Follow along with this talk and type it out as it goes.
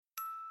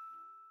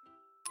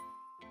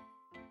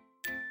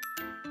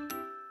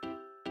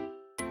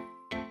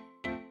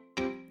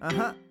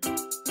Uh-huh.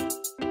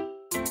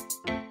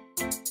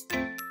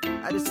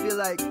 I just feel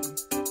like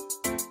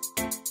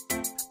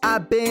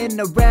I've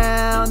been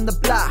around the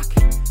block,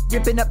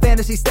 ripping up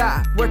fantasy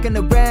stock, working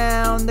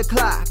around the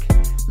clock.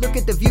 Look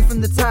at the view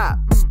from the top.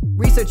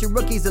 Researching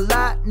rookies a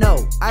lot?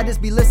 No, I just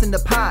be listening to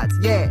pods.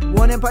 Yeah,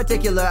 one in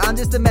particular, I'm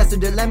just a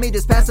messenger. Let me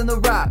just pass on the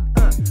rock.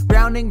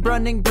 Browning,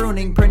 brunning,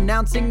 pruning,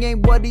 pronouncing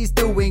ain't what he's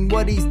doing.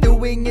 What he's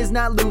doing is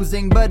not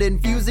losing, but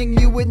infusing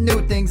you with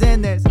new things.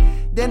 And there's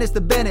Dennis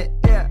the Bennett,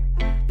 yeah.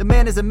 The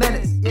man is a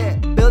menace, yeah.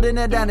 Building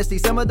a dynasty,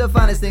 some of the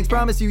finest things.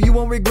 Promise you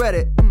won't regret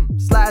it.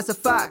 Sly as a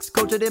fox,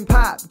 cultured in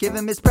pop. Give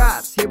him his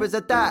props. Here is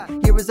a thought,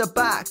 here is a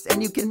box.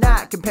 And you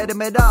cannot compare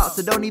them at all,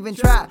 so don't even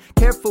try.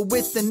 Careful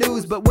with the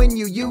news, but when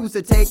you use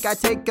a take, I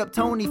take up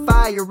Tony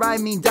Fire. I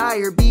mean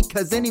Dyer,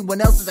 because anyone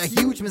else is a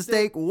huge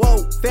mistake.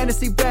 Whoa,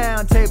 fantasy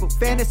round table,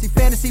 fantasy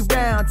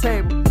round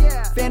table,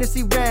 yeah.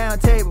 Fantasy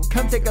round table,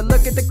 come take a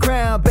look at the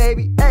crown,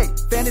 baby. Hey,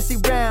 fantasy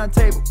round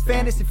table,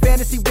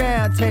 fantasy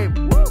round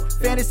table, woo.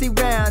 Fantasy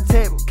round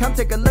table, come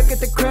take a look at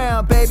the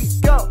crown, baby.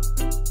 Go.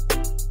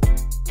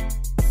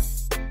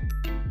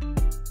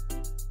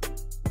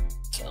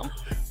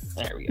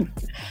 There we go.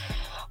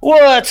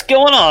 What's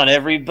going on,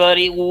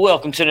 everybody?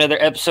 Welcome to another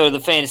episode of the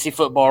Fantasy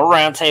Football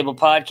Roundtable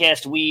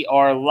Podcast. We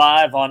are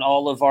live on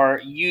all of our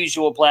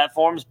usual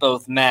platforms.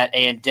 Both Matt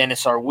and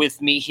Dennis are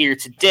with me here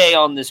today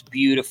on this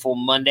beautiful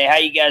Monday. How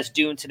you guys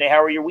doing today?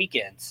 How are your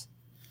weekends?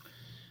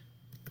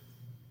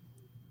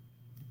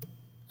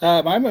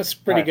 Mine was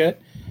pretty good.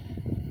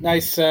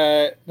 Nice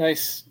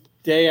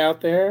day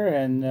out there,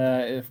 and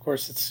of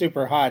course it's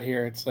super hot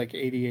here. It's like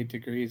 88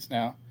 degrees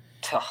now.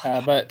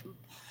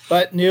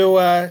 But new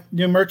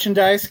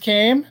merchandise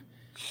came,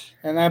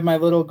 and I have my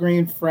little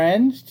green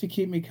friend to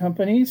keep me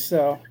company.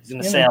 So I was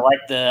gonna say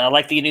I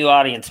like the new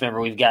audience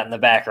member we've got in the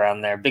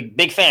background there.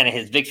 Big fan of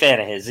his. Big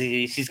fan of his.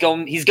 He's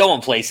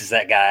going places.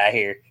 That guy I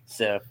hear.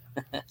 So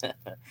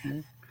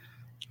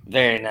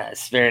very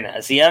nice, very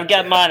nice. Yeah, I've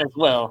got mine as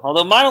well.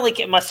 Although my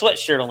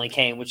sweatshirt only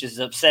came, which is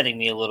upsetting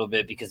me a little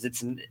bit because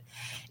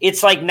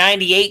it's like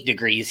 98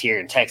 degrees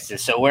here in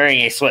Texas. So wearing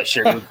a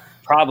sweatshirt would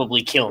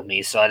probably kill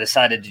me, so I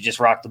decided to just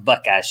rock the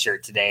Buckeyes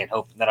shirt today and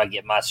hope that I'll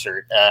get my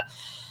shirt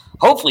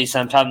hopefully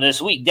sometime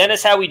this week.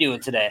 Dennis, how we doing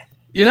today?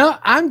 You know,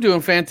 I'm doing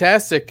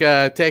fantastic.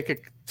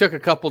 Took a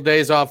couple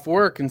days off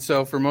work, and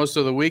so for most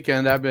of the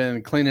weekend I've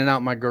been cleaning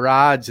out my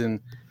garage and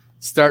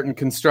starting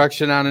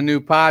construction on a new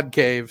pod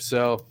cave.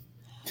 So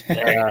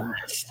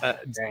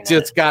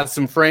just got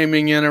some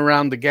framing in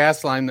around the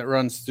gas line that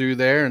runs through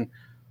there, and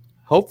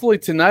hopefully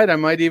tonight I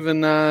might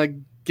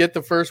even get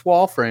the first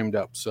wall framed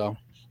up. So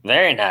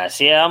very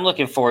nice. Yeah, I'm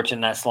looking forward to a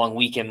nice long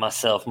weekend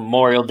myself.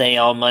 Memorial Day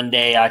on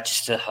Monday. I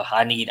just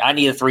I need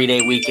a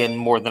 3-day weekend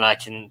more than I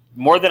can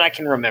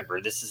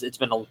remember. It's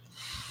been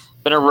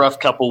a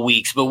rough couple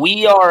weeks, but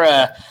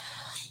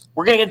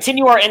we're going to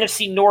continue our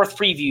NFC North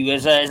preview.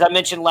 As I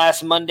mentioned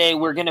last Monday,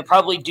 we're going to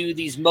probably do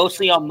these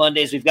mostly on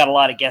Mondays. We've got a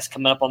lot of guests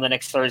coming up on the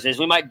next Thursdays.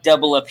 We might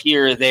double up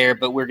here or there,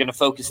 but we're going to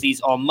focus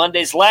these on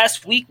Mondays.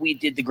 Last week, we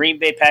did the Green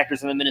Bay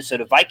Packers and the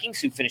Minnesota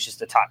Vikings, who finishes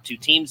the top two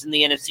teams in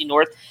the NFC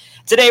North.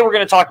 Today, we're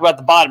going to talk about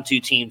the bottom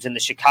two teams in the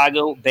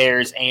Chicago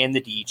Bears and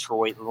the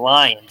Detroit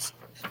Lions.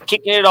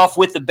 Kicking it off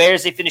with the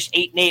Bears, they finished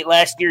 8-8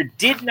 last year,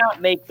 did not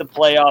make the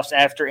playoffs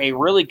after a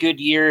really good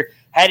year.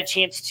 Had a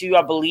chance to,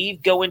 I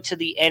believe, go into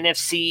the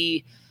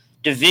NFC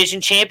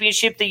Division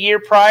Championship the year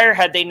prior,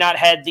 had they not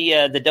had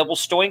the double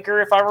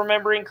stoinker, if I'm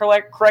remembering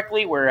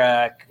correctly,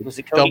 where was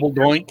it Cody double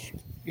doink?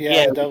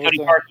 Yeah, Cody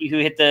Parkey who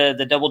hit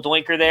the double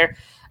doinker there.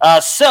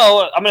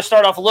 So I'm going to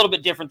start off a little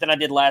bit different than I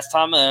did last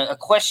time. A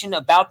question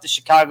about the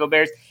Chicago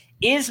Bears.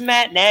 Is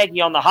Matt Nagy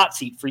on the hot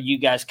seat for you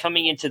guys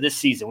coming into this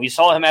season? We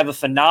saw him have a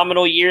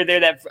phenomenal year there,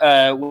 that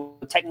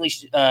technically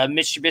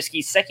Mitch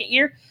Trubisky's second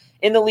year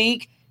in the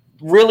league.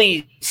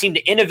 Really seemed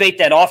to innovate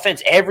that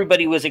offense.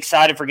 Everybody was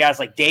excited for guys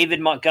like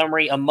David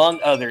Montgomery, among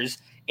others,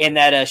 in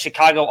that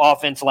Chicago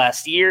offense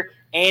last year.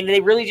 And they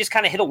really just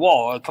kind of hit a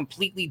wall, a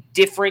completely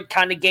different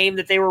kind of game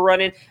that they were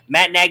running.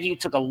 Matt Nagy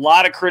took a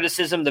lot of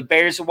criticism. The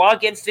Bears, while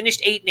again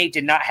finished 8-8,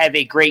 did not have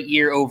a great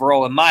year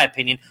overall, in my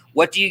opinion.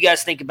 What do you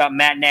guys think about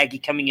Matt Nagy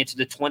coming into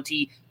the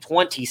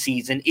 2020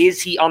 season?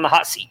 Is he on the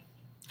hot seat?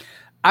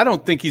 I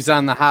don't think he's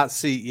on the hot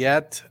seat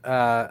yet.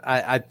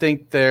 I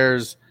think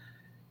there's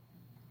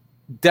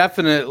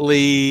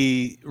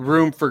definitely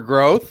room for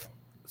growth.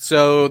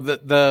 So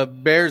the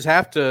Bears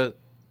have to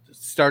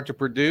start to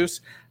produce.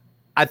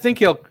 I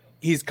think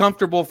he's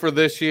comfortable for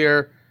this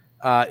year.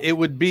 It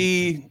wouldn't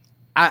be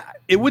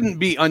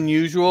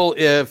unusual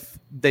if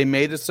they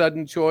made a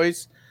sudden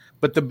choice,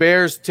 but the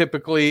Bears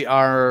typically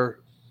are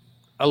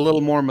a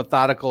little more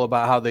methodical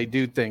about how they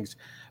do things.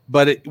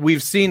 But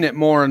we've seen it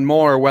more and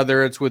more,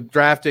 whether it's with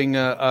drafting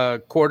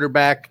a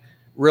quarterback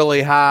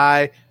really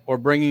high or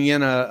bringing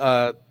in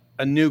a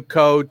new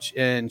coach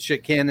and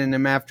shit canning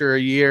him after a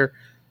year.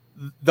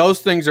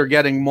 Those things are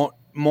getting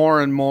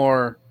more and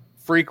more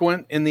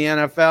frequent in the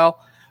NFL.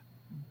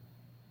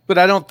 But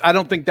I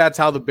don't think that's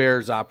how the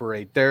Bears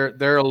operate.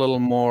 They're a little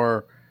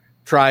more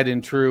tried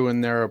and true in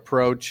their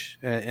approach,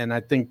 and I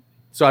think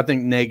So I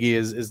think Nagy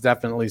is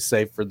definitely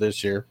safe for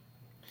this year.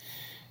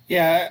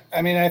 Yeah,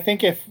 I mean, I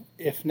think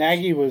if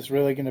Nagy was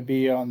really going to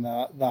be on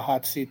the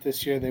hot seat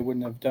this year, they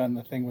wouldn't have done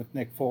the thing with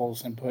Nick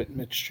Foles and put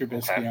Mitch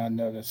Trubisky on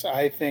notice.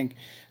 I think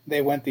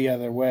they went the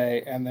other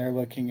way, and they're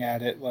looking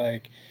at it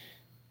like,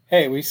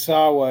 hey, we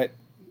saw what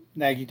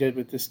Nagy did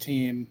with this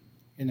team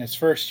in his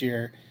first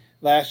year.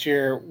 Last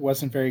year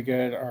wasn't very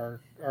good.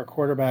 Our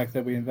quarterback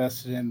that we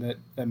invested in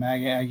that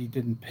Nagy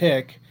didn't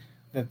pick,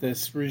 that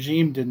this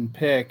regime didn't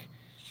pick,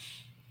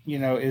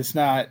 is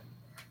not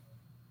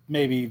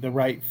maybe the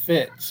right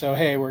fit. So,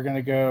 hey, we're going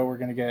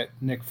to get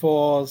Nick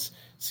Foles,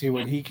 see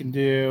what he can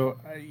do.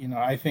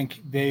 I think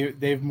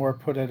they've more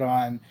put it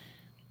on,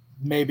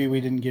 maybe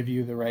we didn't give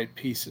you the right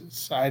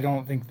pieces. I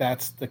don't think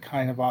that's the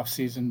kind of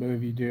off-season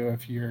move you do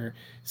if you're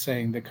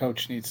saying the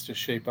coach needs to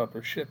shape up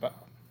or ship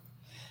out.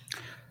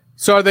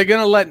 So are they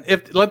going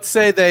to let's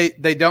say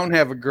they don't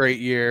have a great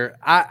year,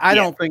 I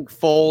don't think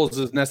Foles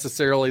is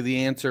necessarily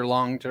the answer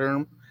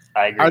long-term.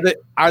 I agree.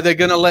 Are they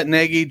going to let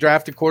Nagy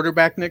draft a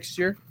quarterback next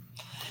year?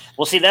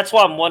 Well, see, that's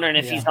why I'm wondering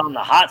if he's on the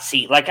hot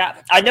seat. Like,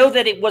 I know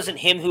that it wasn't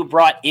him who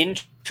brought in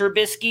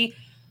Trubisky,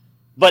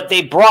 but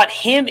they brought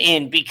him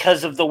in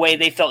because of the way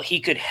they felt he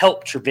could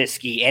help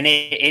Trubisky. And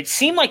it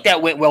seemed like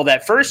that went well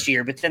that first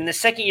year, but then the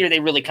second year they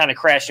really kind of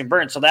crashed and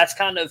burned. So that's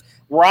kind of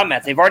where I'm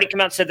at. They've already come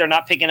out and said they're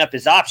not picking up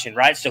his option,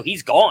 right? So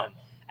he's gone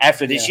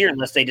after this year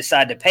unless they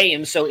decide to pay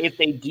him. So if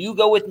they do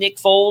go with Nick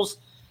Foles,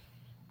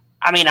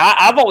 I mean,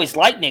 I've always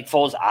liked Nick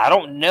Foles. I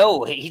don't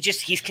know.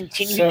 He's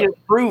continued to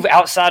prove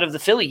outside of the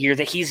Philly year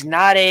that he's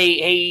not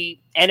a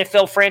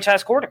NFL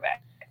franchise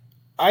quarterback.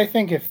 I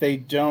think if they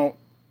don't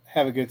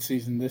have a good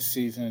season this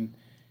season,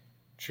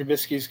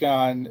 Trubisky's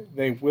gone.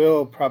 They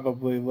will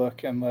probably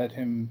look and let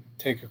him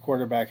take a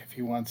quarterback if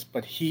he wants,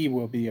 but he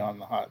will be on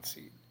the hot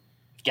seat.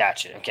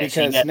 Gotcha. Okay.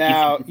 Because so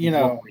now,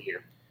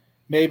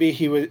 maybe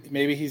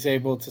he's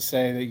able to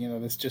say that,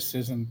 this just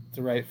isn't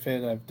the right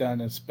fit. I've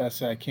done as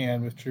best I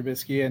can with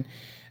Trubisky. And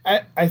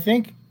I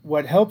think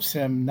what helps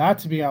him not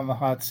to be on the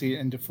hot seat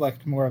and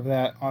deflect more of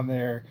that on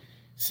their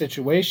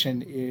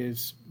situation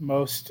is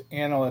most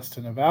analysts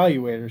and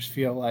evaluators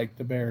feel like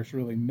the Bears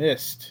really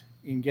missed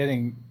in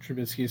getting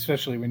Trubisky,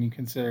 especially when you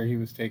consider he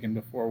was taken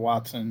before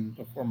Watson,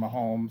 before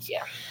Mahomes.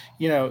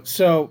 Yeah.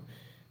 So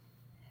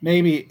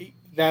maybe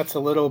that's a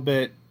little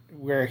bit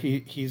where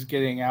he's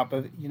getting out.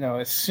 But,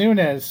 as soon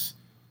as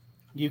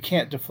you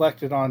can't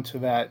deflect it onto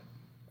that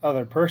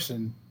other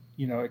person,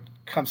 it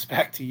comes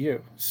back to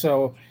you.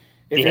 So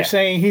if you're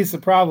saying he's the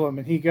problem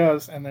and he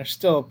goes and there's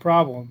still a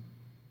problem,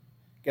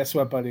 guess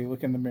what, buddy?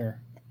 Look in the mirror.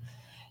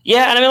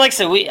 Yeah, and I mean, like I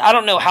said, I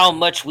don't know how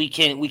much we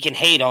can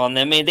hate on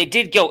them. I mean, they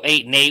did go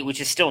 8-8,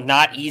 which is still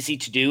not easy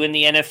to do in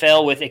the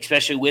NFL,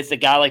 especially with a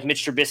guy like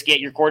Mitch Trubisky at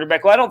your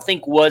quarterback, who I don't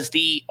think was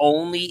the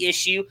only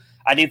issue.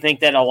 I do think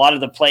that a lot of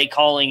the play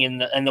calling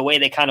and the way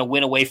they kind of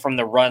went away from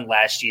the run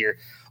last year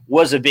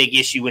was a big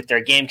issue with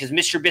their game, because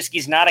Mitch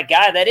Trubisky's not a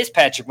guy that is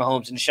Patrick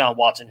Mahomes and Deshaun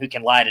Watson who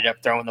can light it up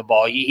throwing the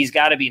ball. He's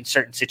got to be in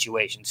certain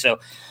situations. So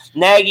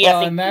Nagy,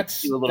 I think,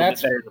 that's do a little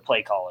bit better at the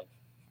play calling.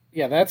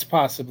 Yeah, that's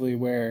possibly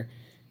where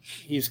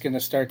he's going to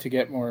start to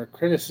get more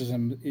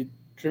criticism.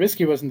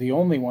 Trubisky wasn't the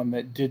only one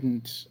that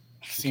didn't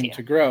seem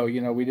to grow.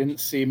 We didn't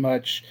see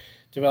much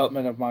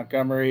development of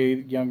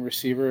Montgomery, young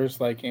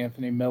receivers like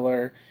Anthony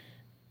Miller.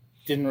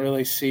 Didn't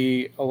really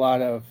see a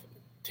lot of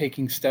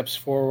taking steps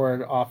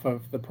forward off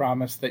of the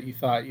promise that you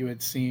thought you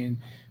had seen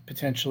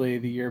potentially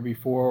the year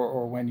before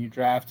or when you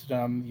drafted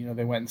them.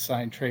 They went and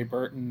signed Trey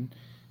Burton.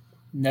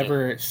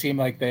 Never seemed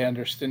like they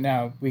understood.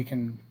 Now, we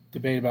can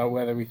debate about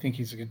whether we think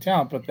he's a good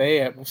talent, but they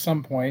at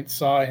some point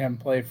saw him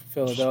play for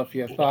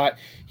Philadelphia, thought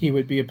he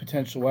would be a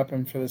potential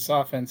weapon for this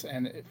offense.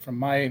 And from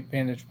my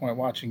vantage point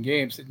watching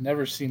games, it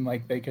never seemed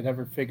like they could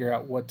ever figure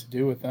out what to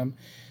do with him.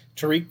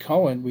 Tariq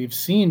Cohen, we've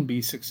seen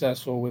be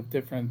successful with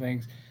different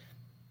things.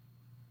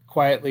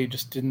 Quietly,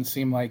 just didn't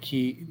seem like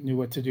he knew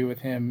what to do with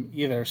him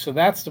either. So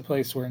that's the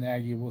place where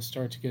Nagy will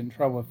start to get in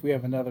trouble if we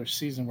have another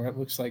season where it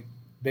looks like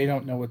they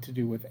don't know what to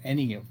do with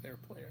any of their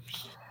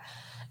players.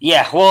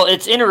 Yeah, well,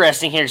 it's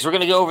interesting here because we're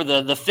going to go over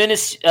the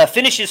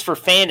finishes for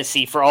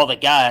fantasy for all the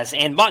guys.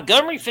 And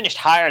Montgomery finished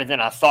higher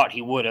than I thought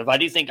he would have. I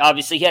do think,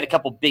 obviously, he had a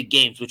couple big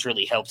games, which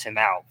really helps him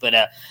out.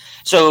 But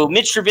so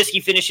Mitch Trubisky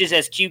finishes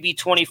as QB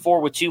 24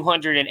 with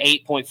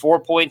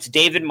 208.4 points.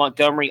 David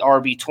Montgomery,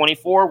 RB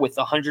 24 with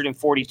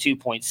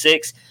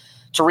 142.6.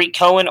 Tariq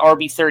Cohen,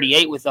 RB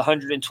 38 with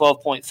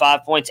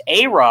 112.5 points.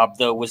 A-Rob,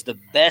 though, was the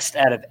best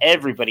out of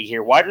everybody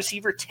here. Wide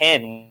receiver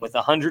 10 with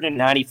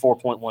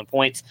 194.1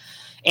 points.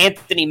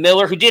 Anthony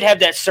Miller, who did have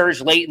that surge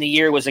late in the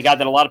year, was a guy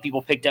that a lot of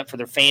people picked up for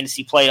their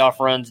fantasy playoff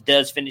runs,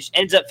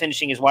 ends up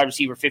finishing as wide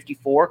receiver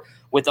 54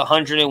 with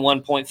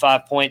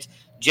 101.5 points.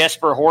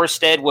 Jesper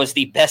Horsted was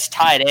the best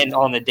tight end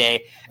on the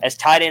day, as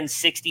tight end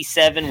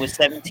 67 with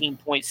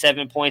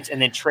 17.7 points,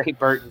 and then Trey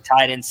Burton,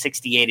 tight end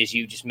 68, as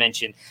you just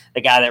mentioned, the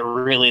guy that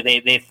really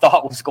they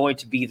thought was going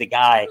to be the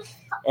guy.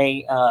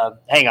 Hey,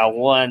 hang on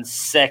one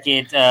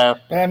second.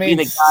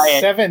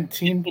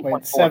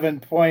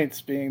 17.7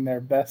 points being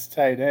their best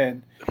tight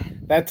end.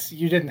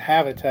 you didn't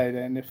have a tight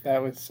end if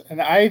that was,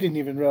 and I didn't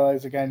even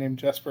realize a guy named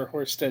Jesper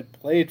Horsted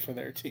played for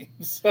their team.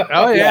 So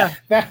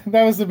that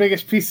was the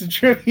biggest piece of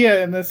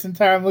trivia in this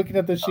entire. I'm looking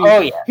at the sheet. Oh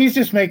yeah, he's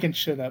just making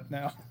shit up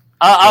now.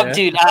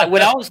 Dude,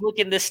 when I was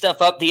looking this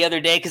stuff up the other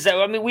day, because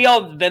I mean, we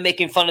all been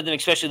making fun of them,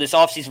 especially this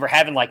offseason, for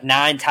having like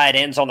 9 tight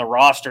ends on the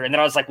roster. And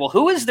then I was like, well,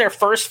 who is their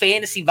first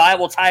fantasy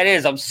viable tight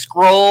ends? I'm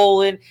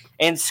scrolling.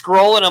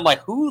 I'm like,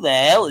 who the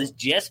hell is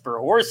Jesper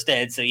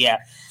Horsted? So, yeah,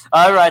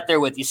 I'm right there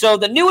with you. So,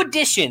 the new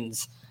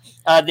additions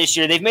this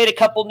year, they've made a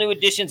couple new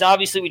additions.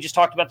 Obviously, we just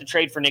talked about the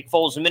trade for Nick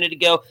Foles a minute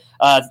ago.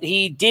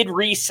 He did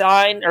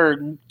signed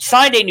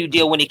a new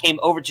deal when he came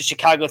over to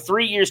Chicago.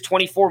 3 years,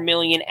 $24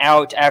 million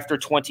out after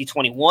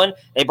 2021.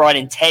 They brought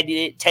in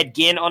Ted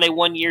Ginn on a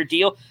 1-year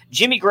deal,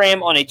 Jimmy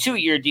Graham on a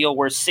 2-year deal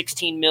worth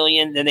 $16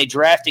 million. Then they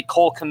drafted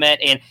Cole Kmet,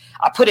 and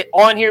I put it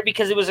on here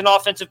because it was an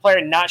offensive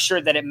player. Not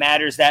sure that it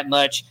matters that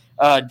much.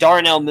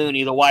 Darnell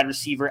Mooney, the wide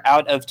receiver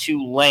out of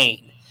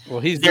Tulane.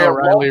 Well, he's there.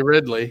 Riley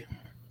Ridley.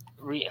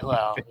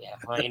 Well, yeah.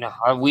 Well,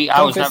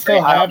 I was not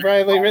still have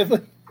Riley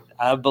Ridley.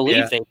 I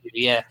believe they do.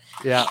 Yeah.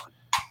 Yeah.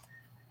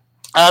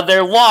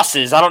 Their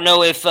losses. I don't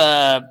know if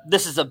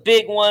this is a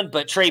big one,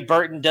 but Trey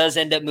Burton does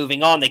end up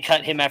moving on. They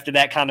cut him after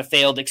that kind of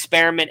failed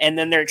experiment, and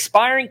then they're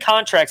expiring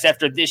contracts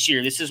after this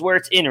year. This is where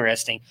it's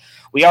interesting.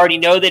 We already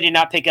know they did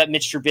not pick up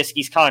Mitch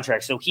Trubisky's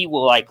contract, so he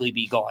will likely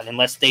be gone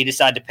unless they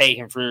decide to pay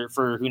him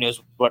for who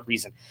knows what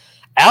reason.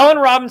 Allen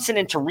Robinson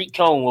and Tariq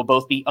Cohen will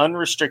both be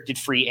unrestricted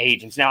free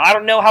agents. Now, I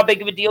don't know how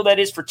big of a deal that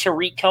is for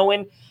Tariq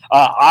Cohen.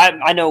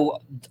 I know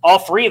all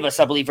three of us,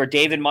 I believe, are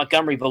David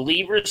Montgomery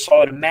believers, so I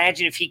would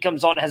imagine if he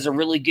comes on and has a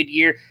really good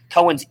year,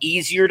 Cohen's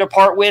easier to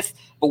part with.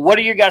 But what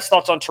are your guys'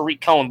 thoughts on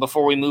Tariq Cohen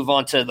before we move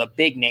on to the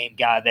big-name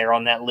guy there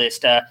on that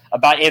list?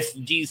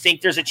 Do you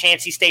think there's a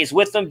chance he stays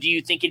with them? Do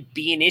you think it'd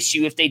be an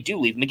issue if they do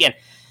leave him? Again,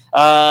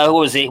 what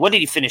was it? What did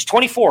he finish?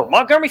 24.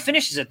 Montgomery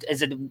finishes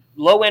as a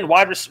low-end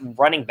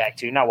running back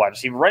two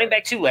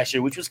last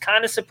year, which was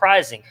kind of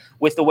surprising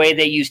with the way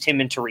they used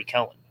him and Tariq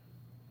Cohen.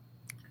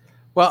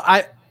 Well,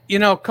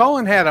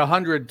 Cohen had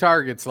 100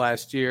 targets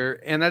last year,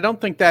 and I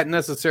don't think that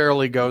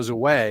necessarily goes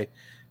away.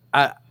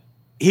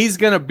 He's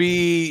going to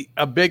be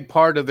a big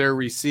part of their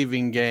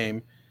receiving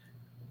game,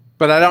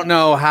 but I don't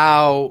know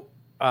how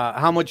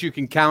much you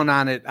can count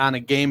on it on a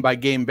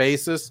game-by-game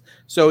basis.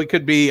 So it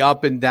could be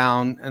up and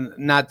down and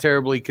not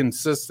terribly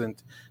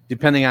consistent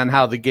depending on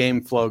how the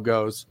game flow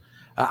goes.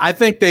 I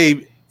think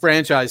they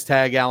franchise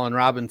tag Allen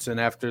Robinson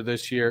after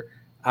this year.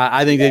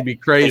 I think they'd be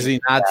crazy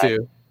not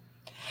to.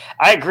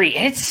 I agree.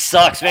 It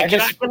sucks, man. I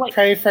just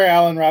pray for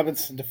Allen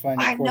Robinson to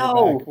find a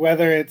quarterback,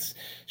 whether it's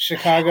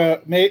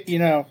Chicago.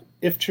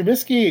 If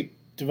Trubisky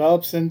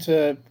develops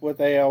into what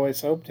they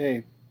always hoped,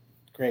 hey,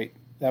 great,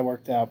 that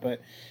worked out.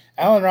 But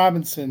Allen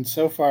Robinson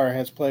so far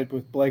has played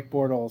with Blake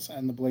Bortles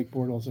and the Blake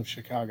Bortles of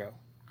Chicago.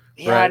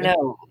 Yeah, right. I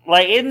know.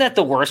 Isn't that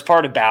the worst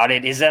part about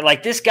it? Is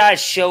that this guy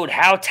showed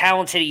how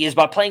talented he is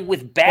by playing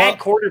with bad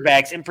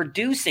quarterbacks and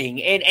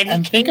producing,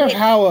 and think of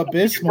how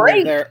abysmal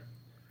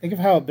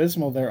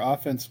their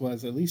offense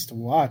was, at least to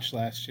watch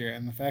last year,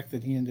 and the fact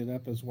that he ended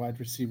up as wide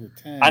receiver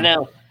 10. I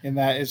know, and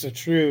that is a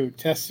true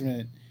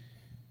testament.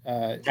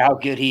 How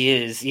good he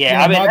is.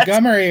 Yeah,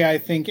 Montgomery, I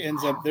think,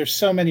 ends up. There's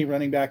so many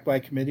running back by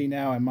committee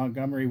now, and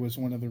Montgomery was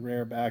one of the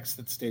rare backs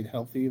that stayed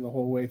healthy the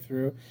whole way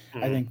through.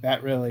 Mm-hmm. I think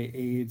that really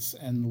aids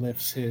and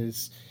lifts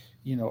his,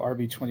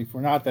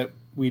 RB24. Not that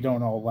we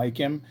don't all like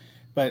him,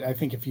 but I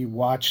think if you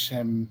watched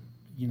him,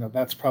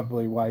 that's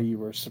probably why you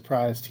were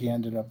surprised he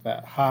ended up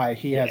that high.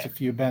 He has a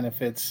few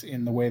benefits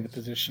in the way the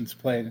position's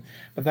played,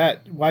 but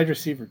that wide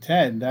receiver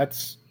 10,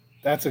 that's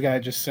a guy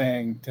just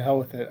saying, to hell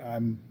with it.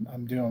 I'm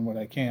doing what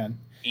I can.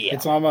 Yeah.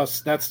 It's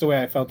almost, that's the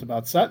way I felt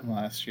about Sutton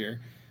last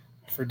year.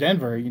 For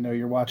Denver,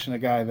 you're watching a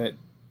guy that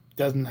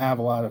doesn't have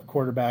a lot of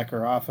quarterback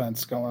or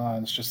offense going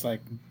on. It's just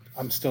like,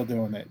 I'm still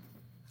doing it.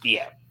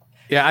 Yeah.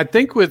 Yeah, I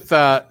think with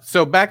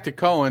so back to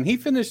Cohen, he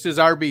finished his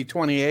RB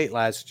 28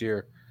 last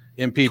year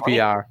in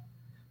PPR. 20?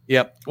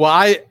 Yep.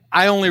 Well,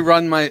 I only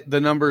run the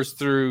numbers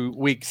through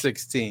week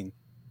 16.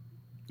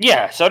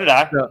 Yeah, so did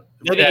I. So,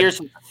 yours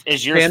full?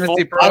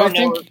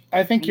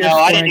 I think yours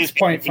is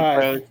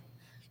 0.5.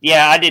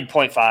 Yeah, I did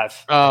 0.5.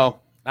 Oh,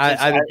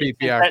 I did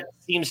PPR. That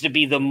seems to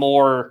be the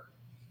more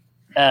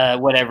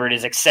whatever it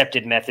is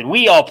accepted method.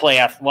 We all play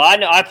I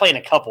know I play in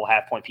a couple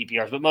half-point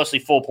PPRs, but mostly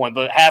full point.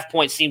 But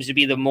half-point seems to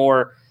be the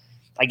more,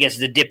 I guess,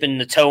 the dipping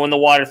the toe in the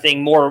water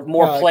thing, more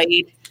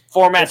played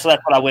format. So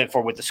that's what I went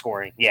for with the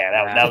scoring.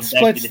 Yeah, that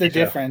splits the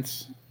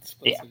difference.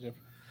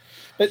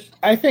 But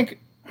I think,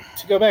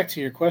 to go back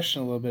to your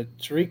question a little bit,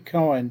 Tariq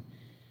Cohen,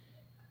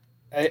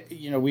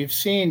 we've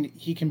seen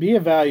he can be a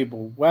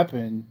valuable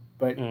weapon,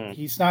 but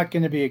he's not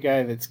going to be a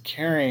guy that's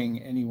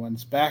carrying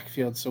anyone's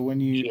backfield. So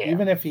when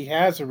even if he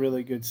has a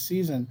really good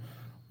season,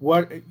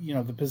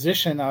 the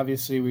position,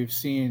 obviously we've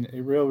seen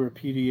a real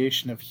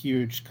repudiation of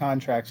huge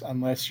contracts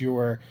unless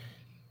you're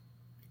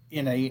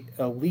in a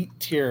elite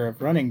tier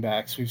of running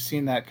backs. We've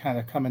seen that kind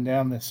of coming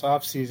down this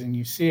offseason.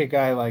 You see a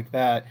guy like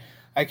that,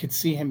 I could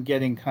see him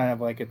getting kind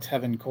of like a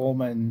Tevin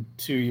Coleman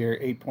 2-year,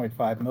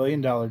 $8.5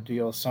 million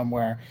deal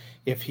somewhere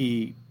if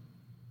he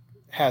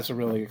has a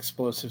really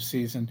explosive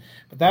season.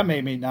 But that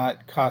may be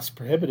not cost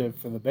prohibitive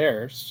for the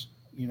Bears.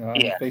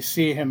 If they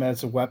see him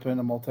as a weapon,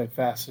 a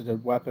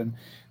multifaceted weapon,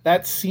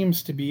 that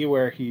seems to be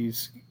where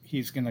he's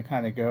going to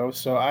kind of go.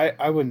 So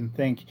I wouldn't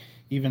think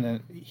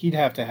he'd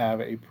have to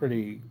have a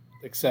pretty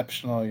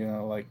exceptional,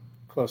 like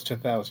close to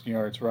 1,000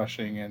 yards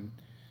rushing and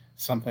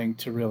something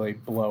to really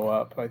blow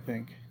up, I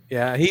think.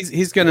 Yeah,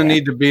 he's going to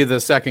need to be the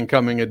second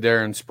coming of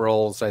Darren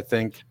Sproles, I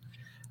think.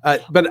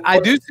 But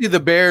I do see the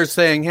Bears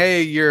saying,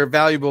 hey, you're a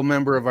valuable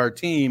member of our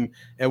team,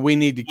 and we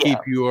need to keep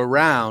you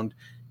around.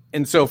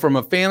 And so from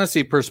a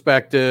fantasy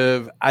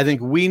perspective, I think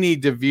we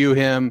need to view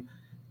him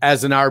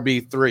as an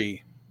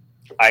RB3.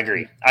 I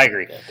agree.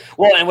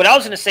 Well, and what I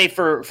was going to say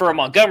for a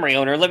Montgomery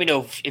owner, let me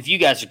know if you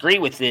guys agree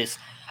with this.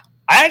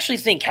 I actually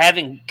think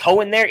having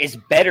Cohen there is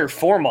better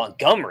for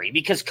Montgomery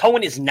because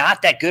Cohen is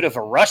not that good of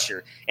a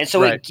rusher. And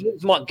so it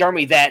gives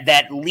Montgomery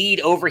that lead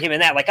over him in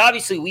that. Like,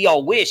 obviously, we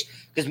all wish,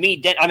 because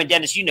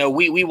Dennis,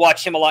 we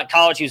watched him a lot in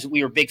college.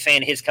 We were a big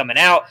fan of his coming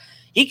out.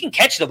 He can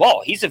catch the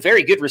ball. He's a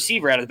very good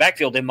receiver out of the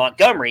backfield in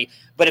Montgomery.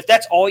 But if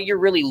that's all you're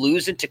really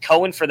losing to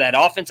Cohen for that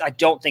offense, I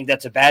don't think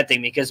that's a bad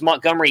thing because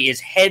Montgomery is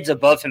heads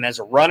above him as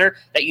a runner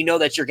that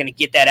that you're going to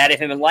get that out of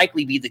him and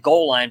likely be the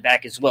goal line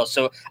back as well.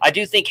 So I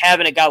do think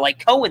having a guy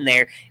like Cohen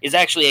there is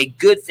actually a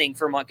good thing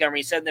for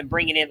Montgomery instead of them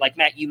bringing in, like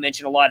Matt, you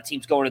mentioned, a lot of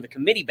teams going to the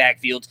committee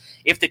backfields.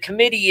 If the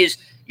committee is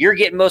you're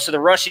getting most of the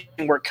rushing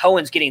work,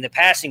 Cohen's getting the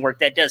passing work,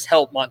 that does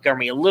help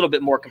Montgomery a little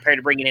bit more compared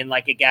to bringing in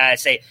like a guy,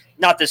 say,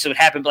 not this would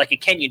happen, but like a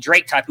Kenyon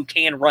Drake type who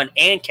can run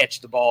and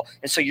catch the ball.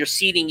 And so you're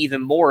ceding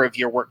even more of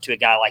your work to a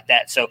guy like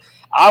that. So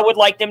I would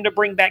like them to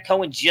bring back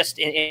Cohen just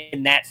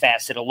in that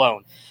facet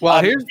alone.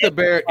 Well, here's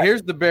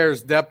the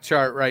Bears depth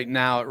chart right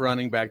now at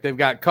running back. They've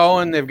got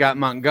Cohen, they've got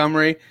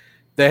Montgomery,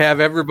 they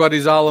have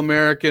everybody's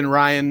All-American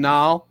Ryan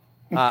Nall,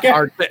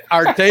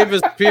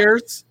 Artavis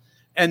Pierce,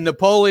 and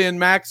Napoleon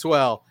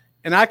Maxwell.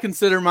 And I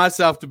consider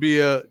myself to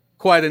be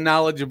quite a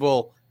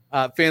knowledgeable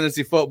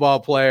fantasy football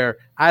player.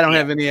 I don't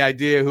have any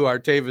idea who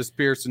Artavis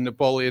Pierce and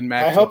Napoleon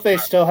Maxwell I hope they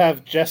still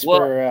have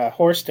Jesper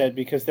Horsted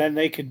because then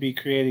they could be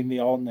creating the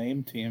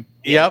all-name team.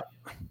 Yep.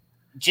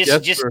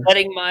 Just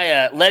letting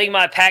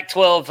my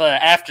Pac-12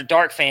 after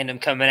dark fandom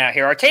coming out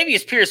here.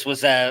 Artavius Pierce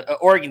was an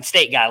Oregon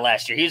State guy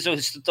last year. He was who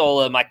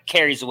stole my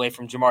carries away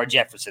from Jamar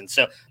Jefferson.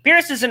 So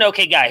Pierce is an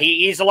okay guy.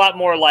 He's a lot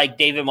more like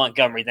David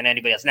Montgomery than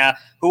anybody else. Now,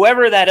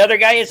 whoever that other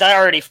guy is, I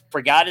already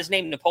forgot his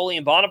name.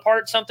 Napoleon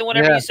Bonaparte, something,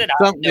 whatever you said.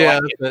 I have no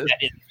idea who that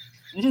is.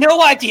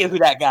 No idea who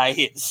that guy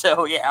is.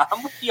 So yeah,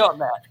 I'm with you on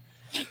that.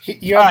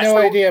 You have no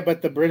idea,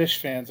 but the British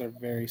fans are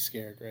very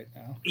scared right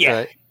now. Yeah.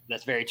 Right.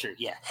 That's very true.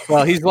 Yeah.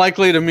 Well, he's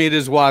likely to meet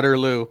his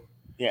Waterloo.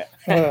 Yeah.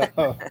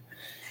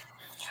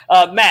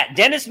 Matt,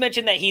 Dennis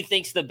mentioned that he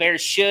thinks the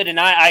Bears should, and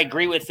I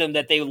agree with him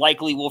that they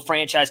likely will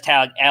franchise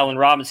tag Allen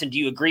Robinson. Do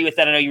you agree with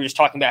that? I know you were just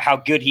talking about how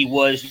good he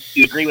was. Do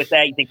you agree with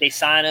that? You think they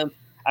sign him?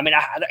 I mean,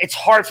 it's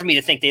hard for me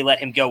to think they let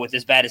him go with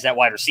as bad as that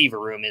wide receiver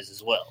room is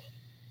as well.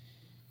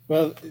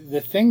 Well,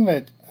 the thing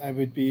that I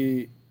would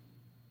be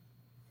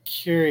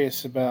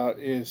curious about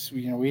is,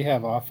 we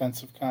have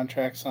offensive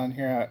contracts on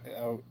here.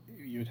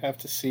 You'd have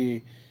to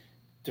see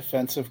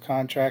defensive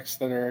contracts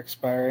that are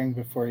expiring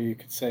before you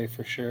could say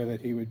for sure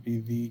that he would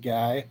be the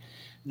guy.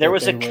 There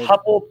was a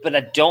couple, but I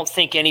don't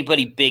think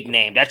anybody big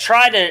named. I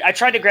tried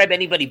to grab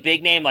anybody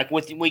big name. Like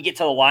when we get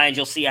to the Lions,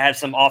 you'll see I have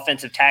some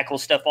offensive tackle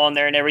stuff on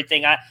there and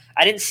everything. I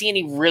didn't see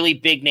any really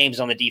big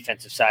names on the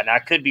defensive side, and I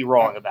could be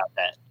wrong about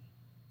that.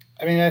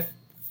 I mean, I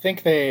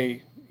think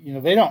they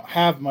don't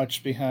have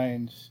much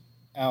behind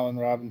Allen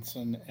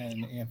Robinson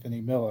and Anthony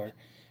Miller.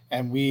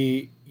 And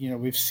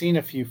we've seen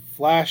a few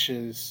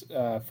flashes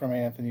from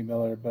Anthony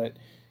Miller, but,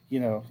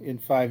 in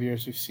 5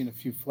 years, we've seen a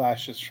few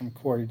flashes from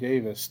Corey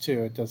Davis,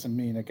 too. It doesn't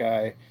mean a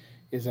guy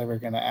is ever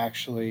going to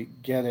actually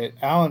get it.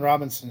 Allen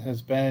Robinson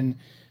has been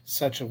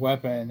such a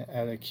weapon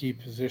at a key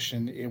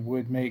position. It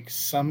would make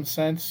some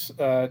sense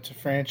to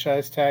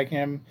franchise tag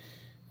him.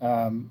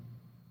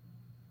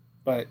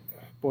 But,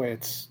 boy,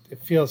 it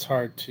feels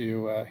hard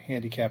to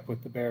handicap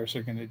what the Bears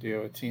are going to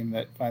do, a team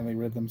that finally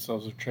rid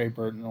themselves of Trey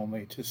Burton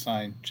only to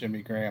sign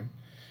Jimmy Graham.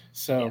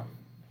 So,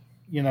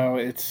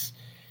 it's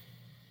 –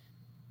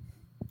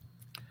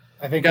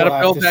 I think you got to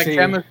build that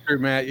chemistry,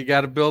 Matt. You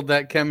got to build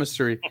that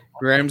chemistry.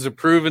 Graham's a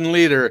proven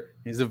leader.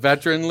 He's a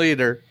veteran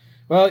leader.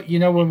 Well,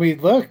 when we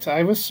looked,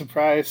 I was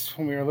surprised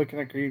when we were looking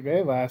at Green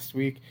Bay last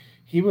week.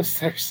 He was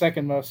their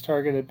second most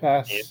targeted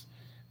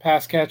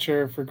pass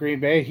catcher for Green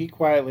Bay. He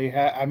quietly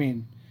had – I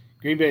mean –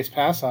 Green Bay's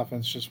pass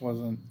offense just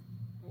wasn't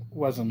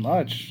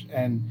much,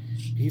 and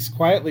he's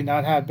quietly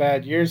not had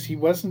bad years. He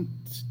wasn't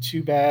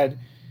too bad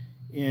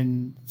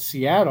in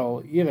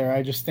Seattle either.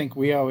 I just think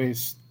we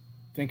always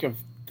think of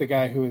the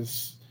guy who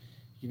is,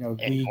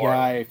 the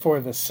guy for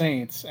the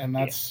Saints, and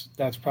that's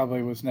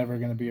probably was never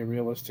going to be a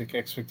realistic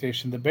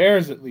expectation. The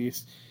Bears, at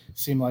least,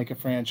 seem like a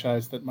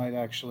franchise that might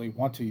actually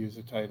want to use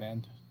a tight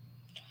end.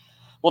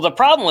 Well, the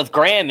problem with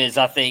Graham is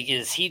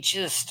he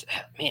just,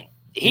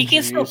 he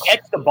can still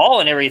catch the ball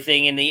and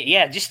everything. And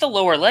just the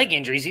lower leg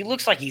injuries. He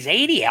looks like he's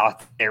 80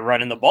 out there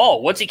running the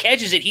ball. Once he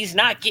catches it, he's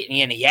not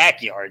getting any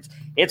yak yards.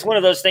 It's one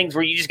of those things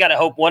where you just got to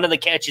hope one of the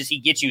catches he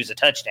gets you is a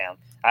touchdown.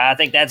 I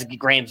think that's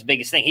Graham's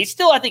biggest thing. He's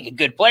still, I think, a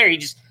good player.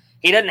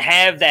 He doesn't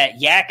have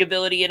that yak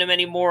ability in him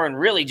anymore. And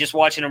really, just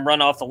watching him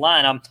run off the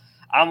line,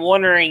 I'm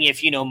wondering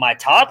if, my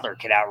toddler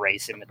could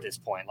outrace him at this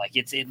point. Like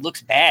it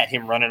looks bad,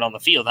 him running on the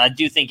field. I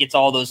do think it's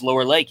all those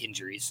lower leg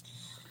injuries.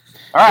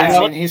 All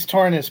right. He's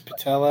torn his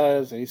patella,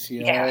 his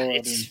ACL. Yeah,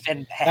 it's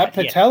been bad. That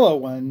patella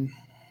one,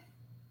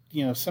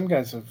 some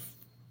guys have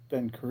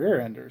been career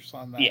enders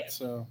on that. Yeah.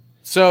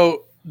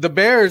 So the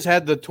Bears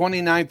had the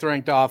 29th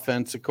ranked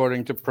offense,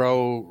 according to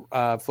Pro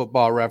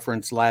Football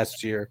Reference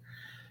last year.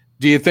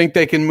 Do you think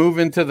they can move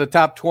into the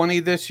top 20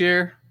 this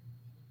year?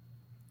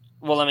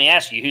 Well, let me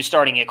ask you, who's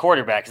starting at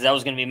quarterback? Because that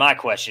was going to be my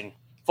question.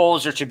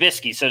 Foles or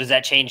Trubisky? So does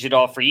that change it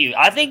all for you?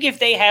 I think if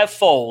they have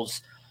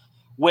Foles,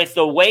 with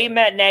the way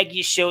Matt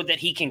Nagy showed that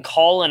he can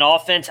call an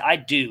offense, I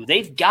do.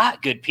 They've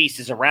got good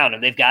pieces around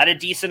him. They've got a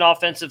decent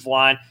offensive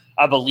line.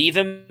 I believe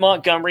in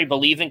Montgomery,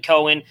 believe in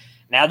Cohen.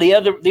 Now,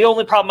 the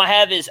only problem I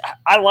have is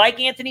I like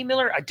Anthony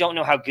Miller. I don't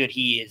know how good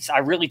he is. I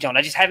really don't.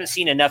 I just haven't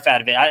seen enough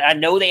out of it. I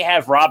know they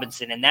have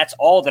Robinson, and that's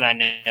all that I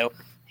know.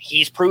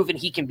 He's proven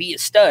he can be a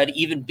stud,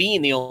 even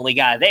being the only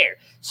guy there.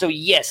 So,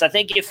 yes, I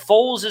think if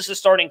Foles is the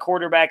starting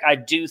quarterback, I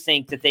do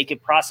think that they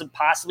could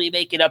possibly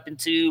make it up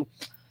into,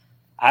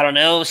 I don't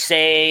know,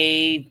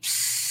 say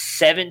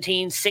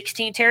 17,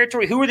 16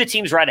 territory. Who are the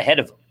teams right ahead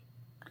of them?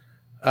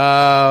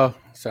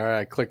 Sorry,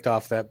 I clicked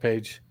off that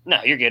page. No,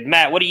 you're good.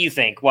 Matt, what do you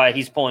think? Why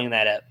he's pulling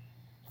that up?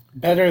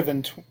 Better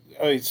than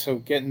so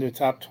getting to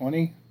top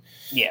 20?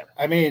 Yeah.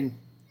 I mean,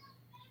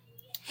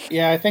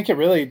 I think it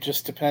really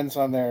just depends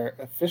on their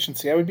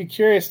efficiency. I would be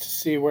curious to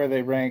see where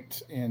they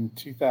ranked in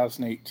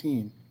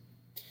 2018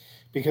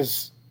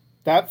 because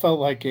that felt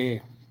like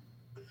a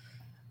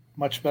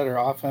much better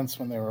offense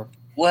when they were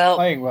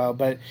playing well.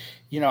 But,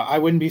 I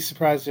wouldn't be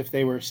surprised if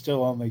they were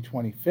still only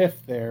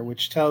 25th there,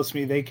 which tells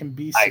me they can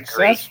be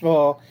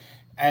successful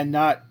and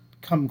not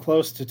come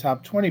close to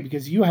top 20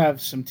 because you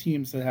have some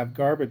teams that have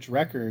garbage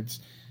records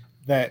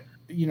that,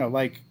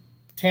 like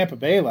Tampa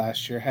Bay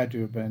last year had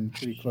to have been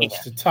pretty close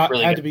to top,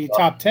 really had to be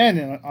top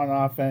 10 on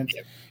offense,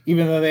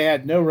 even though they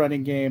had no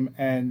running game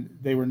and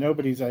they were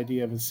nobody's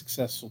idea of a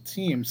successful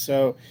team.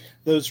 So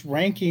those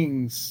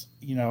rankings,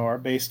 are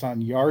based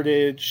on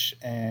yardage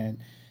and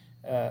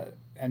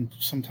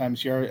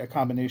sometimes a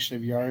combination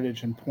of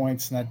yardage and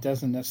points, and that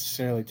doesn't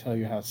necessarily tell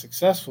you how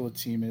successful a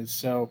team is.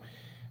 So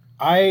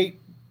I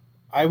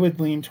would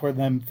lean toward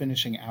them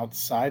finishing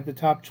outside the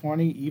top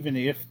 20, even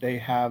if they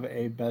have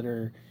a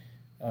better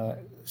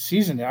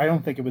season. I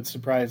don't think it would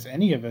surprise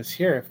any of us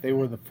here if they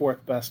were the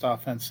fourth best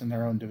offense in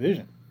their own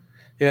division.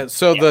 Yeah,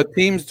 so the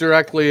teams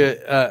directly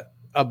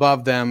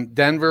above them,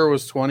 Denver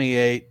was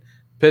 28,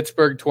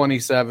 Pittsburgh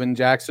 27,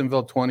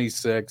 Jacksonville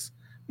 26,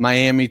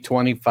 Miami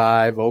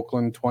 25,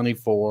 Oakland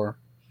 24.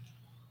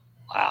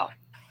 Wow.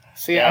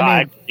 See,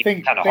 I mean,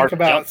 think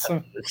about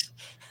some.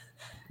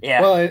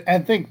 Yeah. Well, I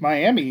think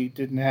Miami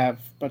didn't have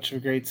much of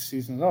a great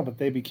season at all, but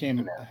they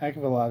became a heck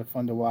of a lot of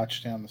fun to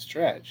watch down the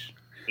stretch.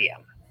 Yeah.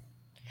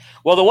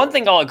 Well, the one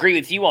thing I'll agree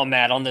with you on,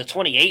 Matt, on the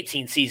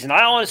 2018 season,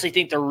 I honestly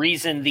think the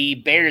reason the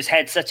Bears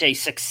had such a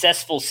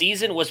successful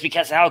season was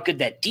because of how good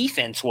that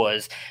defense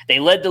was. They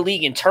led the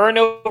league in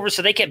turnovers,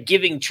 so they kept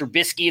giving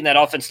Trubisky and that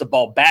offense the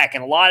ball back,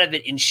 and a lot of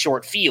it in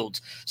short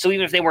fields. So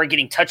even if they weren't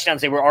getting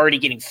touchdowns, they were already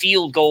getting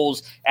field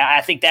goals.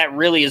 I think that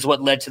really is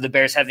what led to the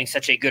Bears having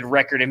such a good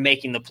record and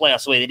making the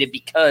playoffs the way they did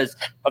because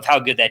of how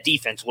good that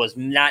defense was,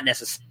 not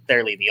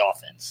necessarily the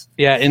offense.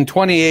 Yeah, in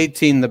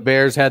 2018, the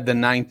Bears had the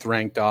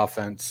 9th-ranked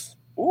offense.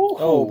 Ooh,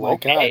 oh my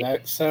God!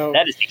 That is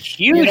a huge.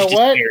 You know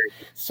what?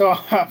 So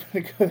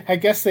I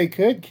guess they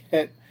could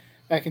get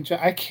back in.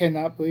 I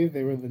cannot believe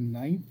they were the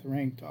 9th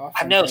ranked offense.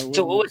 I know. So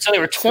they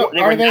were.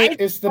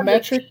 Is the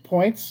metric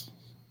points?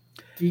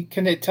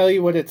 Can it tell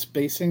you what it's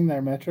basing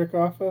their metric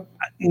off of?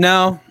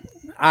 No,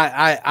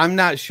 I'm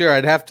not sure.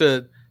 I'd have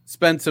to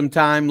spend some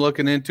time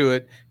looking into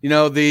it.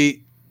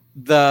 The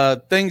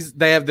things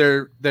they have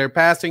their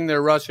passing,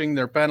 their rushing,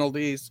 their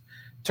penalties,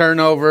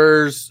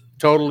 turnovers,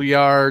 total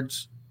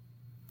yards.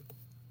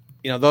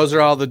 Those are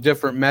all the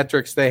different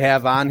metrics they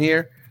have on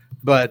here.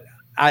 But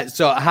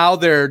so how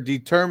they're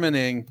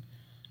determining.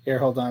 Here,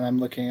 hold on. I'm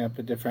looking up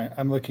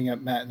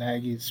Matt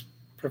Nagy's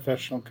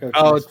professional coaching.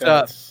 Oh,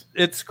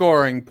 it's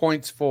scoring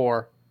points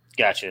for.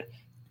 Gotcha.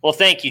 Well,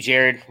 thank you,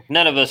 Jared.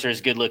 None of us are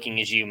as good looking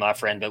as you, my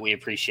friend, but we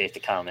appreciate the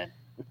comment.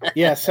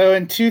 Yeah. So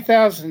in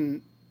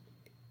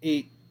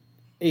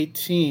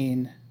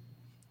 2018,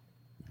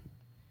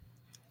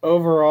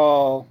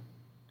 overall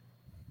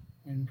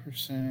win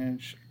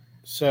percentage.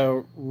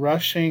 So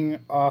rushing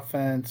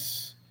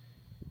offense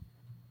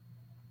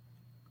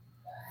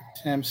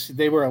attempts,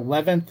 they were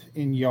 11th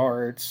in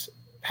yards.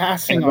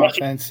 Passing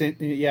offense,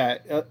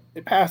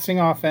 passing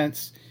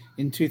offense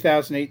in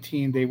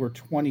 2018, they were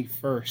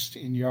 21st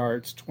in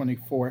yards,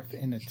 24th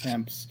in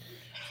attempts.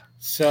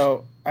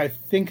 So I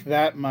think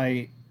that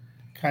might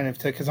kind of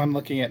because I'm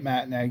looking at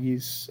Matt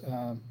Nagy's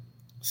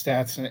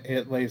stats, and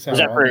it lays out Was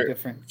that all for, the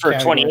different for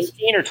categories.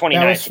 2018 or 2019?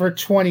 That was for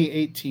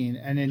 2018,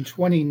 and in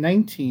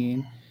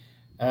 2019,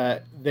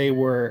 they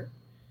were.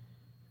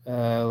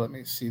 Let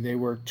me see. They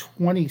were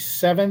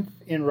 27th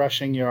in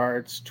rushing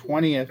yards,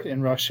 20th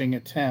in rushing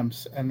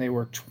attempts, and they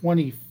were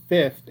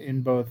 25th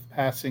in both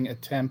passing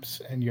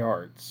attempts and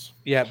yards.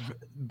 Yeah,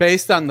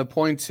 based on the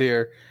points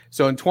here.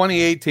 So in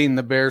 2018,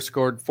 the Bears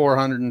scored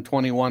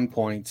 421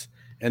 points,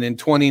 and in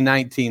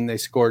 2019, they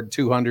scored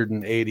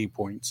 280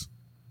 points.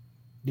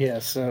 Yeah,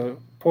 so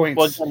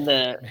points.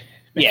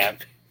 Yeah.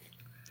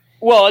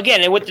 Well, again,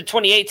 and with the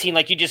 2018,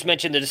 like you just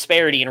mentioned, the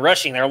disparity in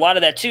rushing there, a lot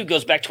of that, too,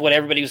 goes back to what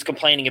everybody was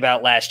complaining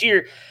about last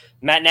year.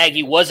 Matt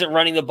Nagy wasn't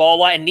running the ball a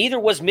lot, and neither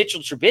was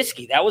Mitchell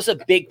Trubisky. That was a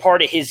big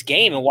part of his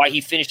game and why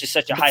he finished as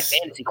such a high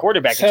fantasy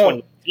quarterback in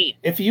 2018.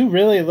 If you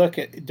really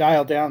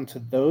dial down to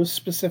those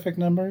specific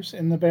numbers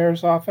in the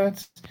Bears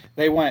offense,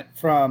 they went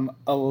from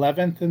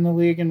 11th in the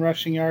league in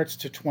rushing yards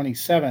to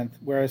 27th,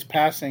 whereas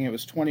passing it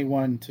was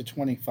 21 to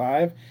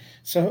 25.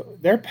 So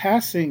their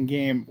passing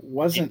game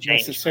wasn't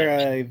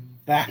necessarily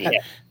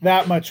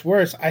that much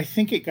worse. I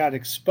think it got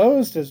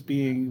exposed as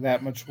being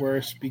that much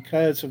worse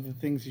because of the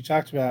things you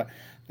talked about.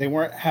 They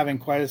weren't having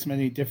quite as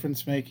many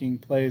difference-making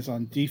plays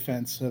on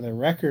defense, so their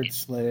record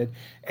slid,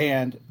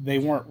 and they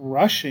weren't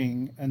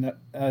rushing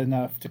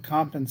enough to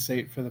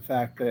compensate for the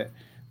fact that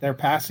their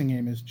passing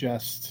game is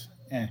just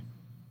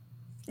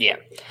Yeah.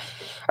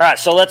 All right,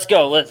 so let's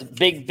go.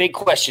 Big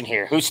question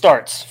here. Who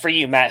starts for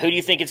you, Matt? Who do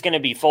you think it's going to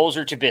be, Foles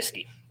or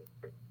Trubisky?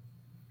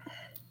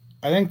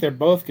 I think they're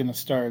both going to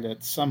start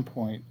at some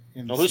point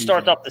in the season. Who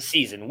starts off the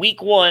season?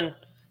 Week 1,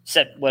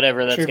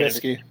 whatever that's going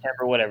to be.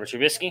 September, whatever.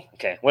 Trubisky?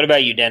 Okay. What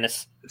about you,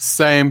 Dennis?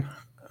 Same.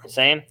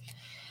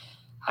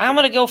 I'm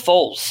going to go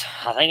Foles.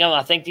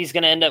 I think he's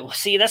going to end up –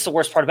 see, that's the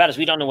worst part about it is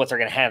we don't know what they're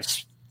going to have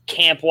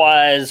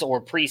camp-wise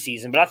or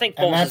preseason, but I think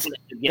Foles is going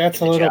to get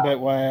that's a little bit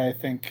why I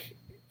think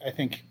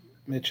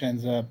Mitch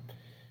ends up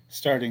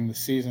starting the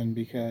season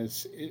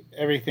because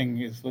everything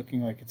is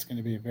looking like it's going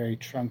to be a very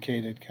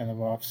truncated kind of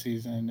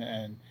off-season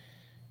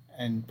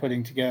and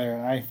putting together.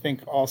 And I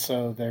think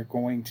also they're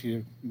going to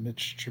give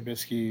Mitch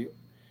Trubisky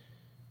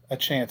a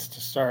chance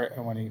to start,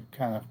 and when he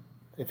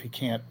if he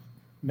can't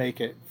make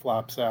it,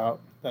 flops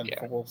out, then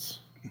Foles.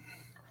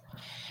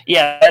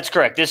 Yeah, that's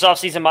correct. This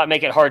offseason might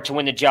make it hard to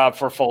win the job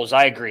for Foles.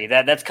 I agree.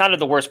 That's kind of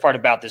the worst part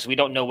about this. We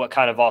don't know what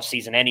kind of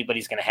offseason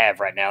anybody's going to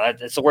have right now.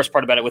 That's the worst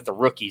part about it with the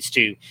rookies,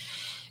 too.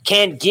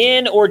 Can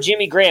Ginn or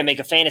Jimmy Graham make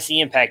a fantasy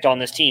impact on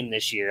this team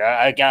this year?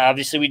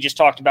 Obviously, we just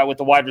talked about with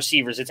the wide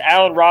receivers. It's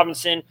Allen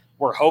Robinson.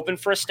 We're hoping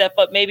for a step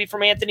up maybe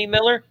from Anthony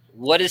Miller.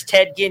 What does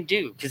Ted Ginn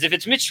do? Because if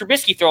it's Mitch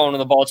Trubisky throwing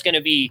the ball, it's going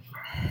to be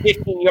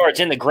 15 yards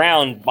in the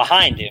ground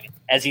behind him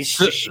as he's.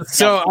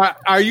 So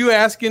are you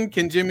asking,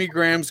 can Jimmy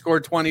Graham score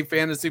 20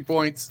 fantasy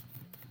points?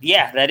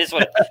 Yeah, that is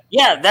what.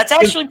 Yeah, that's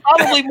actually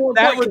probably more.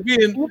 That would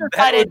be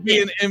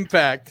an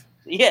impact.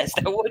 Yes,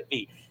 that would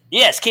be.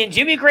 Yes, can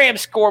Jimmy Graham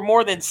score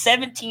more than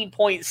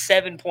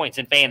 17.7 points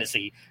in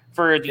fantasy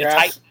for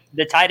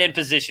the tight end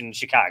position in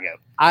Chicago?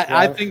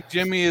 I think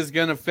Jimmy is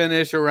going to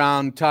finish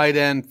around tight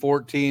end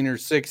 14 or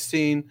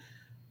 16,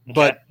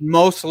 but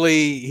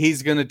mostly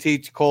he's going to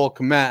teach Cole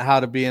Kmet how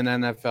to be an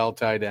NFL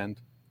tight end.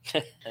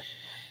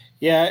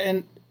 Yeah,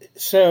 and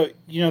so,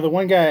 the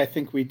one guy I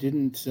think we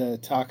didn't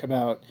talk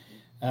about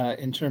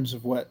in terms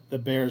of what the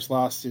Bears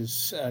lost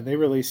is they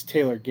released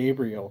Taylor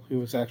Gabriel, who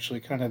was actually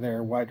kind of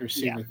their wide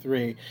receiver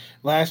 3.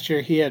 Last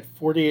year, he had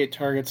 48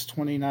 targets,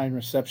 29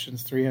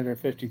 receptions,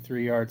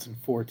 353 yards, and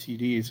 4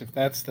 TDs. If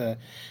that's the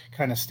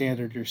kind of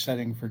standard you're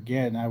setting for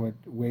Ginn, I would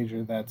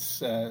wager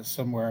that's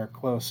somewhere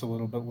close, a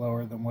little bit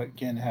lower than what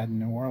Ginn had in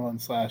New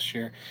Orleans last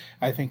year.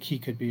 I think he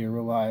could be a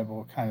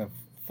reliable kind of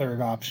third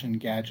option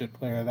gadget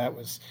player. That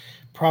was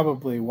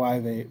probably why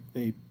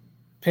they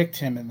picked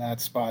him in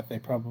that spot. They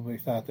probably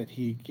thought that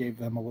he gave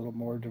them a little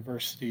more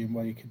diversity in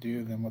what he could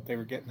do than what they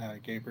were getting out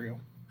of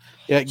Gabriel.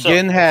 Yeah,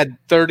 Ginn had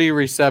 30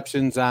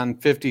 receptions on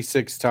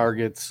 56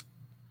 targets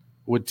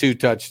with 2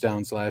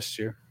 touchdowns last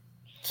year.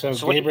 So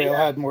Gabriel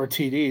had more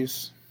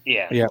TDs.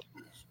 Yeah.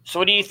 So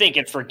what are you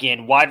thinking for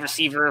Ginn? Wide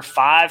receiver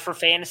 5 for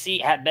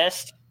fantasy at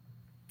best?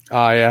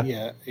 Oh,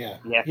 yeah.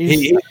 Yeah.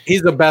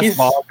 He's the best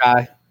ball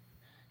guy.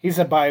 He's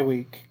a bye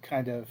week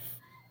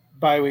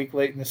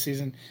late in the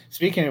season.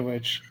 Speaking of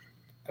which,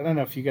 I don't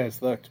know if you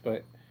guys looked,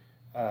 but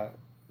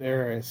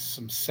there is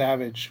some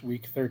savage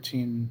Week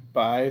 13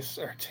 buys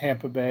are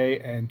Tampa Bay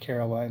and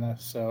Carolina.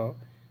 So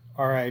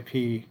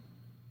RIP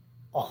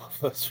all of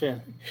those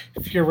fans.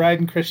 If you're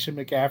riding Christian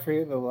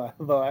McCaffrey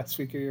the last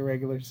week of your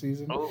regular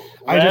season,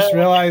 I just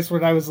realized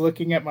when I was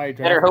looking at my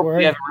draft board. Better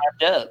hope you have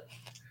it wrapped up.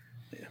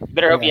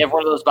 Better hope you have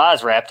one of those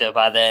buys wrapped up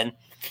by then.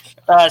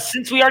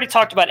 Since we already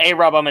talked about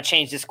A-Rob, I'm going to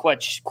change this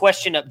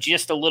question up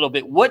just a little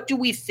bit. What do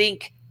we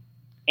think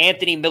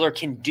Anthony Miller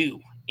can do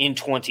in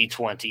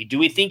 2020? Do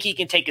we think he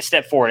can take a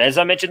step forward? As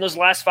I mentioned, those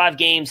last 5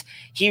 games,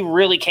 he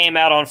really came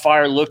out on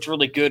fire, looked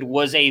really good,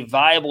 was a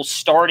viable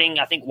starting,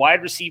 I think,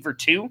 wide receiver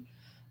 2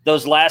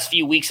 those last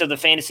few weeks of the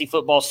fantasy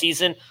football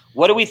season.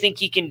 What do we think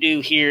he can do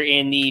here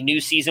in the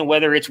new season,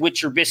 whether it's with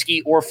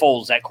Trubisky or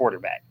Foles at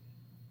quarterback?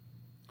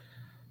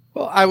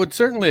 Well, I would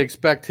certainly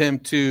expect him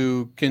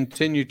to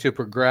continue to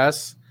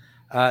progress.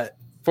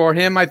 For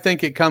him, I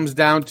think it comes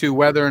down to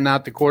whether or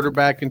not the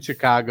quarterback in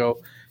Chicago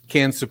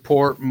can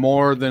support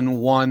more than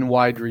one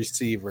wide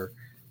receiver.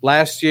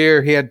 Last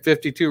year, he had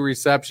 52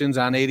 receptions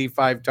on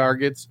 85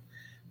 targets.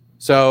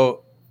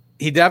 So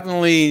he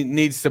definitely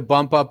needs to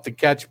bump up the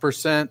catch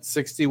percent,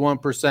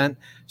 61%.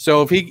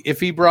 So if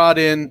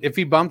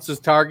he bumps his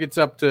targets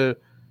up to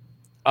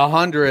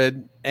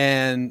 100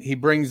 and he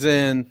brings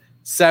in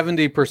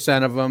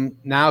 70% of them,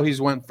 now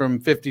he's went from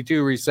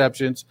 52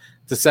 receptions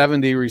to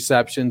 70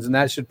 receptions, and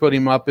that should put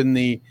him up in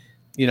the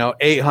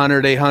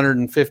 800,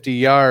 850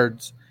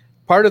 yards.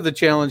 Part of the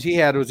challenge he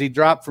had was he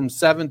dropped from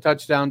 7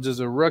 touchdowns as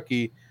a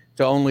rookie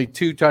to only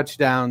 2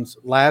 touchdowns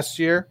last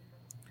year.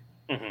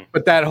 Mm-hmm.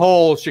 But that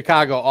whole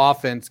Chicago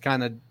offense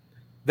kind of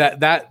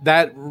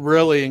that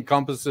really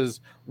encompasses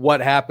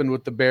what happened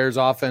with the Bears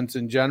offense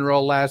in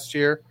general last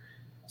year.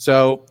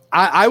 So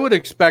I would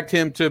expect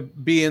him to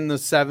be in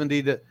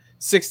the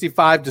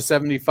 65 to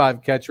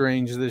 75 catch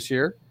range this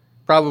year,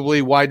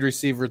 probably wide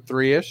receiver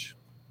 3-ish.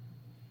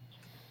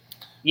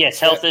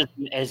 Yes, health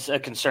is a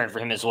concern for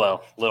him as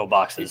well. Little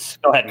boxes.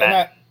 Go ahead,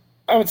 Matt.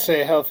 I would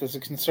say health is a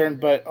concern,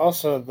 but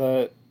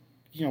also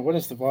what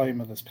is the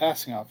volume of this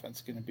passing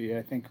offense going to be?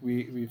 I think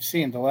we've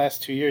seen the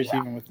last 2 years,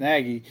 even with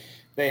Nagy,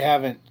 they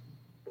haven't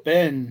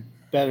been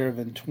better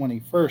than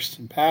 21st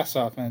in pass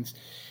offense.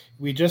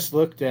 We just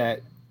looked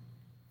at,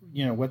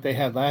 what they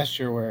had last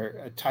year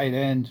where a tight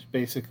end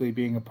basically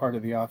being a part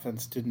of the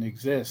offense didn't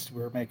exist.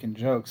 We're making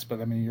jokes, but,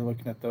 you're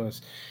looking at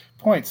those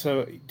points.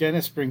 So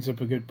Dennis brings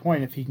up a good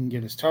point. If he can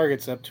get his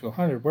targets up to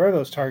 100, where are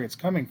those targets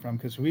coming from?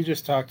 Because we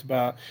just talked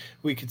about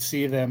we could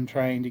see them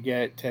trying to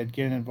get Ted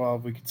Ginn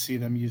involved. We could see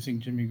them using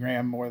Jimmy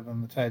Graham more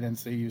than the tight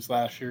ends they used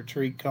last year.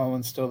 Tariq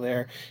Cohen's still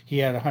there. He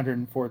had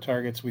 104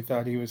 targets. We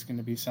thought he was going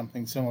to be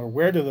something similar.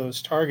 Where do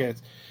those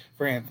targets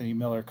for Anthony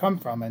Miller come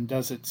from? And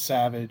does it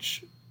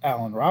savage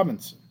Allen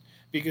Robinson?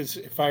 Because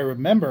if I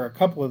remember a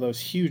couple of those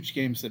huge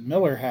games that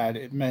Miller had,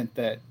 it meant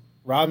that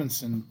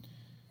Robinson,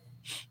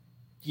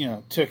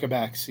 took a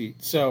back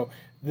seat. So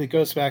it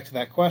goes back to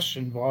that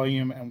question,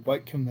 volume, and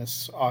what can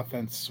this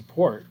offense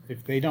support?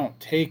 If they don't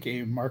take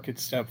a market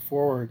step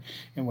forward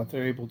in what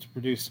they're able to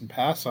produce in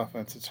pass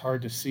offense, it's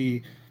hard to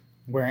see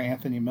where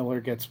Anthony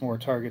Miller gets more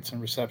targets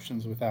and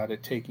receptions without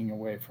it taking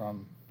away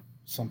from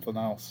something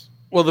else.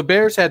 Well, the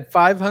Bears had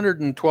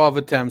 512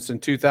 attempts in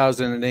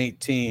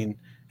 2018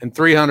 and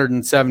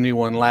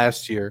 371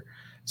 last year.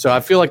 So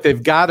I feel like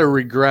they've got to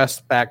regress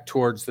back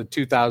towards the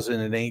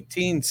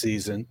 2018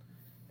 season.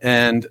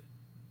 And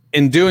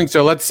in doing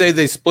so, let's say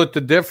they split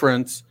the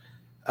difference.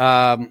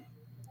 And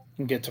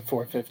get to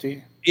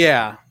 450.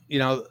 Yeah.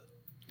 So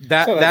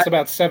that's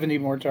about 70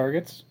 more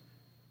targets.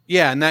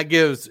 Yeah. And that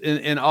gives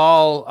in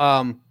all,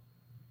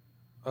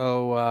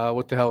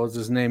 what the hell was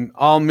his name?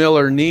 All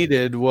Miller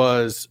needed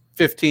was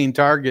 15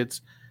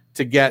 targets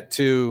to get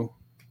to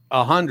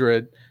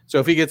 100. So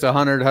if he gets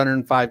 100,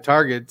 105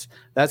 targets,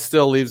 that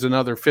still leaves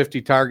another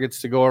 50 targets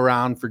to go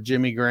around for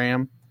Jimmy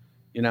Graham.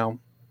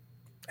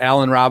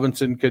 Allen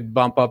Robinson could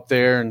bump up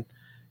there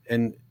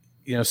and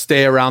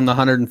stay around the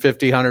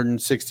 150,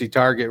 160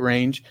 target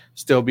range,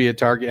 still be a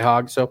target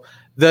hog. So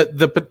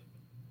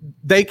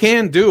they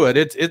can do it.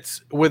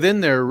 It's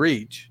within their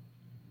reach.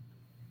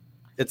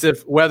 It's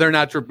if whether or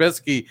not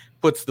Trubisky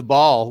puts the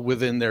ball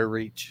within their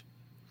reach.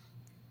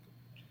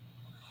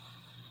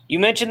 You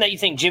mentioned that you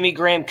think Jimmy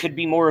Graham could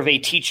be more of a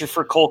teacher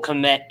for Cole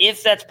Kmet.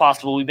 If that's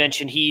possible, we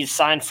mentioned he's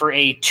signed for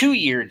a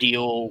 2-year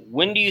deal.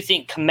 When do you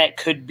think Kmet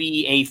could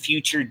be a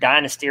future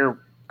dynasty or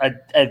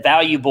a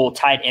valuable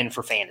tight end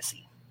for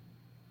fantasy?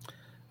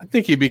 I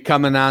think he'd be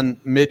coming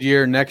on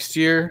mid-year next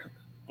year.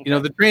 Okay.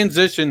 The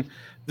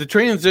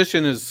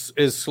transition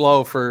is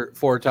slow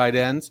for tight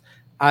ends.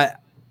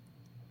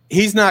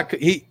 Kmet's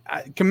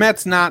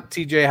not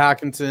TJ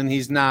Hawkinson.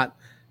 He's not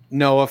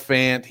Noah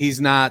Fant. He's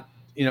not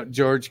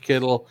George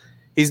Kittle.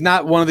 He's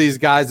not one of these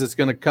guys that's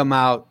going to come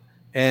out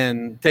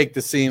and take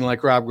the scene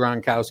like Rob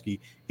Gronkowski.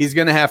 He's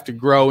going to have to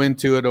grow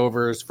into it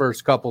over his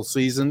first couple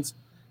seasons.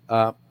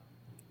 I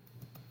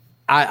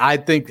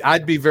think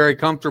I'd be very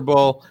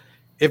comfortable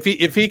if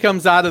he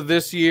comes out of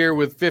this year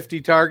with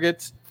 50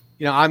 targets.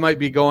 I might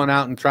be going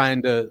out and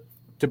trying to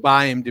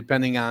buy him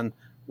depending on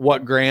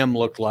what Graham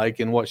looked like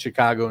and what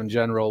Chicago in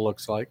general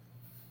looks like.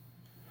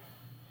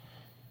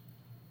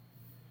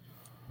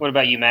 What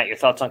about you, Matt? Your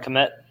thoughts on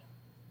Kmet?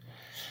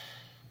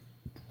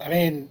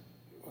 We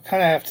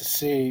kind of have to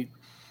see.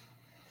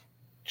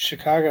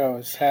 Chicago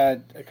has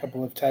had a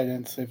couple of tight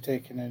ends they've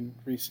taken in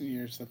recent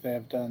years that they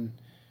have done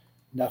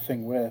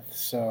nothing with.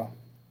 So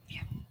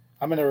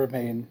I'm going to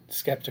remain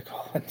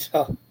skeptical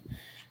until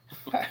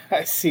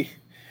I see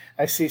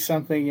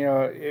something.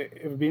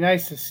 It would be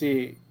nice to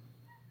see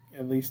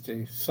at least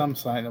some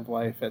sign of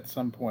life at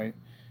some point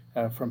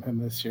from him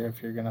this year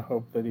if you're going to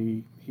hope that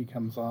he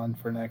comes on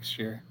for next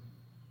year.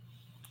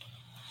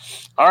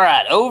 All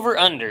right,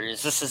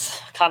 over-unders. This is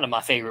kind of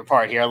my favorite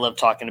part here. I love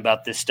talking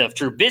about this stuff.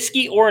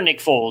 Trubisky or Nick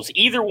Foles,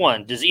 either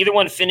one. Does either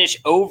one finish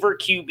over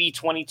QB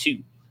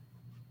 22?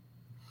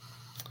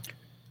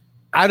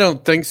 I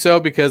don't think so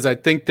because I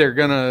think they're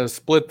going to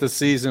split the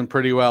season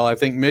pretty well. I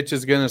think Mitch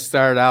is going to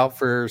start out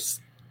for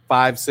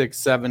 5, 6,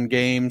 7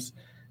 games,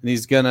 and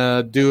he's going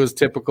to do his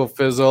typical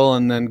fizzle,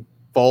 and then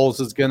Foles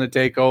is going to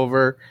take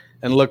over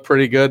and look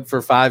pretty good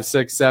for 5,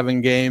 6,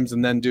 7 games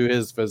and then do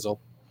his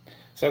fizzle.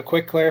 So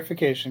quick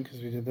clarification,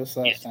 because we did this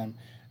last time.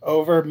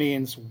 Over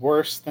means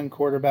worse than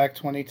quarterback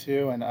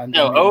 22, and under.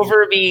 No,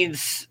 over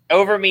means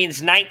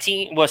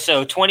 19. Well,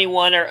 so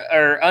 21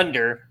 or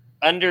under.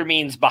 Under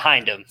means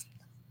behind them.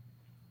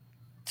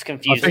 It's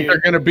confusing. I think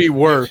they're going to be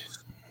worse.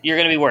 You're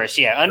going to be worse.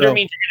 Yeah, under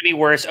means you're going to be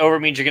worse. Over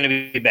means you're going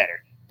to be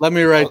better. Let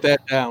me write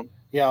that down.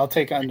 Yeah, I'll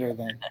take under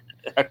then.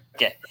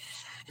 Okay.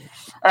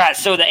 All right,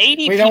 so the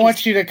ADP. We don't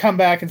want you to come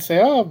back and say,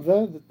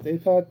 they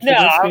thought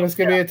Trubisky was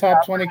going to be a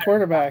top 20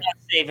 quarterback. I'm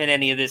not saving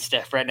any of this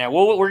stuff right now.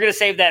 We're going to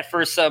save that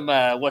for some,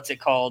 what's it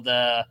called?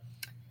 We're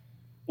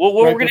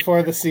right gonna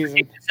before the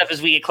season. Stuff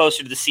as we get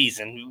closer to the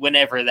season,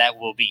 whenever that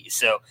will be.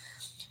 So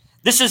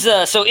this is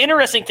so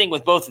interesting thing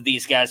with both of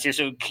these guys here.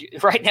 So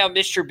right now,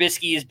 Mr.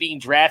 Trubisky is being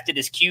drafted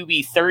as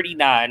QB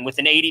 39 with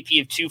an ADP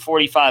of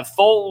 245.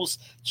 Foles,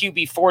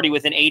 QB 40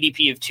 with an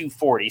ADP of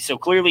 240. So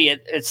clearly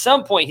at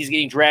some point he's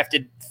getting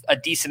drafted a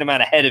decent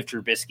amount ahead of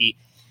Trubisky.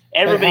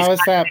 How is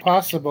that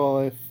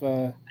possible?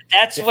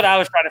 That's what I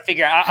was trying to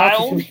figure out. I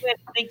only thing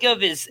I think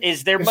of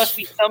is there must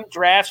be some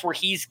drafts where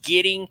he's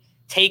getting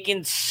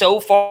taken so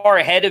far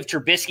ahead of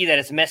Trubisky that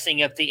it's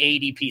messing up the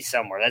ADP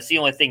somewhere. That's the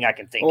only thing I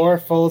can think of. Or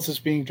Foles is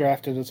being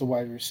drafted as a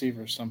wide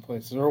receiver some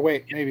places. Or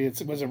wait, maybe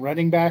was it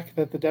running back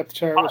that the depth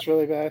chart was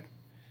really bad?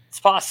 It's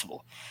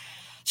possible.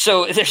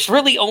 So there's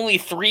really only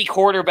 3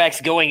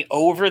 quarterbacks going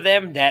over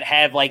them that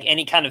have like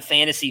any kind of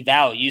fantasy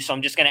value. So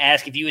I'm just going to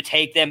ask if you would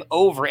take them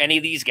over any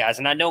of these guys.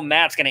 And I know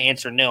Matt's going to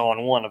answer no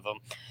on one of them.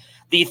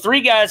 The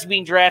 3 guys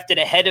being drafted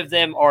ahead of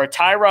them are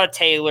Tyrod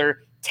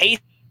Taylor,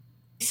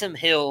 Taysom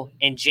Hill,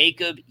 and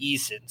Jacob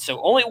Eason. So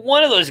only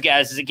one of those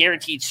guys is a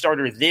guaranteed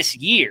starter this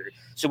year.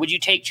 So would you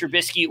take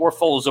Trubisky or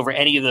Foles over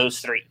any of those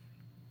 3?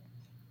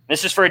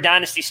 This is for a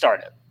dynasty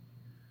startup.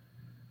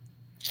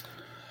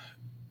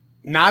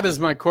 Not as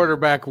my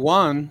quarterback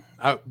 1,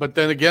 but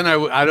then again,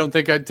 I don't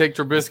think I'd take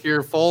Trubisky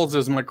or Foles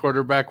as my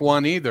quarterback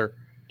 1 either.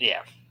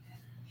 Yeah.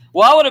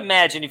 Well, I would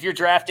imagine if you're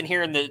drafting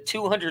here in the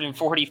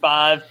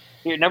 245,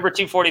 you're number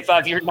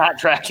 245, you're not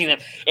drafting them.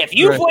 If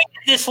you've waited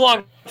this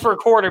long for a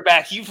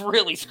quarterback, you've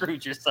really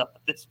screwed yourself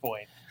at this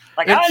point.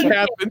 Like I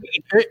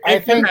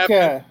think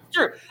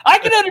sure, I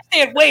can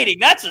understand waiting.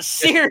 That's a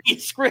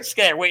serious risk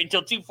there. Wait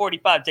until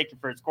 245, take your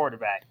first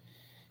quarterback.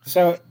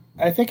 So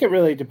I think it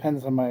really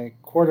depends on my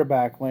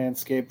quarterback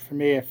landscape. For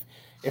me,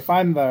 if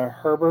I'm the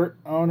Herbert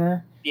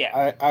owner,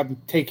 I'm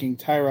taking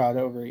Tyrod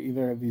over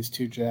either of these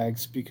 2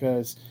 Jags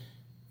because,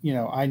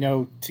 I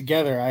know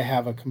together I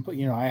have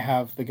I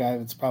have the guy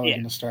that's probably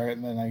going to start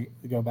and then I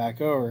go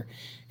back over.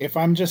 If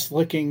I'm just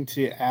looking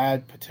to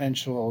add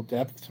potential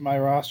depth to my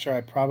roster,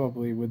 I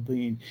probably would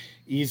lean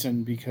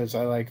Eason because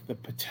I like the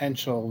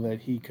potential that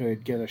he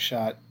could get a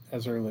shot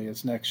as early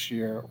as next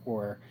year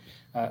or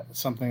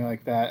something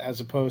like that,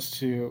 as opposed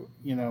to,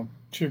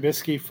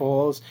 Trubisky,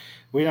 Foles.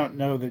 We don't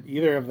know that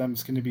either of them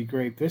is going to be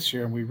great this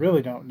year, and we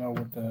really don't know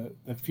what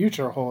the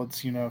future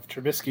holds. If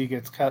Trubisky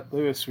gets cut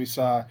loose, we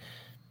saw,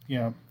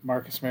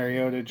 Marcus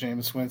Mariota,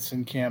 Jameis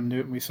Winston, Cam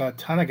Newton. We saw a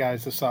ton of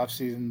guys this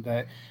offseason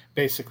that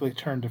basically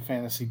turned to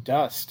fantasy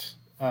dust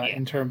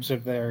in terms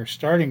of their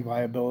starting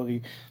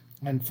viability.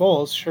 And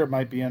Foles, sure,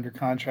 might be under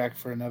contract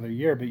for another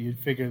year, but you'd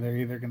figure they're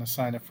either going to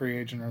sign a free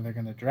agent or they're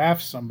going to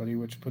draft somebody,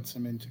 which puts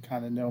them into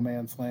kind of no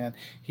man's land.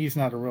 He's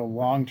not a real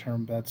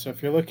long-term bet. So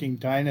if you're looking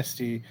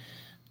dynasty,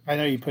 I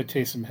know you put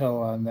Taysom Hill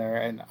on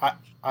there, and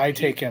I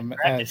take him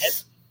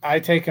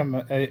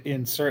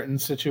in certain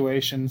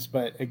situations,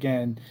 but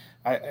again,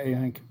 I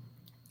think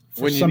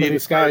for some of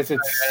these guys,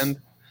 it's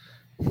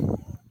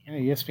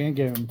ESPN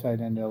gave him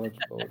tight end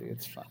eligibility.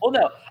 It's fine. Well,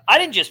 no, I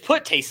didn't just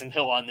put Taysom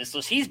Hill on this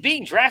list. He's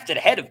being drafted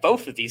ahead of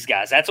both of these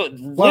guys. That's what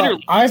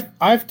literally. I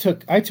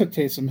took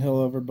Taysom Hill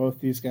over both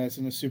these guys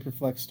in a super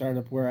flex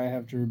startup where I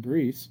have Drew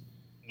Brees.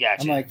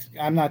 Gotcha.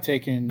 I'm not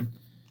taking,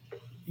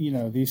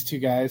 these 2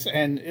 guys,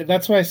 and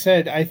that's why I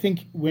said I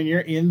think when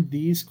you're in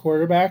these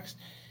quarterbacks,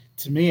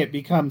 to me it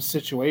becomes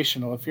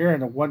situational. If you're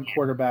in a 1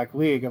 quarterback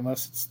league,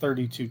 unless it's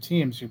 32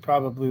 teams, you're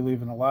probably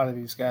leaving a lot of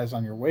these guys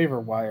on your waiver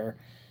wire.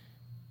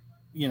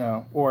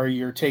 Or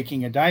you're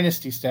taking a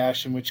dynasty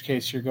stash, in which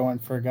case you're going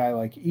for a guy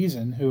like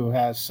Eason, who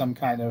has some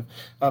kind of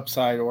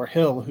upside, or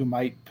Hill, who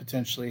might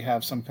potentially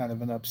have some kind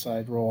of an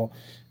upside role,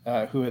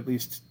 who at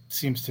least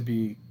seems to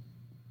be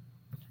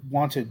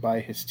wanted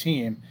by his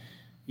team.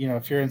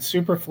 If you're in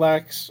super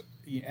flex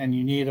and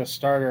you need a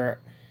starter,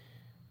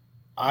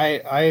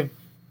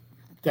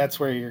 that's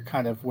where you're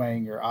kind of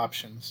weighing your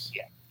options.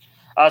 Yeah.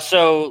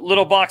 So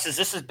little boxes,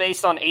 this is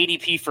based on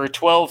ADP for a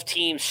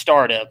 12-team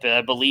startup.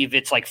 I believe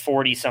it's like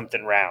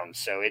 40-something rounds.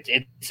 So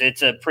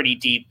it's a pretty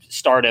deep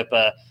startup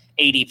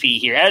ADP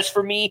here. As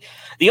for me,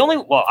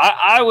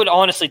 I would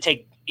honestly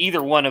take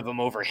either one of them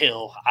over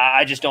Hill.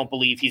 I just don't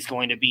believe he's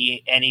going to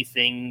be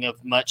anything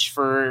of much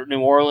for New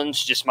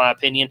Orleans, just my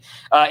opinion.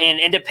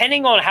 And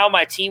depending on how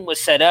my team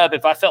was set up,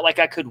 if I felt like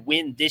I could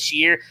win this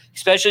year,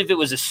 especially if it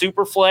was a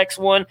super flex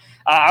one,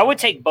 I would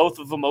take both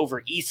of them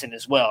over Eason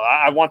as well.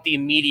 I want the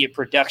immediate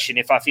production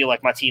if I feel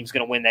like my team's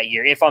going to win that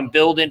year. If I'm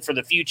building for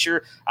the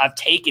future, I've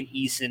taken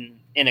Eason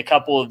in a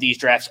couple of these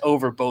drafts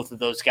over both of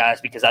those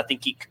guys because I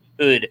think he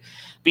could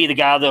be the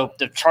guy. Though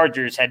the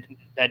Chargers had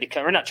to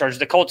come, or not Chargers,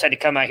 the Colts had to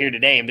come out here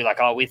today and be like,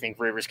 "Oh, we think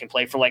Rivers can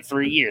play for like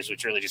 3 years,"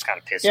 which really just kind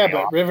of pissed me off.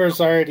 Yeah, but Rivers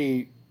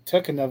already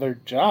took another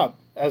job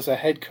as a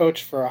head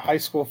coach for a high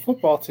school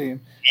football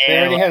team. Yeah, they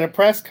already had a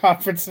press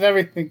conference and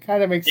everything.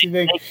 Kind of makes you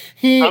think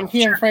he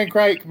and Frank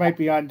Reich might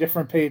be on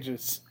different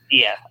pages.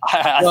 Yeah,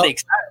 I think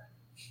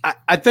so.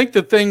 I think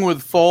the thing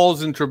with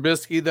Foles and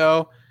Trubisky,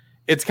 though,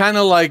 it's kind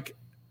of like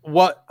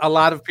what a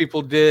lot of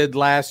people did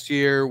last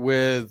year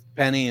with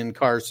Penny and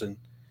Carson.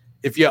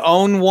 If you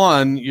own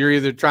one, you're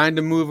either trying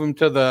to move them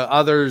to the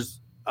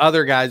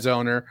other guy's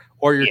owner,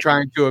 or you're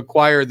trying to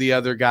acquire the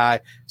other guy.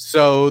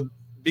 So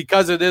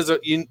because it is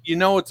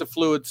it's a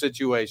fluid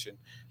situation.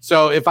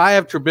 So if I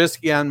have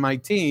Trubisky on my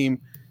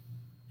team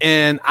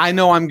and I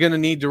know I'm going to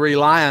need to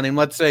rely on him,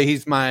 let's say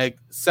he's my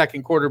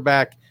second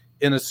quarterback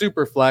in a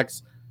super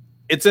flex,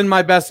 it's in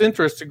my best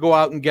interest to go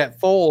out and get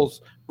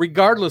Foles,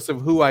 regardless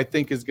of who I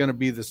think is going to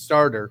be the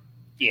starter.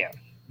 Yeah.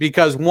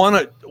 Because one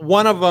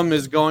of them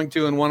is going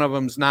to and one of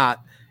them's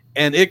not.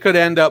 And it could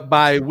end up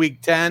by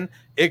week 10.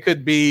 It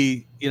could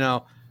be,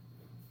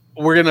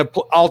 we're going to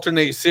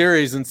alternate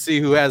series and see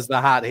who has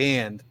the hot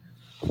hand.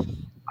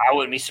 I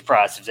wouldn't be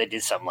surprised if they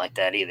did something like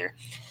that either.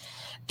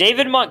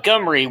 David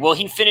Montgomery, will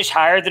he finish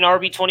higher than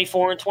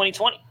RB24 in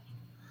 2020?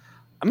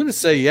 I'm going to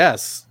say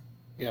yes.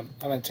 Yeah, I'm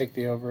going to take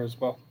the over as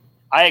well.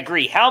 I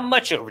agree. How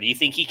much over? Do you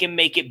think he can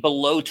make it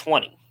below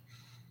 20?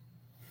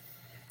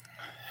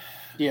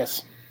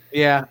 Yes.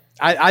 Yeah,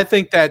 I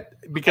think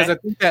that because I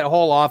think that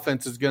whole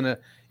offense is going to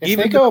 – If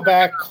they go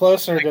back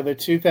closer to the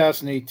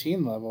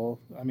 2018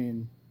 level, I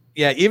mean –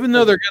 yeah, even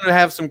though they're going to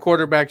have some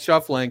quarterback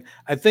shuffling,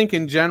 I think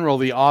in general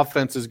the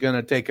offense is going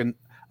to take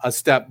a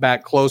step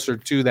back closer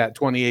to that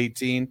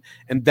 2018,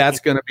 and that's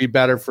going to be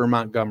better for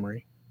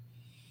Montgomery.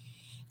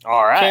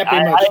 All right. Can't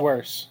be much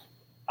worse.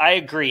 I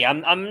agree.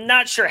 I'm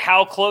not sure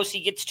how close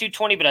he gets to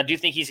 20, but I do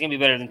think he's going to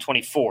be better than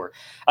 24.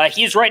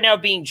 He is right now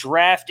being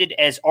drafted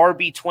as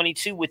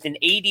RB22 with an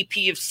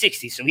ADP of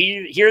 60. So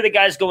here are the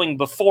guys going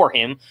before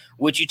him.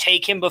 Would you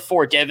take him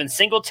before Devin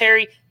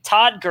Singletary,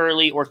 Todd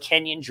Gurley, or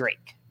Kenyon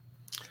Drake?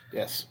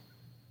 Yes.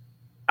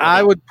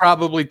 I would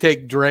probably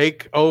take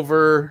Drake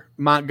over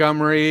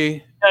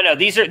Montgomery. No.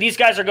 These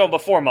guys are going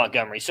before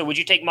Montgomery. So would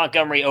you take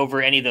Montgomery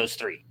over any of those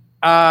three?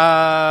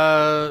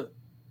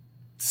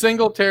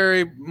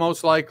 Singletary,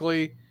 most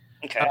likely.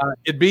 Okay.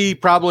 It'd be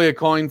probably a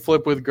coin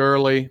flip with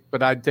Gurley,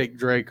 but I'd take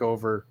Drake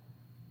over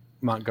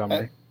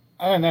Montgomery.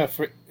 I don't know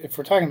if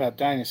we're talking about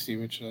dynasty,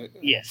 which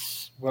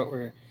yes,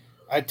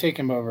 I'd take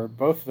him over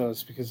both of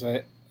those because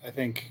I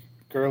think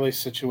Gurley's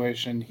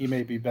situation he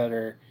may be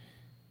better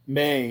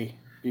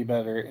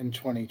in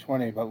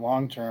 2020, but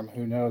long term,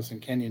 who knows? And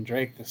Kenyon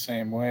Drake the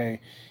same way.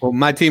 Well,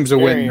 my team's a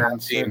winning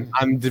team.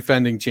 I'm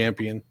defending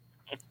champion.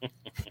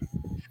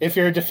 If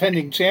you're a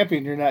defending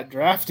champion, you're not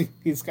drafting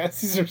these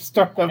guys. These are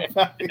startup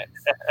values.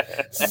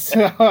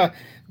 So,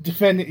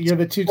 you're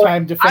the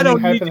two-time defending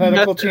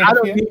hypothetical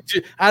champion.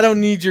 I don't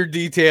need your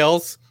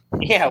details.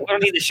 Yeah, we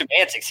don't need the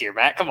semantics here,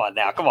 Matt. Come on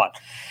now. Come on.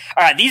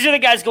 All right, these are the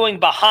guys going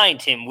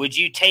behind him. Would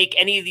you take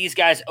any of these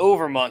guys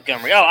over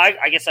Montgomery? Oh,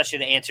 I guess I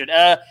should have answered.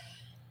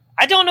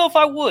 I don't know if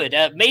I would.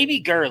 Maybe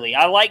Gurley.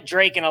 I like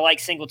Drake and I like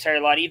Singletary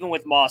a lot. Even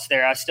with Moss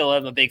there, I still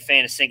am a big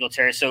fan of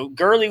Singletary. So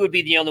Gurley would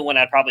be the only one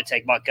I'd probably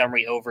take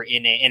Montgomery over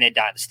in a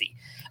dynasty.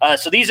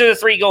 So these are the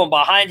three going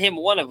behind him.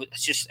 One of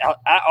it's just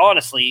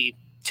honestly,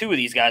 two of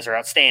these guys are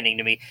outstanding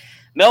to me.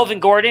 Melvin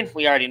Gordon,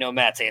 we already know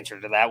Matt's answer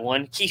to that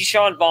one.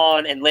 Keyshawn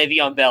Vaughn and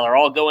Le'Veon Bell are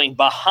all going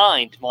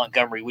behind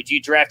Montgomery. Would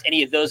you draft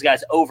any of those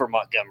guys over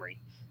Montgomery?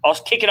 I'll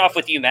kick it off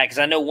with you, Matt, because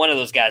I know one of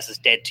those guys is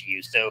dead to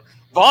you. So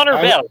Vaughn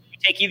or Bell, would you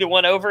take either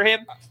one over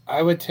him?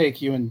 I would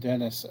take you and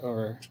Dennis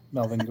over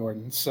Melvin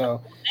Gordon.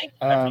 So,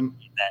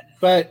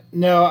 but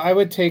no, I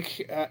would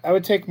take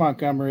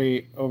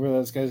Montgomery over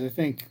those guys. I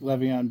think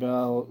Le'Veon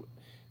Bell,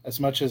 as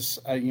much as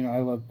I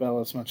love Bell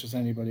as much as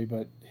anybody,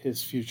 but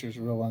his future is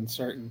real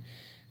uncertain.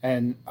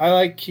 And I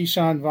like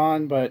Keyshawn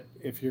Vaughn, but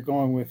if you're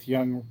going with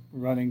young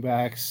running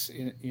backs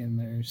in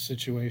their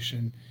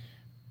situation,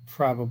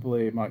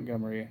 probably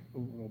Montgomery a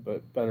little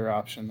bit better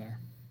option there.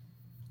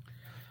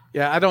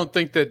 Yeah, I don't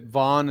think that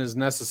Vaughn is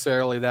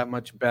necessarily that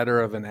much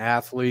better of an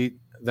athlete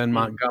than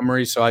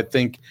Montgomery, so I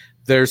think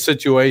their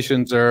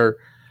situations are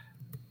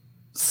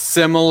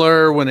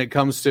similar when it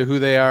comes to who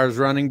they are as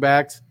running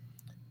backs.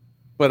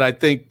 But I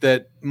think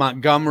that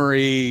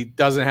Montgomery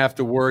doesn't have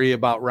to worry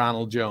about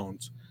Ronald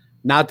Jones.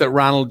 Not that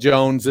Ronald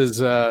Jones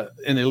is an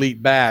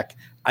elite back.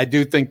 I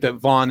do think that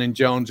Vaughn and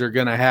Jones are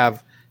going to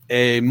have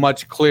a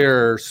much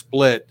clearer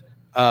split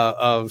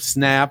of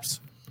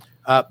snaps.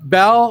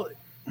 Bell,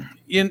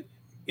 you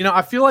know,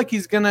 I feel like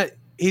he's gonna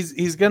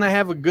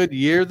have a good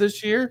year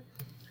this year,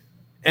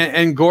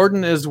 and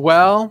Gordon as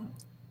well.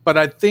 But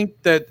I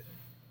think that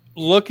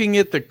looking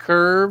at the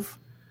curve,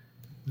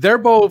 they're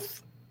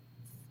both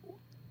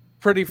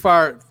pretty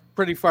far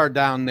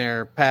down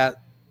there,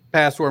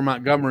 past where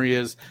Montgomery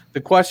is.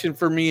 The question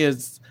for me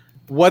is,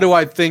 what do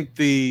I think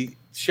the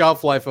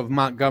shelf life of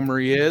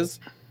Montgomery is?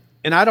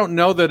 And I don't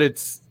know that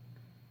it's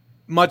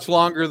much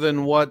longer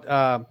than what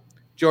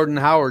Jordan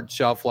Howard's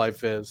shelf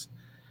life is.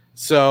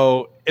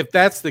 So if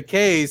that's the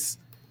case,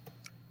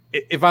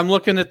 if I'm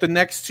looking at the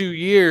next 2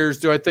 years,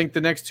 do I think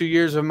the next 2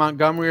 years of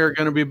Montgomery are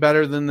going to be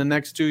better than the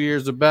next 2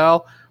 years of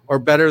Bell or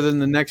better than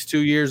the next 2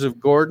 years of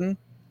Gordon?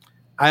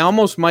 I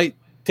almost might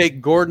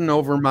take Gordon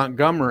over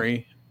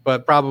Montgomery,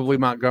 but probably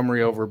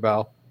Montgomery over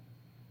Bell.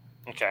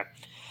 Okay.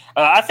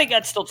 I think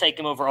I'd still take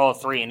him over all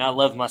three, and I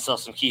love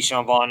myself some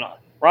Keyshawn Vaughn.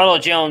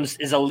 Ronald Jones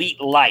is elite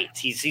light.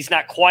 He's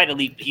not quite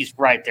elite. He's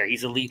right there.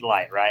 He's elite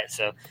light, right?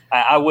 So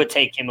I would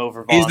take him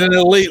over Vaughn. He's an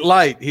elite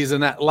light. He's a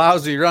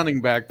lousy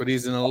running back, but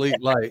he's an elite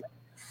light.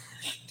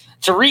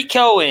 Tariq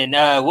Cohen,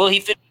 will he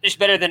finish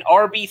better than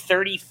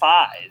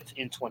RB35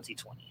 in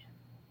 2020?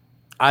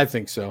 I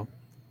think so.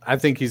 I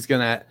think he's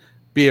going to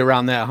be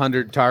around that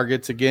 100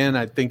 targets again.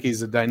 I think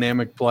he's a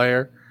dynamic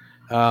player.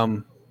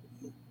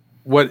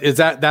 What is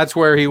that? That's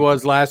where he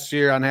was last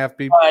year on half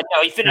PPR.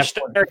 No, he finished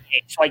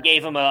 38, so I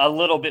gave him a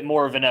little bit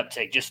more of an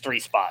uptick, just 3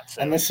 spots.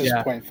 So. And this is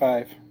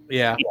 0.5.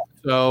 Yeah.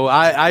 So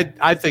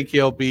I think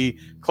he'll be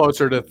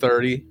closer to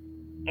 30.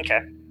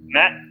 Okay.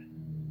 Matt?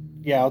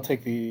 Yeah, I'll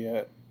take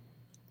the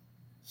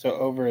so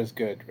over is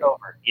good. Right?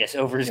 Over. Yes,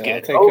 over is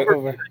good. I'll take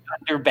over.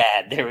 Under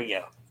bad. There we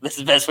go. This is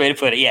the best way to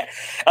put it,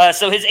 yeah.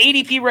 So his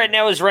ADP right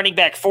now is running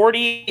back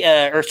 40,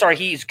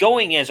 he's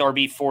going as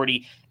RB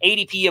 40,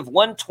 ADP of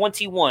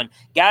 121.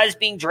 Guys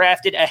being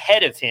drafted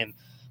ahead of him,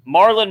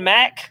 Marlon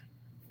Mack,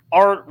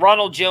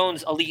 Ronald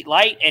Jones, Elite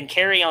Light, and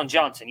Kerryon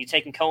Johnson. You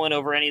taking Cohen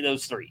over any of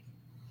those three?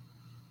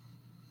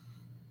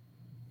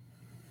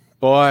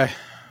 Boy,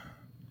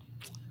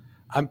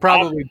 I'm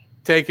probably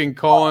taking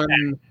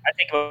Cohen. I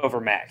think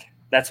over Mack.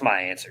 That's my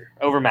answer.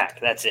 Over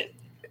Mack. That's it.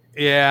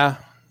 Yeah.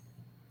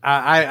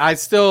 I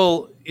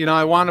still,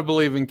 I want to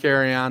believe in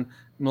Kerryon.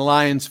 I'm a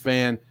Lions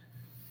fan,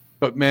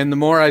 but man, the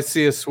more I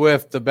see a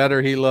Swift, the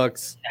better he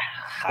looks.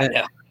 I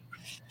know.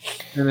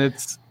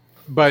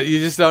 But you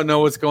just don't know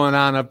what's going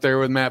on up there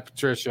with Matt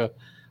Patricia.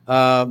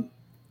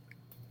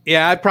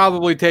 I'd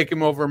probably take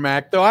him over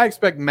Mac, though I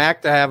expect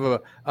Mac to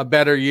have a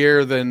better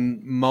year than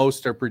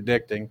most are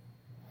predicting.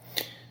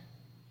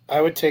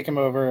 I would take him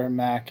over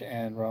Mac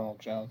and Ronald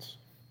Jones.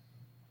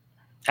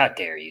 How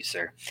dare you,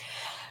 sir?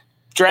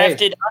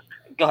 Drafted. Hey.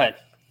 Go ahead.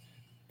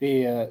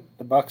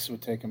 The Bucks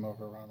would take him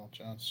over Ronald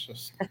Jones,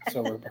 just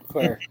so we're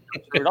clear.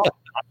 Not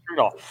true at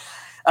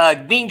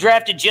all. Being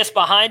drafted just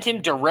behind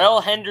him, Darrell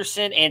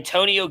Henderson,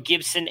 Antonio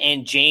Gibson,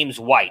 and James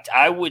White.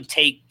 I would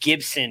take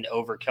Gibson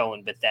over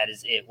Cohen, but that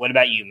is it. What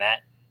about you,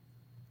 Matt?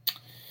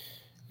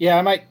 Yeah,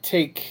 I might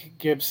take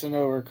Gibson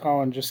over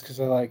Cohen just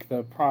because I like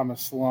the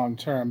promise long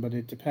term, but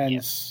it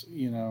depends,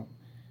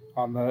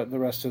 on the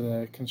rest of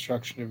the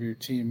construction of your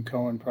team.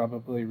 Cohen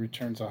probably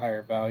returns a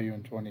higher value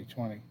in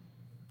 2020.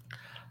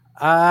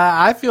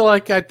 I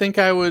think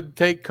I would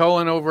take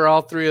Cohen over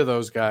all three of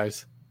those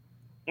guys.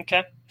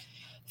 Okay.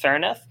 Fair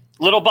enough.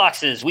 Little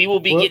boxes. We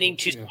will be getting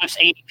to Swift's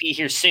ADP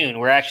here soon.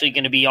 We're actually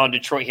going to be on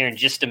Detroit here in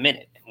just a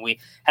minute. We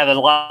have a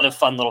lot of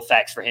fun little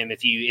facts for him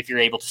if you're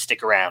able to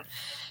stick around.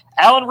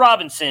 Allen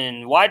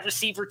Robinson, wide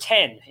receiver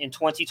 10 in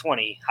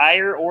 2020,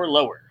 higher or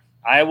lower?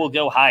 I will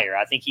go higher.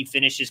 I think he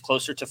finishes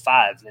closer to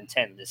 5 than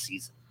 10 this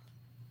season.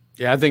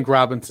 Yeah, I think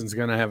Robinson's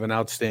going to have an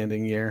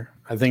outstanding year.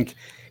 I think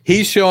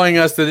he's showing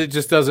us that it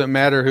just doesn't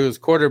matter who his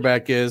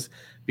quarterback is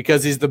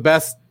because he's the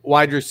best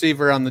wide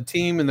receiver on the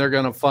team, and they're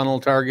going to funnel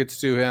targets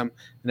to him,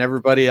 and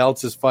everybody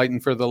else is fighting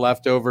for the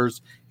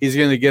leftovers. He's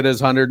going to get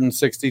his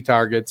 160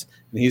 targets,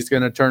 and he's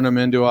going to turn them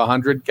into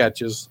 100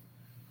 catches.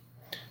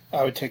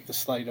 I would take the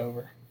slight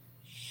over.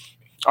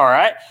 All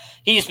right.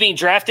 He's being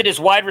drafted as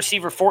wide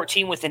receiver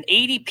 14 with an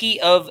ADP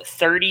of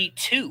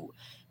 32.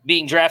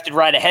 Being drafted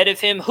right ahead of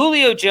him,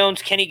 Julio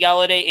Jones, Kenny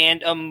Golladay,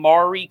 and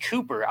Amari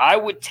Cooper. I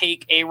would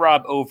take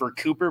A-Rob over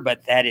Cooper,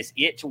 but that is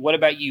it. What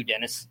about you,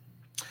 Dennis?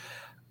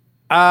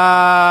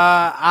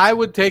 I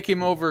would take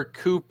him over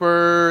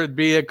Cooper. It'd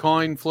be a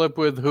coin flip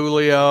with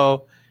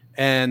Julio,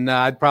 and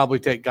I'd probably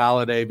take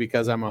Golladay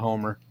because I'm a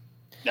homer.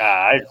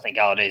 I think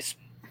Galladay's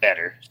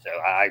better, so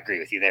I agree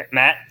with you there.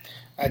 Matt?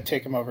 I'd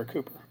take him over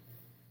Cooper.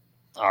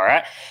 All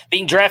right.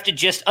 Being drafted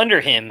just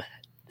under him,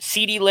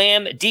 CeeDee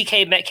Lamb,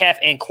 DK Metcalf,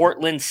 and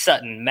Courtland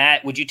Sutton.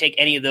 Matt, would you take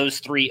any of those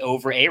three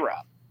over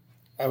A-Rob?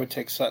 I would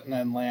take Sutton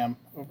and Lamb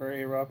over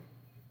A-Rob.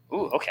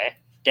 Ooh, okay.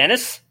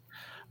 Dennis?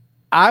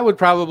 I would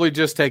probably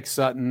just take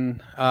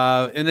Sutton,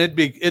 and it'd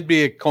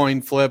be a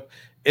coin flip.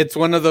 It's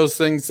one of those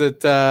things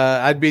that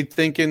I'd be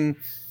thinking,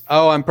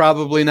 I'm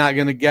probably not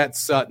going to get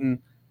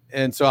Sutton,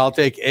 and so I'll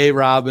take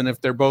A-Rob, and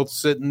if they're both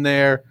sitting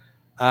there,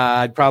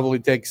 I'd probably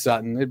take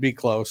Sutton. It'd be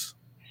close.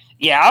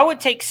 Yeah, I would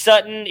take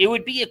Sutton. It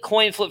would be a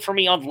coin flip for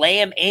me on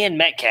Lamb and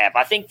Metcalf.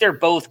 I think they're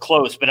both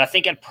close, but I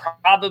think I'd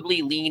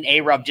probably lean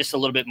A-Rob just a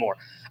little bit more.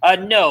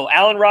 No,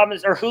 Allen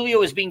Robinson or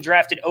Julio is being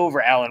drafted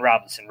over Allen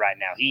Robinson right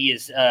now.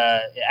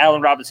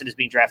 Allen Robinson is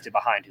being drafted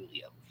behind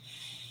Julio.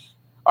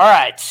 All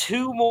right,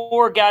 2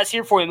 more guys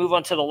here before we move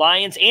on to the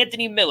Lions.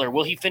 Anthony Miller,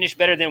 will he finish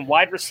better than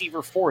wide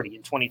receiver 40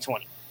 in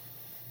 2020?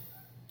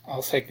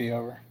 I'll take the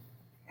over.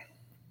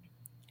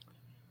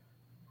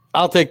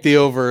 I'll take the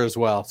over as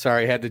well.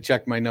 Sorry, I had to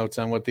check my notes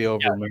on what the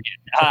over meant.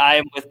 I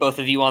am with both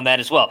of you on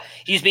that as well.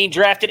 He's being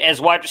drafted as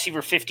wide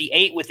receiver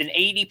 58 with an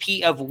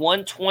ADP of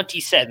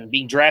 127.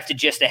 Being drafted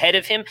just ahead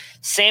of him,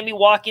 Sammy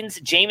Watkins,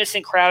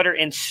 Jamison Crowder,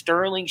 and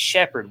Sterling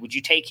Shepard. Would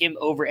you take him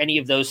over any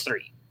of those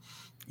 3?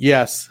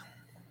 Yes.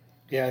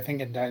 Yeah, I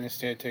think in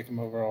Dynasty I'd take him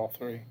over all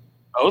 3.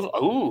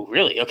 Oh,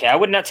 really? Okay, I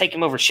would not take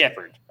him over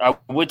Shepard. I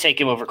would take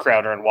him over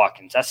Crowder and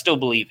Watkins. I still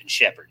believe in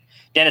Shepard.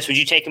 Dennis, would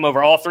you take him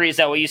over all 3? Is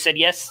that what you said?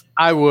 Yes?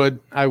 I would.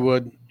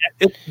 Shepard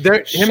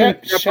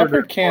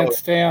can't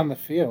stay on the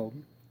field.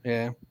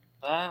 Yeah.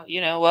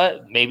 You know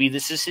what? Maybe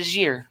this is his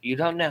year. You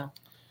don't know.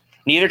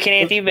 Neither can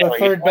Anthony Miller. The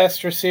third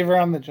best receiver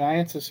on the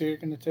Giants is who you're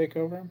going to take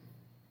over him?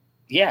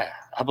 Yeah.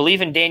 I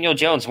believe in Daniel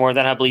Jones more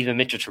than I believe in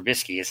Mitchell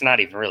Trubisky. It's not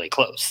even really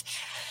close.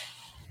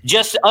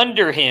 Just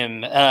under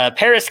him,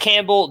 Paris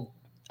Campbell,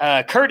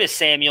 Curtis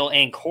Samuel,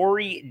 and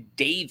Corey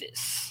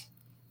Davis.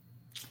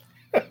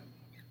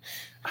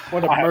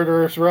 What a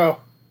murderer's row.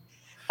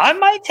 I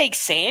might take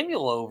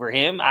Samuel over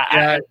him.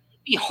 It'd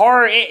be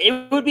hard.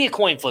 It would be a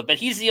coin flip, but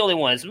he's the only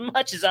one. As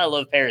much as I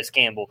love Paris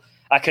Campbell,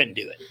 I couldn't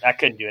do it.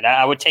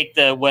 I would take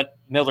what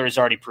Miller has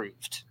already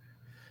proved.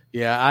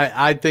 Yeah,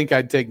 I think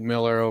I'd take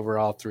Miller over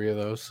all 3 of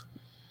those.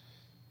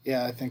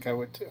 Yeah, I think I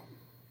would too.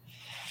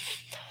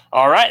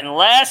 All right, and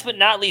last but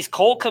not least,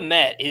 Cole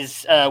Kmet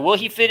is. Will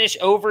he finish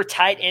over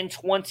tight end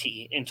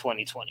 20 in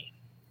 2020?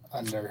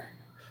 Under.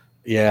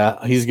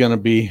 Yeah, he's going to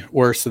be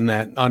worse than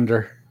that.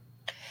 Under.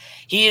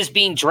 He is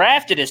being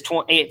drafted as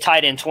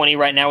tight end 20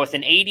 right now with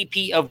an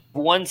ADP of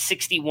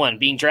 161.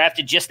 Being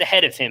drafted just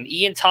ahead of him,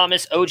 Ian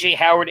Thomas, O.J.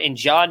 Howard, and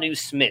Jonnu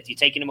Smith. You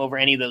taking him over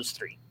any of those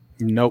 3?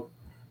 Nope.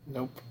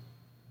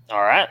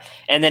 All right.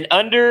 And then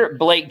under,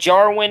 Blake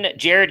Jarwin,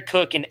 Jared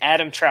Cook, and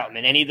Adam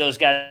Troutman. Any of those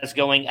guys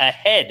going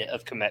ahead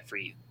of Kmet for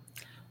you?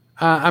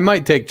 I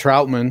might take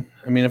Troutman.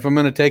 I mean, if I'm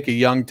going to take a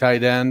young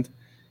tight end,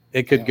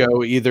 it could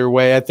go either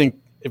way. I think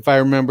if I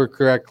remember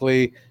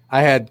correctly,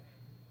 I had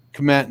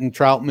Kmet and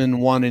Troutman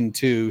 1 and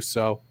 2.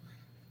 So,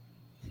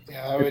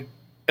 yeah, I would.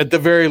 At the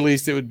very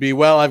least, it would be,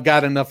 well, I've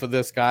got enough of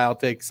this guy. I'll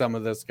take some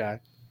of this guy.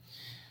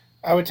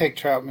 I would take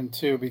Troutman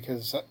too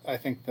because I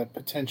think the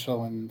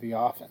potential in the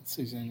offense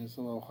he's in is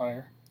a little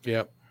higher.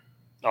 Yep.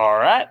 All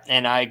right,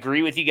 and I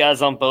agree with you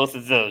guys on both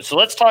of those. So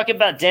let's talk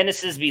about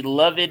Dennis's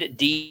beloved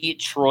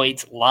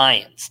Detroit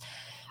Lions.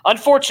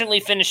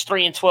 Unfortunately, finished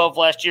 3-12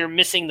 last year,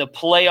 missing the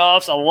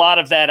playoffs. A lot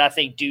of that, I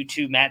think, due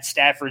to Matt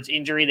Stafford's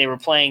injury. They were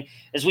playing,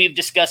 as we've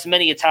discussed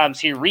many a times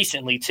here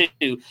recently,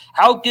 too,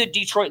 how good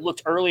Detroit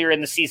looked earlier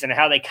in the season and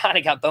how they kind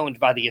of got boned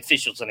by the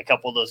officials in a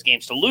couple of those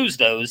games. To lose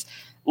those,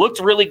 looked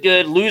really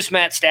good. Lose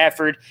Matt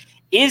Stafford.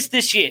 Is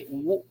this it?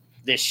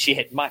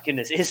 My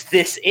goodness, is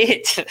this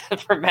it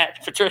for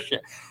Matt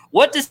Patricia?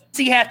 What does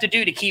he have to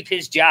do to keep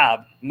his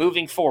job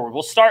moving forward?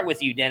 We'll start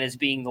with you, Dennis,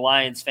 being the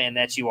Lions fan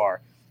that you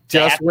are.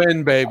 Just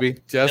win, baby.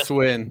 Just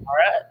win. All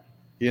right.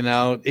 You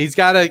know, he's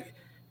got to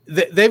 –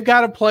 they've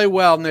got to play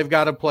well, and they've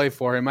got to play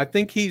for him. I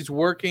think he's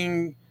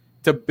working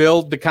to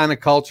build the kind of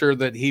culture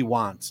that he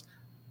wants.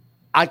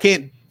 I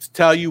can't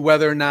tell you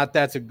whether or not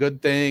that's a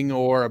good thing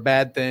or a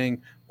bad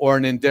thing or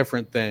an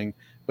indifferent thing,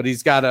 but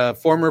he's got a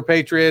former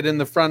Patriot in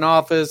the front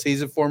office.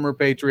 He's a former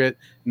Patriot,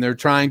 and they're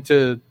trying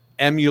to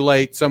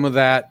emulate some of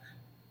that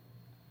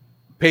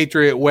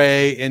Patriot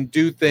way and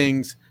do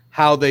things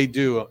how they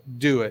do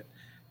it.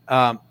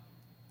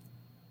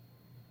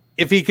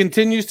 If he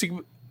continues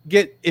to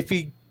get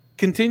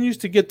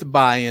the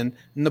buy-in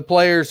and the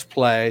players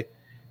play,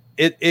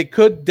 it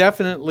could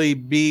definitely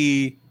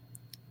be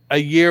a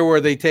year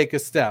where they take a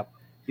step.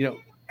 You know,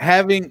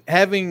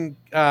 having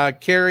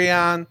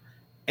Carry-On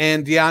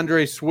and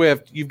DeAndre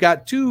Swift, you've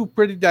got 2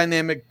 pretty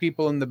dynamic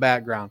people in the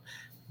background.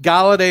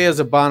 Galladay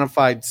is a bona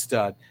fide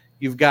stud.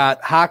 You've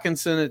got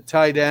Hawkinson at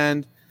tight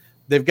end.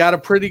 They've got a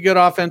pretty good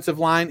offensive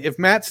line. If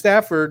Matt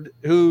Stafford,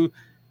 who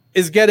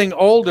is getting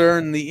older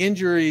and the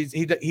injuries,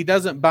 he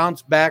doesn't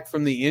bounce back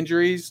from the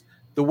injuries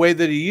the way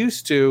that he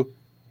used to.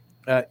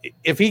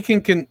 If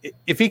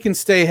he can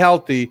stay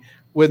healthy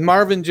with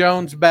Marvin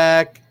Jones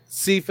back,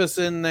 Cephas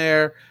in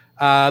there,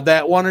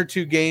 that 1 or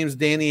 2 games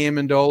Danny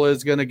Amendola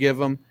is going to give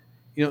them,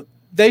 you know,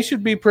 they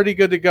should be pretty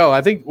good to go.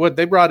 I think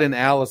they brought in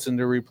Allison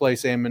to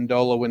replace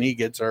Amendola when he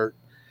gets hurt.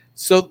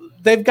 So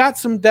they've got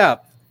some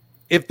depth.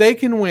 If they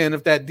can win,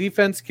 if that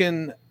defense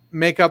can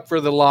make up for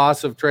the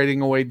loss of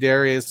trading away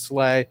Darius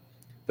Slay,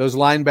 those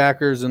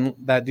linebackers and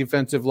that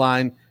defensive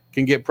line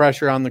can get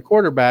pressure on the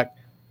quarterback,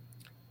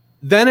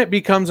 then it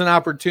becomes an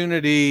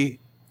opportunity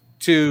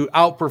to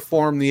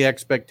outperform the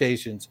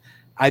expectations.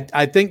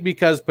 I think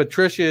because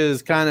Patricia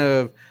is kind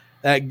of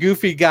that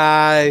goofy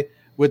guy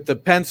with the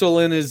pencil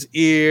in his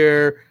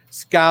ear,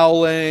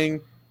 scowling,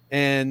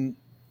 and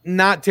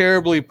not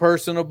terribly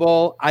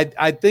personable.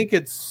 I think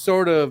it's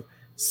sort of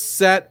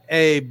set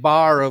a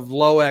bar of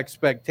low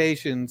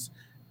expectations.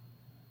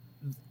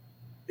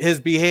 His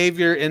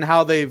behavior and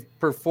how they've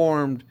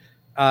performed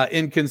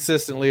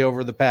inconsistently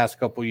over the past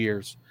couple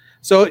years.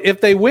 So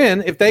if they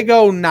win, if they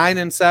go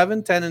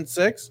 9-7,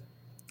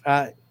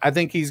 10-6, I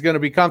think he's going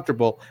to be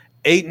comfortable.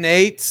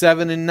 8-8,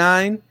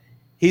 7-9.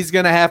 He's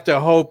going to have to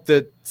hope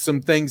that some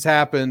things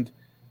happened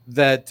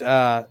that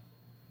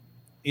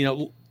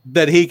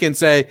that he can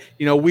say,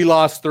 we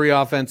lost 3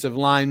 offensive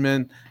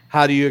linemen.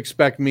 How do you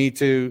expect me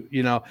to?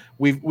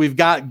 We've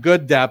got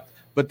good depth,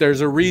 but there's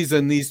a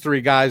reason these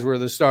 3 guys were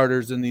the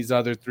starters and these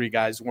other 3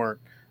 guys weren't,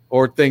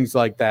 or things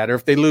like that. Or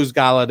if they lose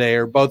Galladay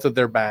or both of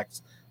their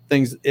backs,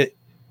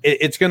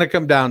 it's going to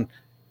come down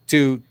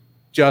to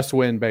just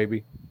win,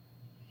 baby.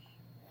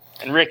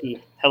 And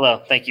Ricky,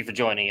 hello. Thank you for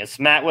joining us.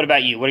 Matt, what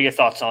about you? What are your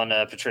thoughts on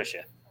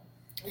Patricia?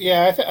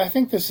 Yeah, I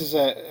think this is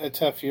a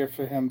tough year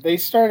for him. They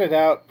started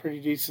out pretty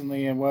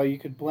decently, and you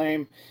could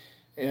blame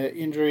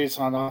injuries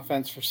on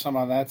offense for some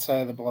on that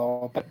side of the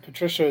ball. But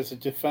Patricia is a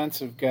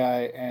defensive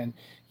guy, and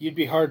you'd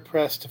be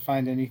hard-pressed to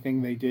find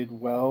anything they did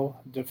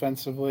well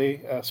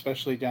defensively,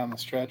 especially down the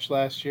stretch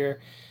last year.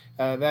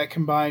 That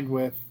combined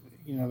with,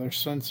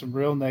 there's been some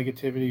real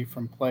negativity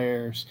from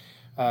players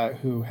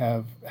who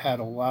have had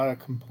a lot of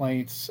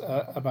complaints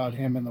about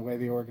him and the way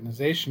the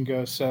organization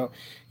goes. So,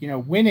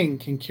 winning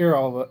can cure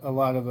a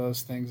lot of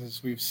those things,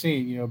 as we've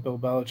seen. Bill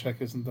Belichick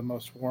isn't the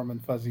most warm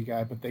and fuzzy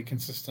guy, but they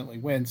consistently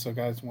win, so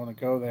guys want to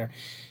go there.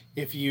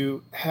 If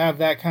you have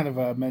that kind of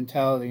a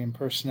mentality and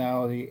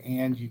personality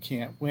and you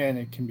can't win,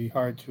 it can be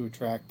hard to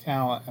attract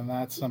talent, and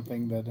that's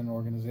something that an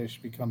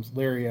organization becomes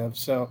leery of.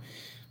 So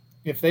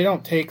if they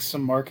don't take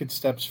some market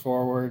steps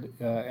forward,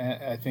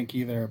 I think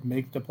either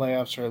make the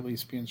playoffs or at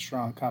least be in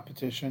strong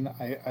competition,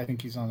 I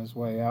think he's on his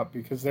way out,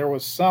 because there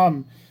was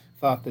some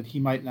thought that he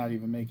might not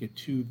even make it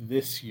to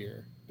this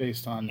year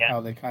based on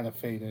how they kind of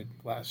faded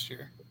last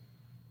year.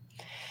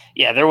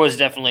 Yeah, there was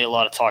definitely a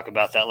lot of talk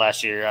about that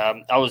last year.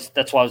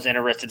 That's why I was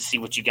interested to see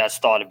what you guys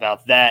thought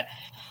about that.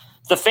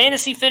 The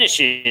fantasy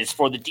finishes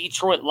for the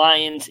Detroit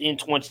Lions in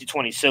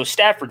 2020. So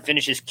Stafford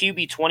finishes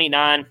QB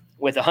 29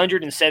 with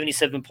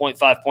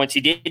 177.5 points.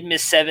 He did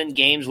miss 7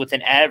 games with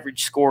an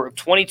average score of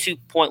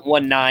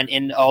 22.19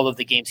 in all of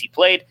the games he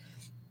played.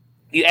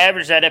 You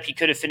average that up, he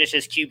could have finished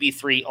as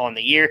QB3 on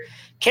the year.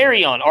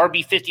 Carry on,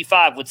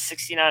 RB55 with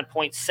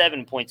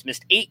 69.7 points,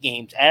 missed 8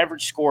 games,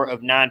 average score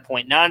of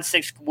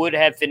 9.96, would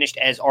have finished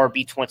as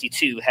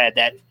RB22 had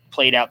that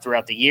played out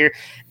throughout the year.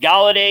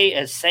 Galladay,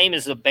 as same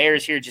as the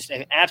Bears here, just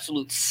an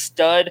absolute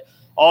stud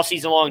all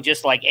season long,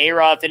 just like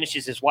A-Rod,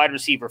 finishes as wide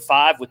receiver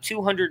 5 with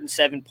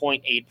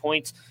 207.8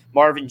 points.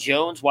 Marvin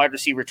Jones, wide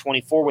receiver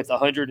 24, with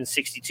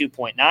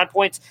 162.9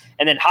 points.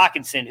 And then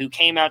Hawkinson, who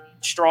came out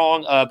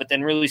strong, but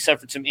then really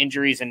suffered some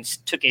injuries and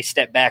took a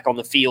step back on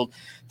the field,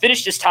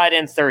 finished as tight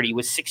end 30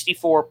 with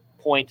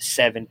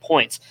 64.7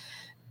 points.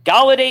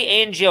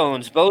 Galladay and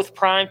Jones, both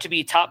primed to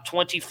be top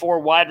 24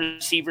 wide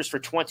receivers for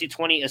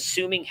 2020,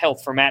 assuming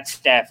health for Matt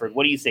Stafford.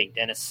 What do you think,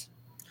 Dennis?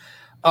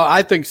 Oh,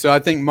 I think so. I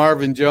think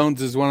Marvin Jones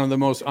is one of the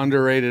most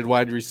underrated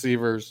wide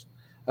receivers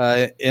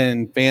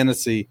in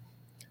fantasy.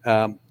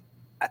 I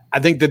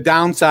think the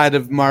downside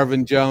of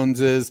Marvin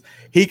Jones is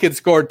he could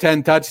score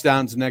 10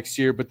 touchdowns next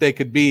year, but they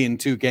could be in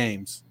 2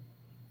 games.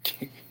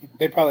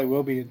 They probably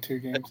will be in 2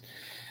 games.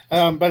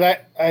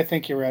 But I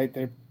think you're right.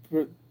 Their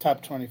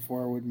top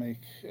 24 would make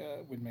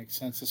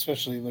sense,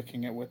 especially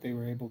looking at what they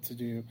were able to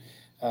do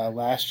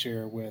last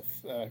year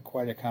with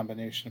quite a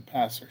combination of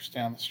passers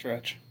down the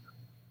stretch.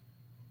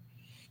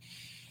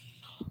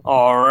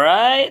 All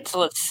right, so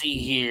let's see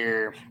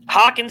here.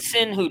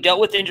 Hawkinson, who dealt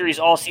with injuries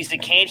all season,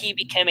 can he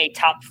become a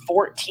top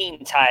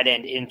 14 tight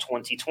end in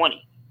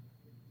 2020?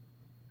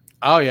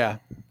 Oh, yeah.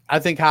 I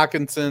think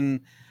Hawkinson,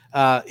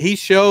 he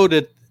showed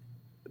it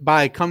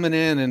by coming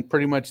in and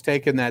pretty much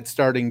taking that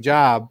starting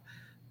job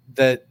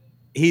that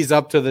he's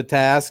up to the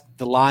task.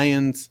 The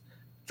Lions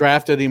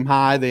drafted him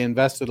high. They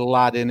invested a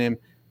lot in him,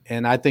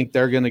 and I think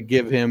they're going to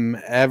give him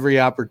every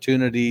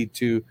opportunity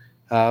to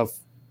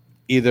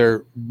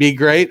either be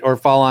great or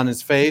fall on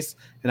his face,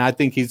 and I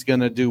think he's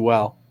going to do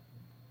well.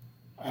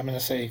 I'm going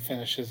to say he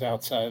finishes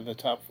outside of the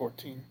top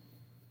 14.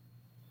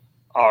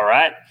 All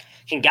right.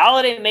 Can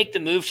Galladay make the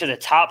move to the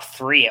top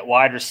 3 at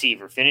wide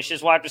receiver?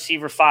 Finishes wide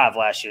receiver 5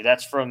 last year.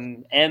 That's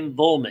from M.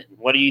 Bullman.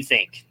 What do you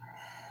think?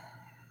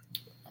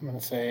 I'm going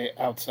to say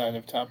outside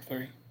of top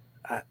 3.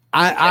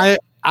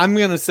 I'm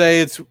going to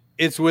say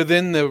it's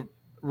within the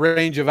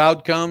range of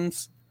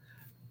outcomes.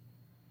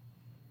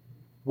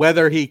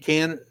 Whether he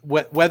can,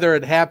 whether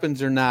it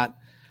happens or not,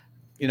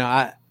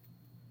 it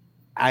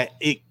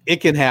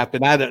can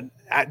happen.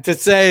 To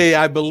say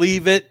I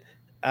believe it,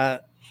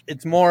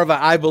 it's more of a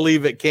I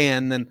believe it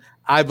can than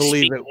I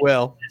believe it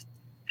will.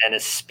 And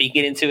is speak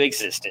it into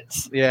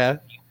existence. Yeah.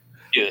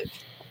 Good.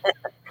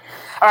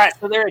 All right,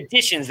 so their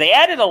additions. They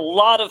added a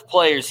lot of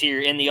players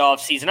here in the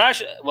offseason.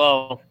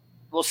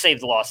 We'll save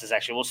the losses,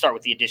 actually. We'll start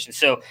with the additions.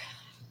 So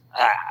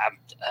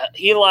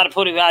He had a lot of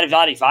putting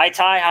Vaitai.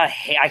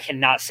 I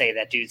cannot say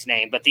that dude's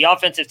name, but the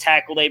offensive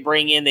tackle they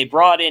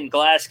brought in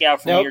Glasgow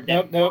from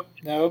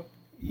Nope.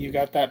 You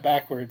got that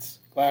backwards.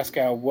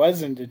 Glasgow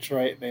was in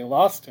Detroit. They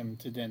lost him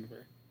to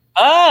Denver.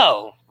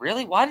 Oh,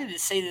 really? Why did it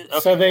say that? Okay,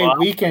 so they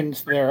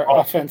weakened their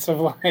offensive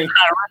line. I read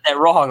that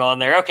wrong on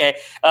there. Okay.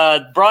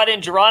 Brought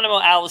in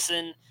Geronimo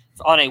Allison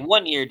on a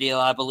 1-year deal,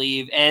 I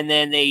believe. And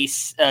then they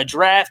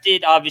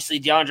drafted, obviously,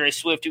 DeAndre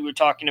Swift, who we were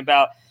talking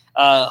about,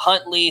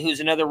 Huntley, who's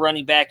another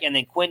running back, and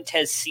then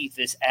Quintez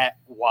Cephas at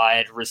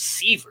wide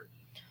receiver.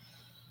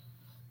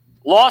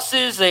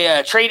 Losses,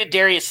 they traded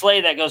Darius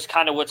Slay. That goes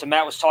kind of what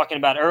Matt was talking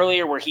about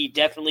earlier, where he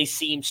definitely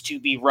seems to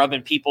be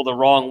rubbing people the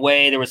wrong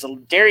way.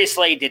 Darius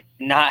Slay did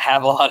not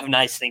have a lot of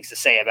nice things to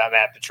say about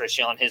Matt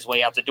Patricia on his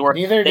way out the door.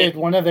 Neither did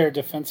one of their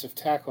defensive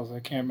tackles. I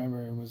can't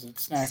remember. Was it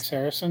Snacks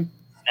Harrison?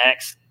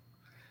 Snacks.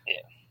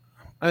 Yeah.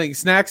 I think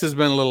Snacks has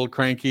been a little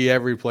cranky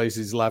every place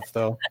he's left,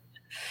 though.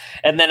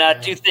 And then I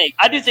do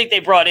think they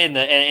brought in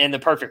the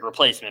perfect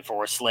replacement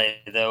for Slay,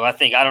 though. I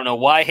don't know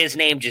why his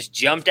name just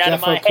jumped out of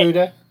my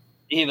head.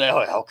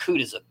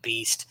 Okuda's a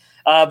beast.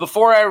 Let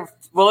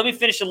me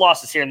finish the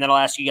losses here, and then I'll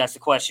ask you guys the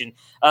question.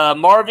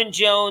 Marvin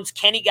Jones,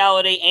 Kenny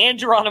Galladay, and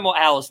Geronimo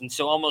Allison,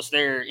 so almost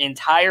their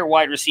entire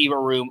wide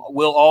receiver room,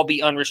 will all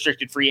be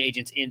unrestricted free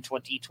agents in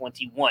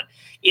 2021.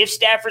 If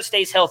Stafford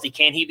stays healthy,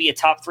 can he be a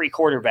top 3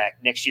 quarterback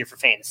next year for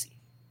fantasy?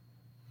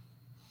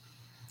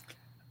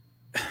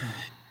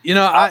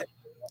 I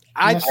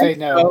say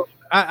no.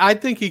 I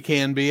think he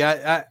can be.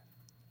 I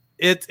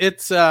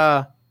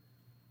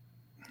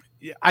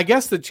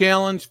guess the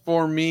challenge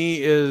for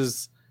me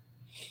is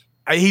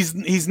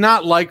he's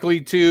not likely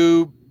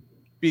to,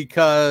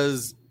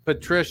 because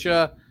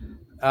Patricia,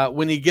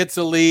 when he gets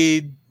a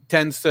lead,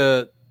 tends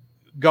to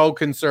go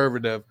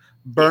conservative,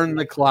 burn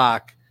the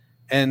clock.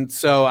 And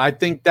so I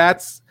think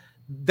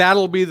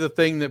that'll be the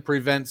thing that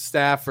prevents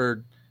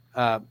Stafford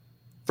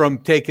from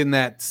taking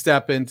that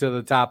step into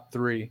the top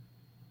 3.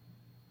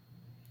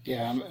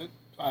 Yeah,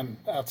 I'm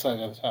outside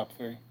of the top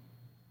 3.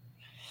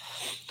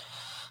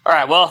 All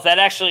right, well,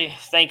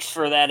 thanks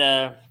for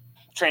that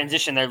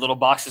transition there, little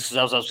boxes,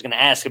 because I was going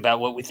to ask about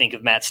what we think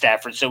of Matt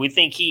Stafford. So we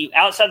think he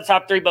outside the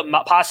top 3, but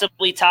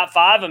possibly top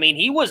 5. I mean,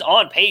 he was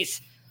on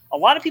pace. A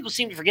lot of people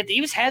seem to forget that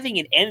he was having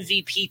an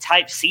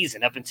MVP-type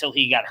season up until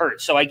he got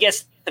hurt. So I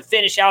guess to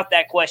finish out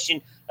that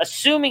question,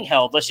 assuming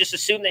health, let's just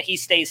assume that he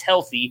stays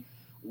healthy,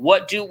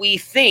 what do we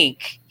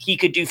think he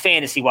could do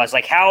fantasy-wise?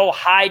 Like, how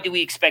high do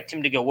we expect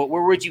him to go?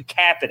 Where would you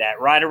cap it at?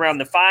 Right around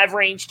the 5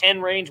 range,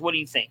 10 range? What do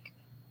you think?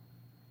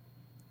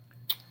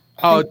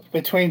 I think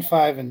between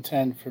 5 and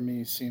 10 for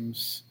me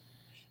seems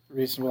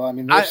reasonable. I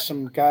mean, there's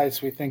some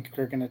guys we think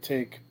are going to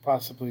take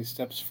possibly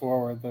steps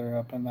forward. They're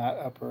up in that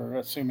upper,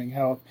 assuming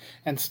health.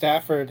 And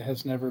Stafford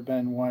has never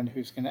been one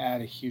who's going to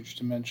add a huge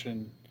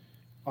dimension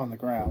on the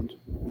ground.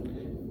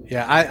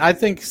 Yeah, I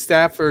think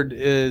Stafford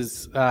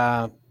is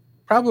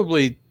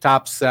probably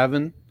top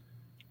 7.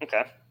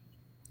 Okay.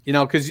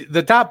 Because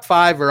the top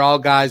 5 are all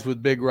guys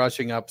with big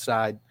rushing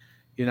upside.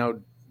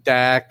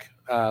 Dak,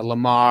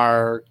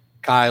 Lamar,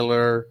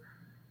 Kyler,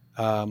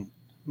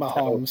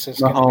 Mahomes is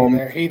going to be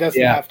there. He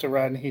doesn't have to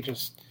run. He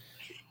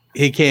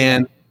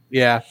can.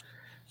 Yeah.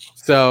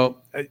 So,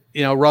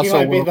 Russell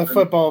he might be the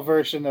football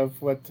version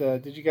of what,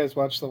 did you guys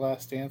watch The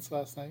Last Dance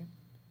last night?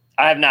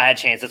 I have not had a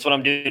chance. That's what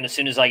I'm doing. As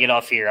soon as I get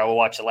off here, I will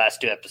watch the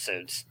last 2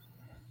 episodes.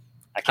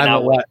 I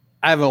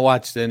haven't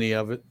watched any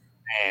of it.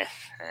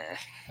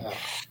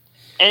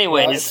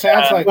 Anyways, it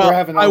sounds like we're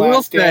having a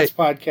Last Dance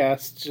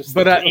podcast.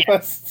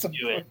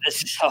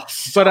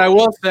 But I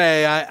will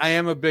say I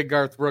am a big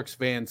Garth Brooks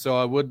fan, so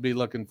I would be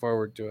looking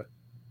forward to it.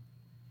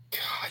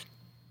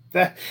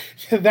 God,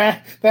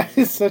 that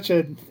is such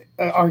an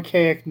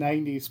archaic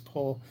 '90s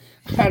pull.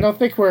 I don't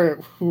think we're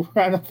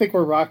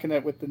rocking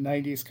it with the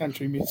 '90s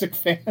country music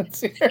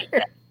fans here.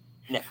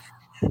 No.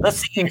 Let's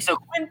see. So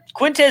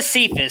Quintez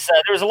Cephas,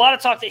 there was a lot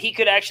of talk that he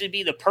could actually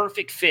be the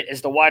perfect fit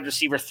as the wide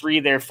receiver 3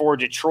 there for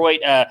Detroit.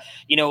 A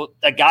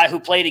guy who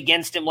played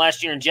against him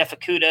last year in Jeff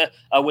Okudah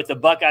with the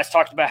Buckeyes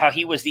talked about how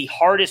he was the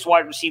hardest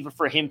wide receiver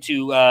for him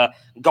to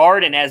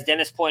guard. And as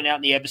Dennis pointed out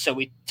in the episode,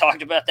 we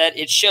talked about that.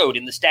 It showed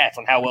in the stats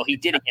on how well he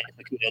did against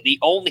Okudah, the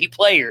only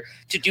player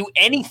to do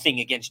anything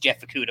against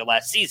Jeff Okudah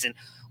last season.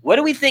 What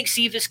do we think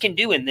Cephas can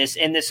do in this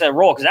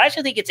role? Because I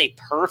actually think it's a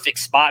perfect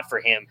spot for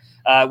him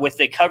with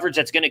the coverage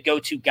that's going to go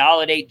to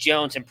Galladay,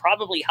 Jones, and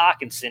probably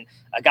Hawkinson.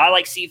 A guy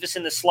like Cephas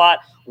in the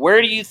slot,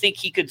 where do you think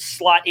he could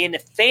slot in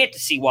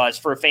fantasy-wise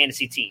for a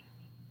fantasy team?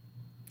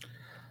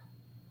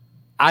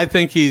 I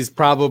think he's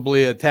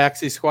probably a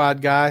taxi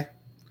squad guy.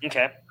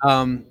 Okay.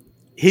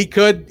 He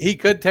could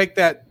take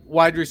that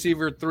wide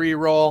receiver 3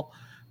 role,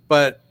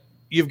 but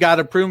you've got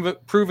a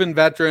proven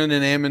veteran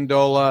in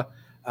Amendola.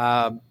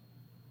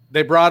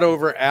 They brought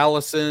over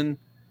Allison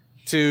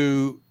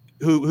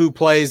who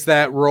plays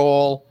that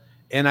role,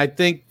 and I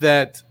think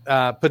that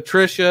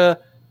Patricia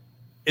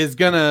is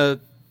going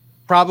to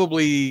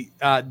probably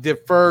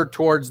defer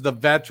towards the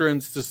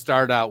veterans to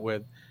start out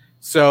with.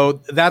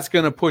 So that's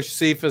going to push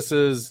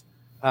Cephas's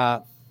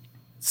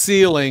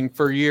ceiling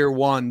for year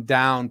one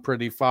down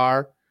pretty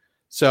far.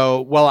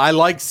 So, while I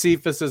like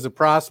Cephas as a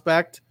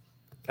prospect,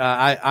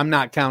 I'm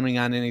not counting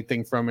on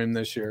anything from him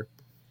this year.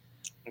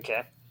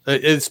 Okay.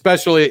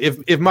 Especially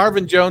if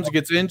Marvin Jones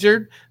gets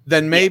injured,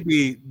 then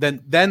maybe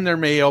then there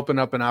may open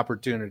up an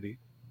opportunity.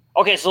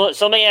 Okay, so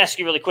let me ask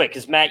you really quick,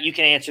 because Matt, you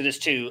can answer this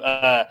too.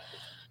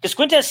 Because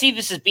Quintez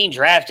Cephas is being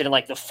drafted in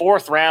like the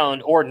 4th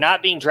round, or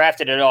not being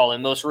drafted at all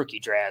in most rookie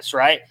drafts,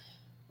 right?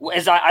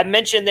 As I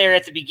mentioned there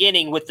at the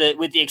beginning, with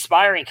the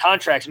expiring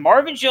contracts,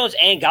 Marvin Jones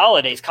and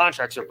Galladay's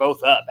contracts are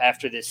both up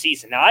after this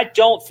season. Now, I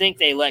don't think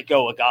they let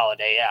go of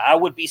Galladay. I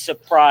would be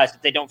surprised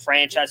if they don't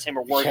franchise him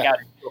or work out.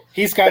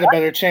 He's got a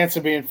better chance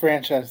of being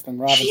franchised than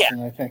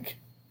Robinson, I think.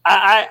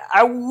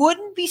 I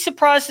wouldn't be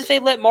surprised if they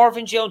let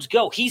Marvin Jones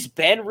go. He's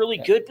been really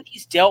good, but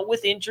he's dealt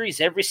with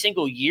injuries every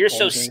single year.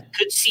 So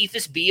could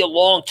Cephas be a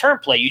long-term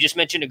play? You just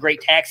mentioned a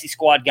great taxi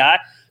squad guy.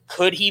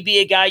 Could he be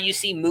a guy you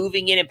see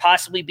moving in and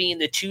possibly being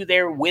the 2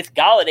 there with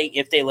Galladay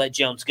if they let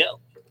Jones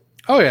go?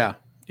 Oh yeah.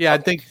 Yeah, I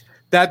think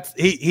that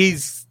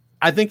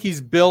I think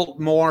he's built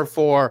more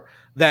for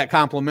that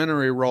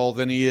complementary role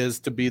than he is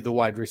to be the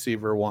wide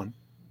receiver 1.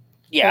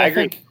 Yeah, I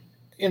agree. Think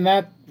in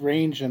that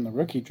range in the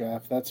rookie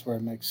draft, that's where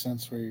it makes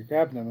sense where you're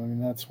grabbing him. I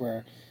mean, that's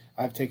where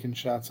I've taken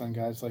shots on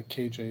guys like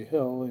KJ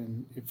Hill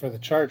and for the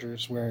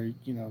Chargers, where,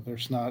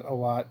 there's not a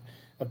lot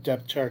of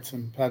depth charts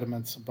and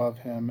impediments above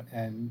him,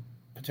 and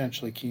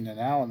potentially Keenan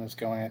Allen is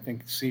going. I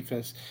think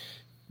Cephas,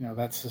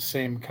 that's the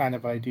same kind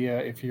of idea.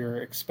 If you're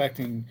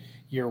expecting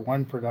year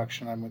 1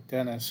 production, I'm with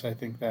Dennis. I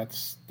think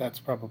that's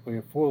probably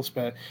a fool's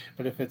bet.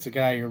 But if it's a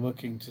guy you're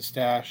looking to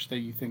stash that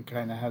you think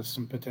kind of has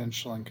some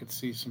potential and could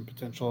see some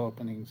potential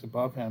openings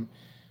above him,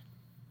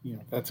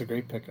 that's a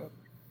great pickup.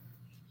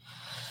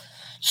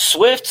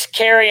 Swift,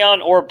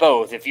 Kerryon, or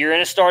both? If you're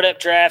in a startup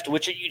draft,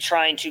 which are you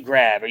trying to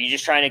grab? Are you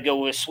just trying to go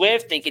with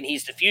Swift, thinking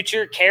he's the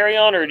future,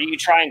 Kerryon, or do you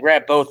try and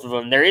grab both of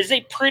them? There is a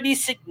pretty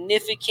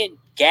significant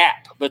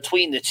gap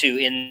between the two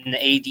in the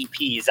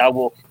ADPs.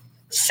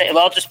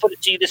 I'll just put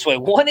it to you this way.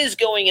 One is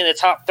going in the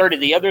top 30.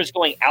 The other is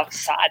going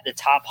outside the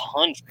top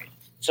 100.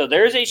 So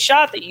there's a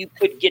shot that you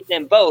could get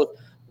them both.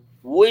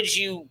 Would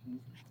you,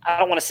 I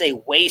don't want to say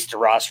waste a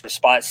roster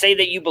spot, say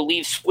that you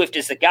believe Swift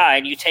is the guy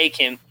and you take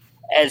him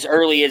as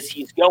early as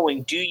he's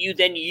going, do you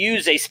then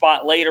use a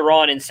spot later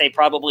on and say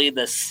probably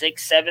the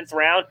 6th, 7th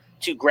round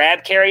to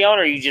grab Kerryon,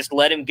 or you just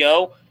let him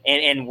go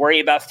and worry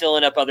about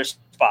filling up other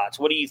spots?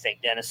 What do you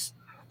think, Dennis?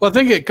 Well, I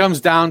think it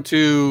comes down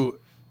to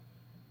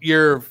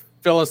your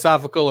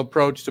philosophical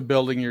approach to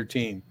building your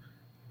team.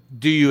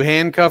 Do you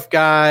handcuff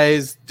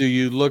guys? Do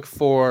you look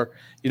for,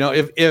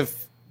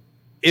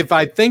 if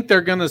I think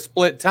they're going to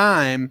split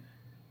time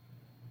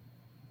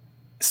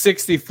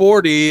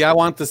 60-40, I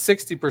want the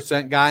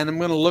 60% guy, and I'm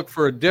going to look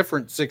for a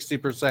different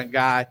 60%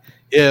 guy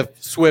if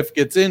Swift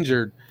gets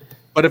injured.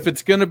 But if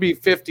it's going to be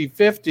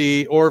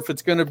 50-50, or if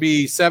it's going to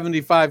be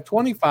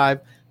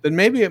 75-25, then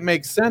maybe it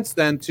makes sense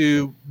then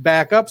to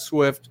back up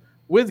Swift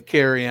with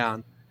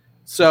Kerryon.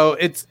 So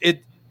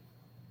it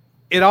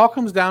all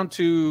comes down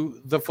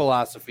to the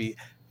philosophy.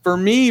 For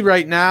me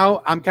right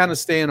now, I'm kind of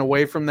staying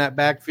away from that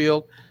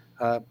backfield.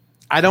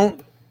 I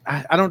don't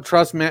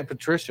trust Matt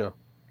Patricia.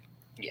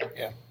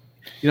 Yeah.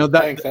 I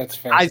think that's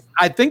fair.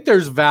 I think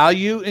there's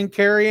value in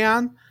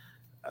Kerryon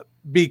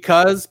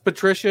because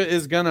Patricia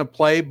is going to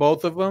play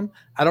both of them.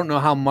 I don't know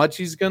how much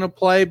he's going to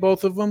play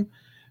both of them,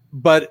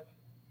 but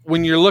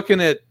when you're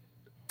looking at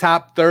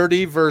top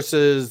 30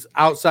 versus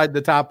outside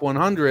the top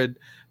 100,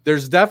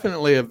 there's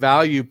definitely a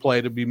value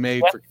play to be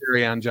made for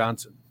Kerryon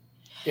Johnson.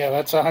 Yeah,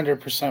 that's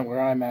 100%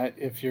 where I'm at.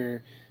 If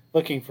you're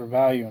looking for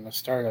value in a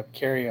startup,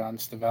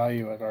 Kerryon's the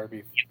value at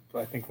RB.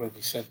 I think what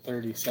he said,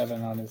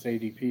 37 on his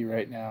ADP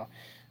right now.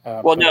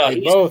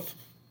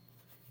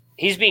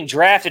 He's being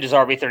drafted as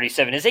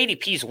RB37. His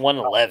ADP is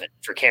 111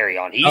 for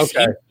Kerryon. He's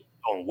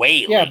going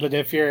way late. But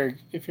if you're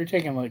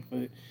taking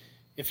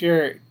if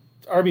you're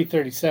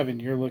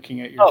RB37, you're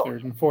looking at your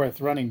 3rd and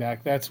 4th running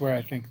back. That's where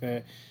I think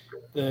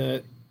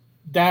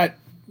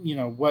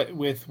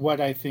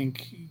what I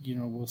think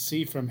we'll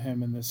see from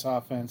him in this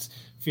offense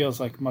feels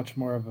like much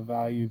more of a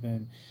value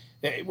than.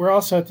 We're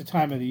also at the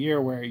time of the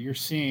year where you're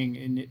seeing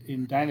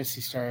in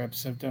dynasty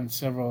startups. I've done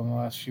several in the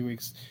last few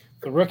weeks.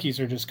 The rookies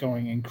are just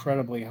going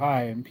incredibly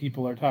high, and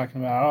people are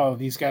talking about,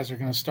 these guys are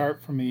going to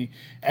start for me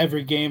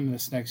every game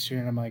this next year.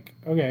 And I'm like,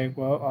 okay,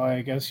 well,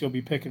 I guess you'll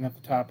be picking at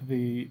the top of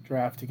the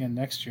draft again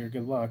next year.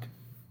 Good luck.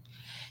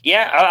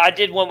 Yeah, I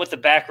did one with the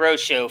Back Row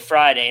Show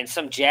Friday, and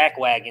some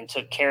jackwagon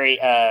took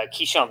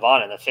Keyshawn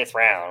Vaughn in the 5th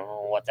round. I don't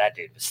know what that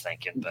dude was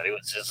thinking, but it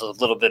was just a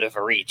little bit of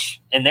a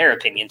reach, in their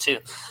opinion, too.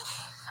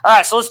 All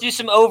right, so let's do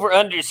some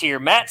over-unders here.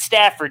 Matt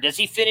Stafford, does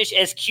he finish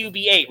as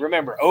QB8?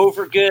 Remember,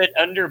 over good,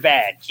 under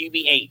bad,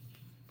 QB8.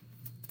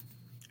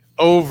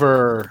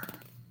 Over.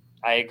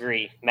 I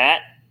agree.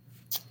 Matt?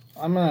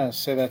 I'm going to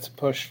say that's a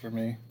push for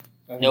me.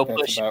 I think no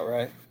that's push. About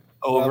right.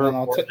 Over.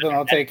 Then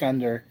I'll take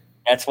under.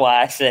 That's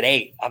why I said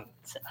 8.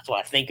 That's what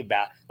I think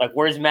about. Like,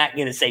 where's Matt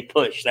going to say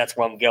push? That's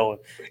where I'm going.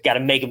 Got to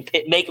make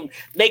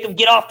him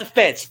get off the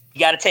fence. You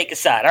got to take a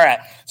side. All right.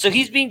 So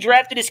he's being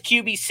drafted as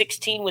QB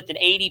 16 with an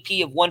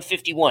ADP of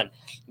 151.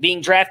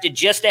 Being drafted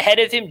just ahead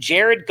of him,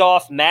 Jared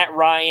Goff, Matt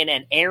Ryan,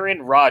 and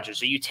Aaron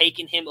Rodgers. Are you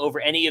taking him over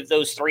any of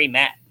those three,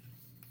 Matt?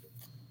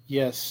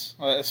 Yes,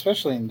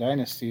 especially in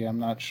Dynasty. I'm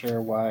not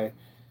sure why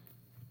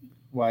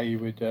you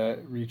would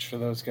reach for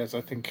those guys.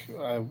 I think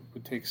I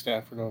would take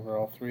Stafford over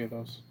all three of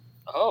those.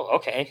 Oh,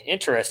 okay.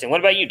 Interesting. What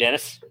about you,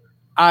 Dennis?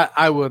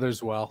 I would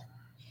as well.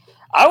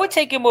 I would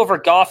take him over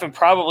Goff and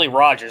probably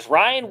Rodgers.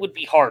 Ryan would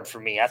be hard for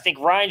me. I think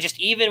Ryan, just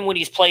even when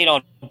he's played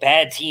on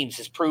bad teams,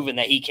 has proven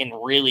that he can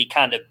really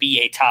kind of be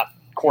a top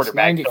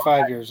quarterback. He's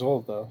 95 years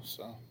old, though,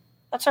 so.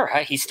 That's all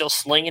right. He's still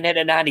slinging it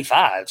at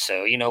 95.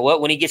 So, you know what?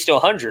 When he gets to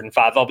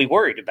 105, I'll be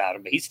worried about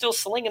him. But he's still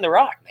slinging the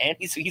rock, man.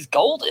 He's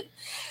golden.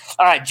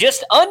 All right,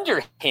 just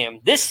under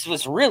him, this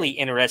was really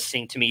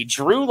interesting to me.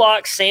 Drew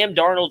Lock, Sam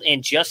Darnold,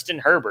 and Justin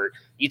Herbert.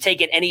 You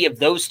taking any of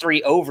those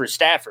three over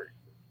Stafford?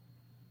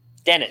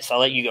 Dennis, I'll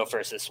let you go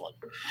first this one.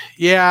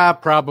 Yeah,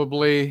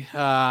 probably.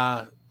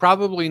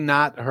 Probably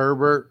not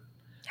Herbert.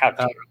 How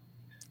dare you?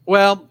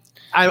 Well,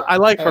 I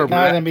like Herbert.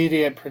 Not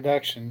immediate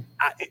production.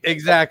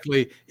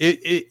 Exactly.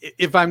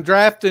 If I'm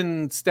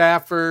drafting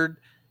Stafford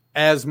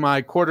as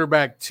my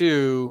quarterback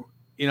 2,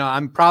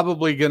 I'm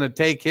probably going to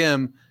take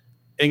him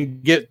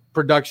and get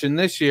production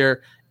this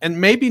year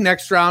and maybe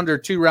next round or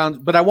 2 rounds,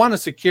 but I want to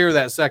secure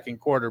that second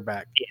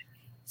quarterback. Yeah.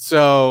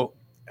 So,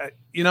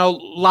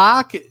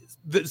 Locke,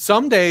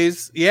 some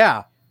days,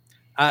 yeah,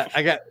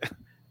 I got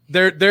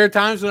there are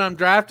times when I'm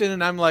drafting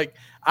and I'm like,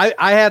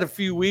 I had a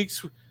few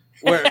weeks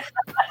where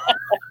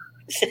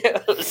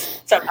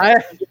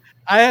I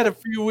had a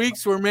few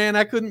weeks where, man,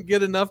 I couldn't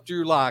get enough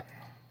Drew Lock.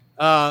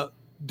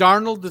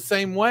 Darnold the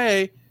same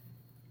way,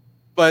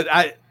 but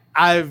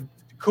I've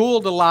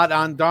cooled a lot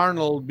on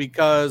Darnold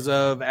because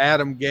of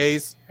Adam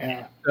Gase.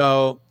 Yeah.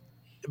 So,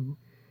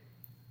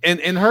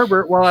 and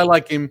Herbert, while I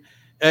like him,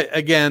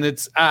 again,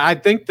 I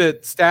think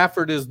that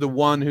Stafford is the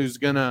one who's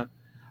gonna.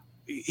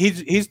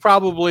 He's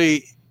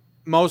probably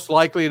most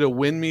likely to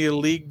win me a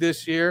league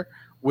this year,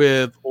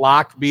 with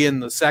Locke being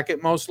the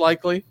second most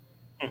likely.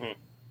 Mm-hmm.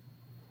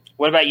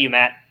 What about you,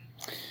 Matt?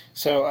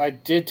 So I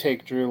did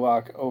take Drew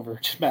Lock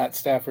over Matt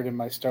Stafford in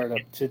my startup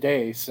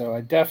today. So I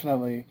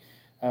definitely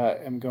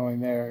am going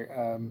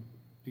there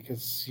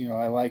because,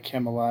 I like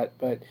him a lot.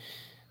 But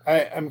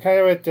I'm kind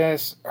of with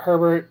Dennis.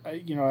 Herbert,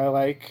 I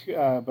like,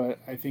 but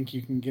I think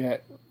you can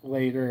get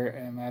later,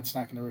 and that's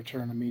not going to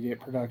return immediate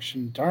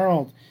production.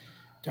 Darnold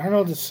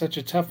is such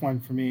a tough one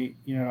for me.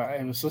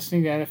 I was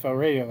listening to NFL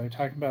radio. They're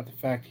talking about the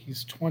fact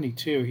he's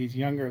 22. He's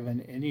younger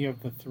than any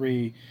of the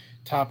 3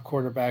 top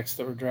quarterbacks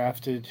that were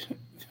drafted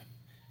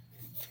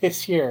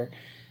this year.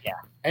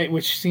 Yeah.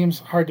 Which seems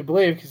hard to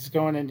believe because it's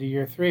going into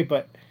year 3.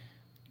 But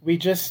we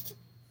just,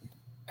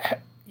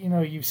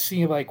 you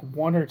see like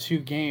 1 or 2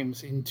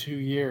 games in 2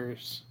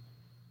 years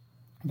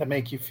that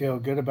make you feel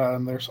good about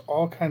him. There's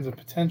all kinds of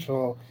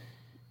potential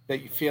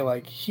that you feel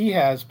like he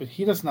has, but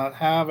he does not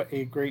have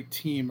a great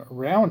team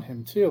around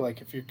him too.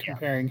 Like if you're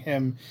comparing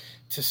him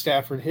to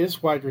Stafford,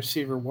 his wide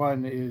receiver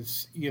 1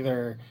 is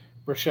either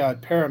Rashad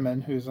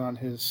Perriman, who's on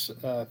his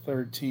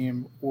 3rd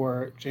team,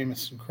 or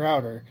Jamison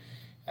Crowder.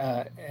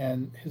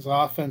 And his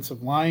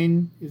offensive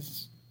line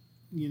is,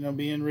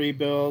 being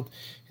rebuilt.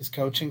 His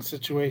coaching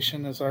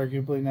situation is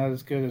arguably not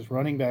as good. His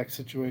running back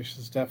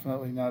situation is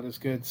definitely not as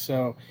good.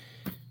 So,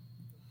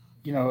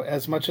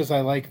 as much as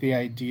I like the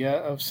idea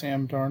of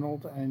Sam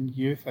Darnold and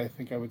youth, I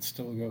think I would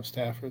still go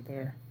Stafford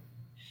there.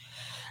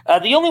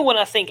 The only one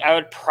I think I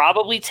would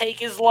probably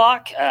take is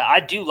Locke. I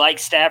do like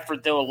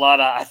Stafford, though, a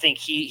lot. I think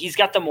he's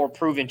got the more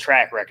proven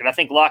track record. I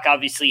think Locke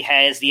obviously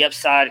has the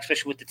upside,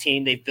 especially with the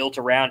team they've built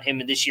around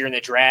him this year in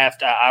the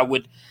draft.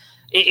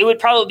 It would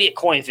probably be a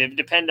coin flip. It would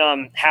depend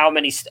on how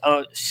many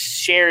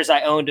shares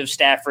I owned of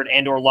Stafford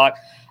and or Locke.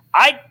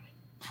 I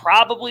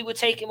probably would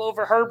take him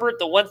over Herbert.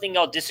 The one thing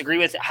I'll disagree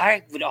with,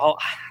 I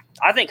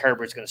think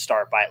Herbert's going to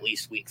start by at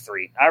least week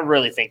 3. I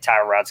really think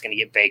Tyrod's going to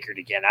get bakered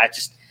again.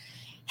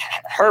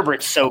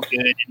 Herbert's so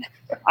good.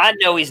 I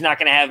know he's not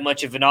going to have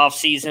much of an off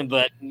season,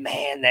 but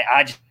man,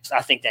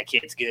 I think that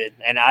kid's good,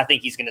 and I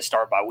think he's going to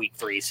start by week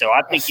 3. So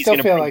I think he's going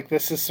to feel like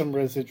this is some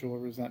residual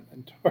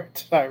resentment toward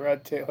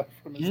Tyrod Taylor.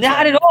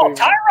 Not at all.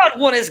 Tyrod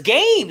won his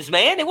games,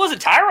 man. It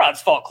wasn't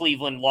Tyrod's fault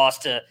Cleveland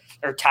lost to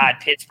or tied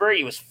Pittsburgh.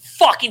 It was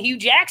fucking Hugh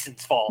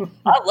Jackson's fault.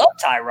 I love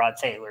Tyrod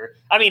Taylor.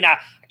 I mean, I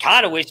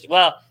kind of wish.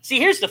 Well, see,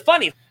 here's the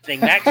funny thing,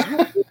 Max. You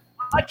were on the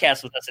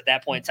podcast with us at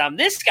that point in time.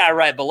 This guy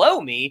right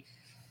below me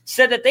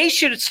said that they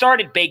should have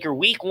started Baker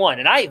week 1,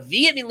 and I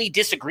vehemently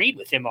disagreed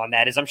with him on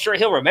that, as I'm sure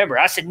he'll remember.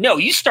 I said, no,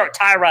 you start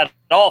Tyrod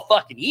all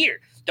fucking year.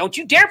 Don't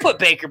you dare put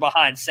Baker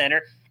behind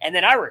center. And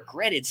then I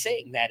regretted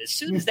saying that as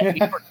soon as that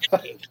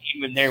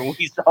came in there when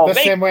we saw the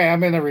Baker. Same way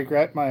I'm going to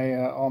regret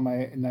my all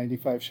my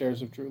 95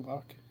 shares of Drew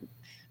Lock.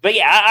 But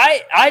yeah,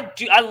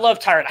 I love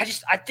Tyrod.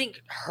 I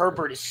think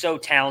Herbert is so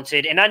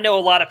talented, and I know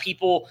a lot of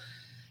people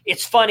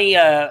it's funny.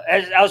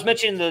 As I was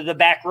mentioning the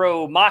back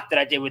row mock that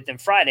I did with them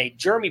Friday,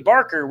 Jeremy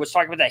Barker was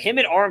talking about that. Him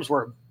and Arms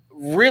were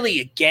really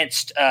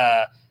against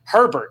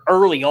Herbert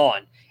early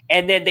on.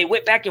 And then they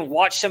went back and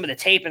watched some of the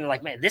tape, and they're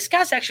like, man, this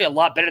guy's actually a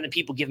lot better than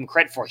people give him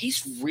credit for.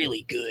 He's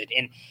really good.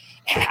 And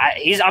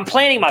I'm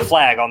planting my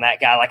flag on that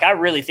guy. Like, I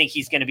really think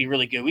he's going to be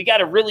really good. We got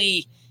a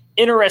really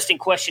interesting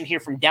question here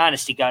from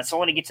Dynasty God, so I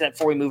want to get to that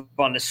before we move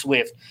on to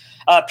Swift.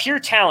 Pure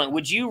talent,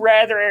 would you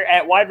rather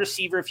at wide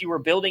receiver, if you were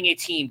building a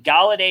team,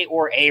 Galladay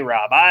or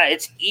A-Rob?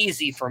 It's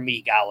easy for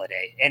me,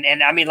 Galladay.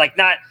 And I mean, like,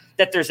 not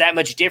that there's that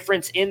much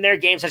difference in their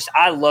games.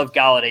 I love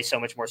Galladay so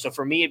much more. So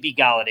for me, it'd be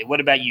Galladay. What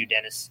about you,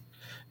 Dennis?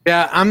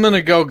 Yeah, I'm going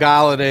to go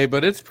Galladay,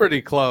 but it's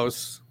pretty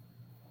close.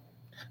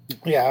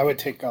 Yeah, I would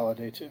take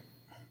Galladay too.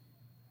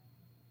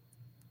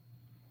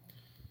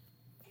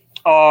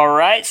 All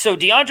right, so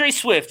DeAndre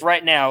Swift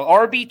right now,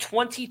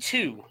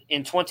 RB22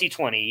 in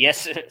 2020.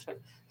 Yes,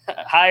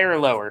 higher or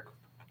lower?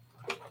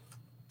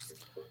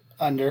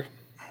 Under.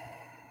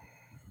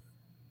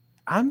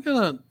 I'm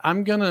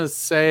gonna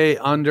say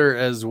under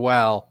as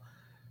well.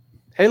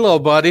 Hey, little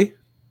buddy.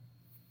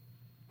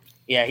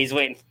 Yeah, he's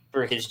waiting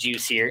for his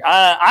juice here.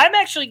 I'm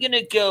actually going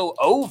to go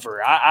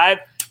over. I've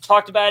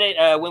talked about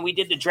it when we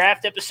did the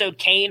draft episode.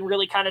 Kane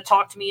really kind of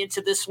talked me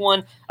into this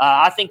one.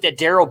 I think that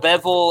Darrell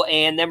Bevel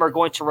and them are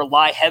going to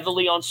rely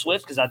heavily on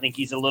Swift because I think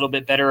he's a little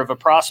bit better of a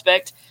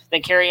prospect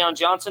than Kerryon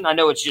Johnson. I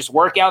know it's just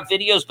workout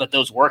videos, but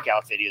those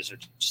workout videos are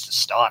just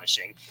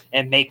astonishing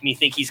and make me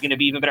think he's going to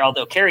be even better.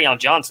 Although Kerryon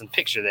Johnson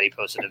picture that he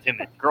posted of him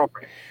and his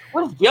girlfriend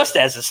was just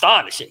as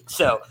astonishing.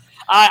 So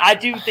I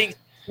do think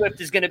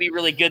Swift is going to be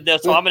really good, though,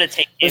 so I'm going to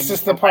take him. This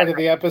is the part of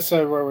the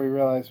episode where we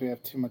realize we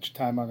have too much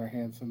time on our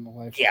hands in the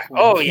life. Yeah.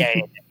 Oh, yeah.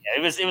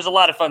 It was a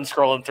lot of fun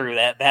scrolling through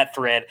that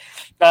thread.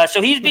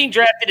 So he's being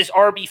drafted as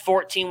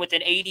RB14 with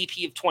an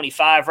ADP of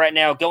 25 right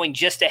now, going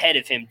just ahead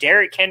of him.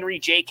 Derrick Henry,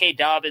 J.K.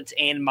 Dobbins,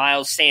 and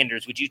Miles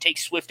Sanders. Would you take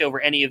Swift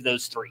over any of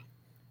those three?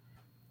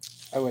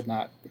 I would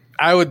not.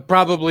 I would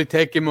probably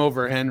take him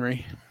over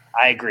Henry.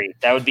 I agree.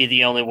 That would be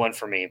the only one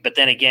for me. But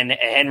then again,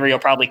 Henry will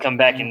probably come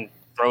back and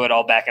throw it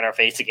all back in our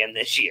face again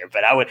this year.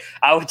 But I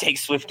would take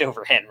Swift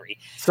over Henry.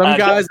 Some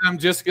guys I'm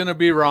just going to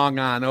be wrong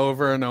on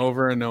over and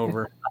over and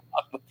over.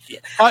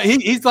 Yeah.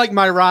 He's like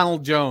my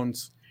Ronald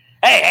Jones.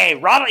 Hey,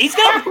 Ronald, he's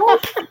going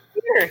to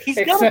here. He's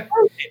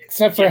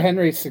except for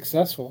Henry's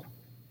successful.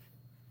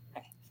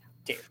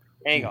 Dude,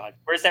 hang on.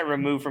 Where's that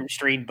remove from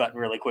stream button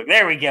really quick?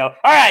 There we go.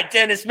 All right,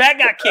 Dennis. Matt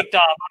got kicked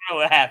off. I don't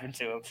know what happened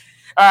to him.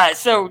 All right,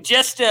 so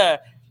just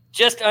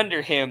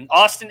under him,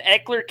 Austin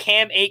Eckler,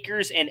 Cam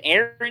Akers, and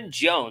Aaron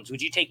Jones.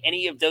 Would you take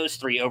any of those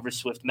three over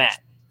Swift, Matt?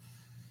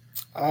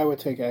 I would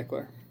take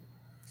Eckler.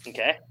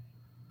 Okay.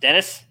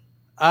 Dennis?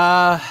 Boy,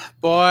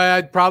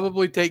 I'd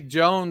probably take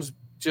Jones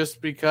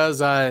just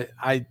because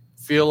I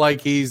feel like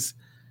he's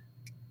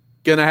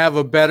going to have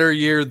a better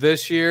year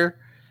this year,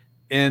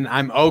 and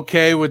I'm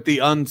okay with the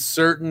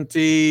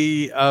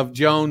uncertainty of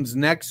Jones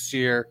next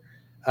year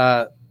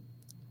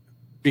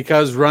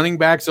because running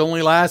backs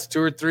only last 2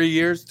 or 3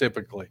 years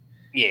typically.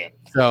 Yeah.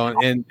 So,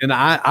 and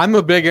I'm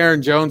a big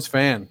Aaron Jones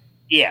fan.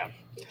 Yeah.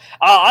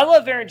 I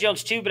love Aaron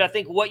Jones too, but I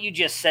think what you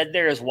just said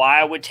there is why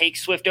I would take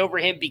Swift over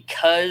him,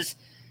 because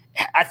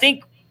I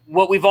think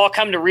what we've all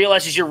come to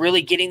realize is you're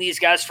really getting these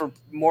guys for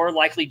more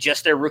likely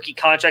just their rookie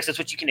contracts. That's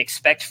what you can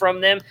expect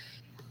from them.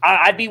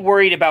 I'd be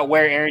worried about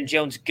where Aaron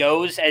Jones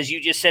goes, as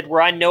you just said,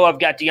 where I know I've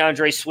got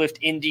DeAndre Swift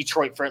in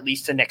Detroit for at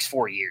least the next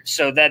 4 years.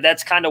 So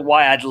that's kind of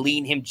why I'd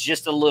lean him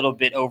just a little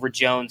bit over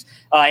Jones.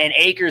 And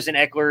Akers and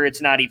Eckler, it's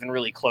not even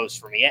really close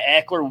for me.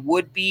 Eckler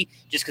would be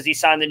just because he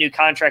signed the new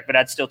contract, but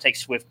I'd still take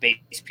Swift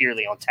based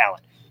purely on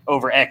talent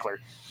over Eckler.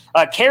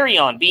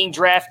 Kerryon being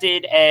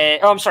drafted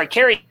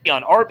Kerryon,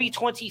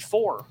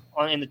 RB24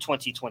 in the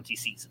 2020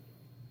 season.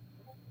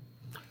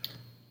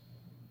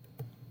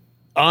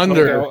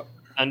 Under.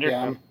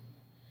 Yeah.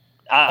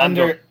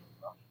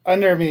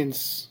 Under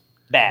means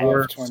bad.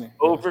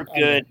 Over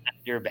good,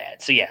 under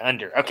bad. So, yeah,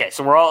 under. Okay,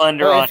 so we're all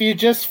under. Well, if you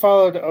just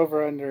followed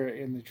over-under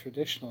in the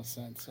traditional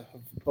sense of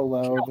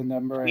below the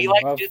number. We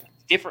like to do things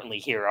differently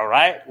here, all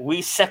right?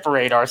 We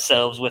separate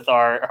ourselves with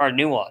our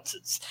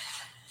nuances.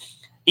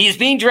 He's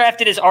being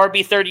drafted as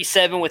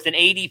RB37 with an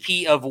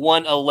ADP of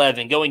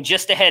 111. Going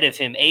just ahead of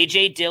him,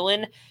 A.J.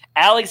 Dillon,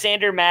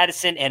 Alexander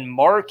Madison, and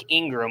Mark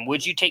Ingram.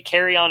 Would you take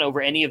Kerryon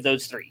over any of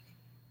those three?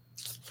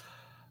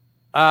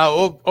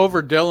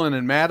 Over Dillon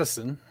and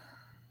Madison.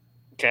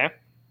 Okay.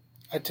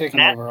 I'd take him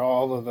over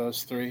all of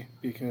those three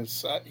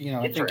because, I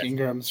think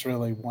Ingram's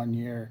really 1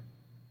 year.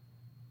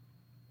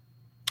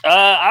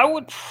 I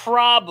would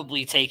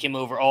probably take him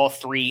over all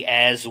three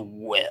as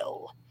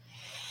well.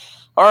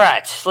 All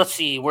right. Let's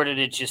see. Where did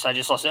it I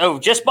just lost it. Oh,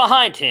 just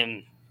behind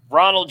him,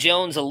 Ronald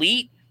Jones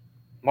Elite,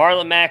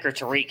 Marlon Mack, or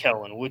Tariq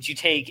Cohen. Would you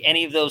take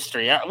any of those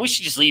three? We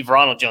should just leave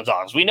Ronald Jones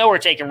off because we know we're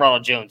taking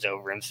Ronald Jones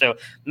over him. So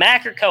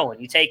Mack or Cohen,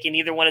 you taking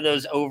either one of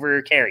those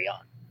over Kerryon?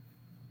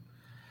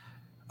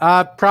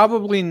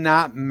 Probably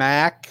not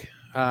Mack.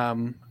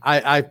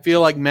 I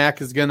feel like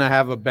Mack is going to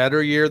have a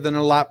better year than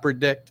a lot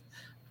predict,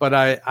 but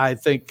I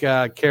think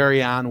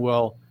Kerryon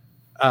will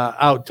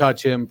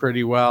out-touch him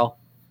pretty well.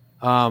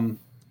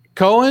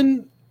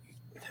 Cohen,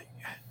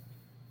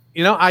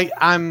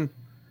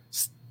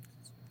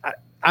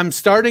 I'm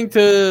starting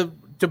to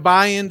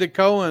buy into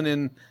Cohen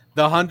in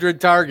the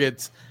 100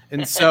 targets,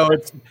 and so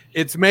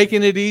it's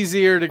making it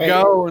easier to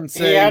go and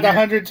say he had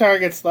 100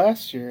 targets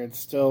last year. It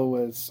still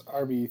was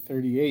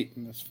RB38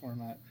 in this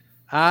format.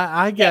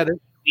 I get it.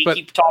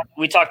 We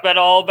talked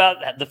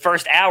about the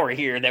first hour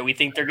here that we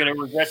think they're going to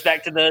regress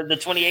back to the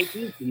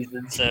 2018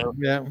 season. So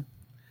yeah.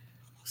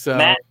 So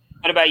Matt,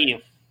 what about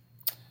you?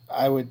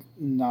 I would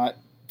not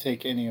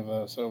take any of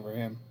those over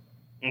him.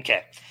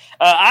 Okay.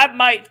 I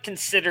might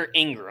consider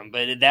Ingram,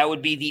 but that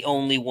would be the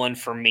only one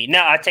for me.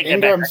 No, I take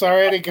Ingram's that back.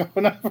 already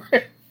going over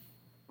it.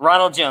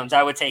 Ronald Jones,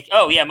 I would take.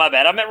 Oh, yeah, my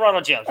bad. I meant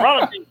Ronald Jones.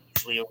 Ronald Jones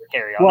easily over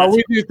Carry On. Well,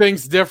 we do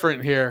things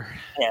different here.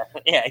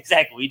 Yeah,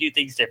 exactly. We do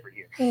things different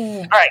here.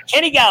 All right,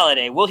 Kenny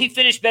Galladay. Will he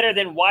finish better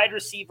than wide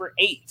receiver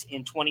 8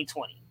 in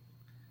 2020?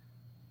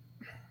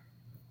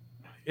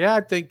 Yeah,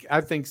 I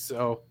think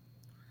so.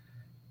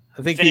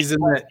 I think he's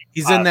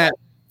in that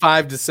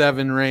 5 to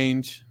 7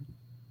 range.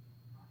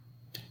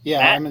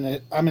 Yeah,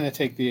 Matt? I'm gonna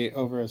take the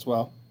over as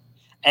well.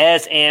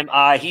 As am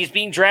I. He's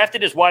being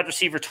drafted as wide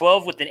receiver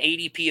 12 with an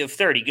ADP of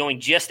 30. Going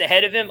just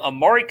ahead of him,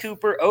 Amari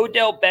Cooper,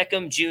 Odell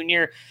Beckham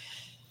Jr.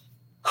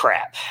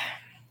 Crap.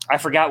 I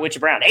forgot which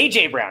Brown.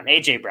 A.J. Brown.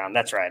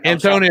 That's right.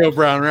 Antonio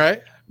Brown,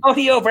 right?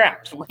 Antonio Brown.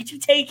 Would you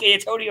take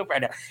Antonio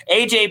Brown? No.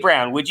 A.J.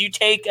 Brown. Would you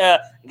take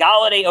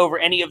Galladay over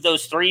any of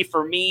those three?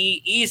 For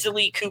me,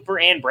 easily Cooper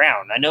and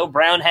Brown. I know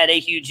Brown had a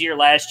huge year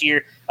last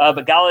year,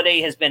 but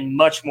Galladay has been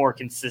much more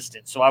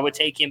consistent. So I would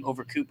take him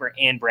over Cooper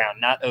and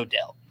Brown, not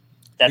Odell.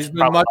 He's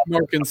been much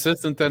more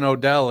consistent than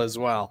Odell as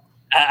well.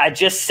 I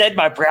just said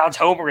my Browns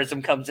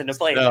homerism comes into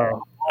play.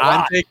 So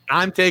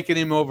I'm taking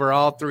him over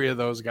all three of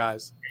those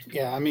guys.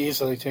 Yeah, I'm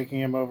easily taking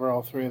him over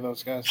all three of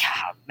those guys.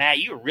 God, Matt,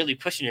 you were really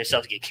pushing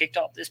yourself to get kicked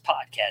off this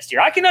podcast here.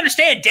 I can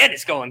understand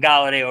Dennis going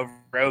Galladay over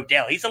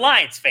Odell. He's a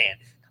Lions fan.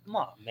 Come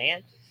on,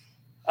 man.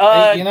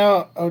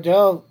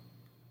 Odell,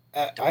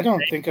 I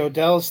don't think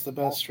Odell's the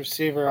best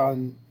receiver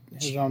on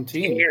his own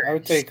team. I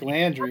would take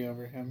Landry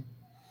over him.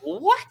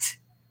 What?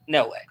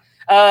 No way.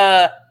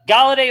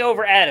 Galladay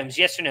over Adams,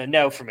 yes or no?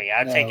 No for me.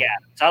 I'd take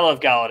Adams. I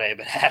love Galladay,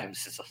 but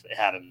Adams is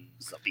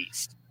a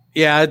beast.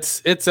 Yeah,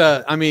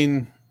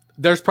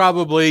 there's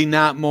probably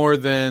not more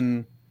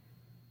than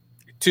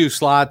 2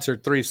 slots or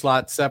 3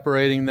 slots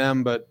separating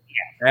them, but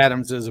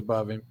Adams is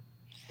above him.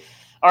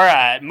 All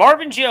right.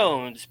 Marvin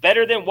Jones,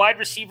 better than wide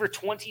receiver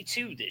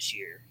 22 this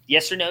year.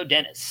 Yes or no,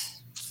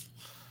 Dennis?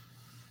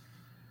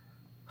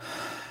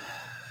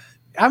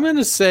 I'm going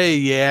to say,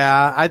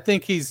 yeah. I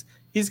think he's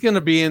going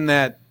to be in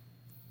that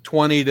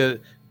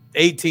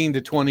 18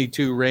 to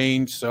 22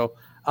 range, so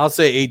I'll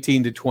say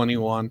 18 to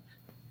 21.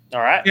 All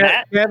right,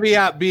 Matt?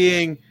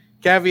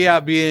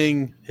 Caveat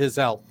being his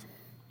health.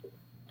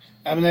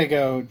 I'm going to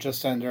go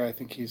just under. I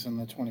think he's in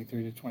the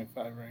 23 to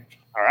 25 range.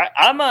 All right.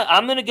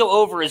 I'm going to go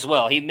over as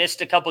well. He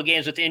missed a couple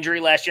games with injury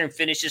last year and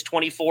finishes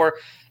 24.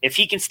 If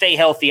he can stay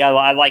healthy,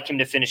 I like him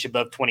to finish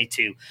above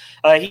 22.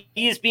 He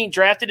is being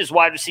drafted as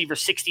wide receiver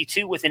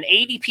 62 with an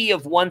ADP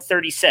of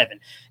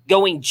 137.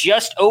 Going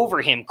just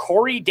over him,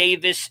 Corey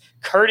Davis,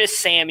 Curtis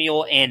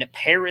Samuel, and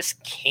Paris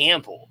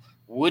Campbell.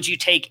 Would you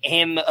take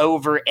him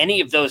over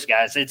any of those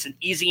guys? It's an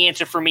easy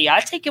answer for me.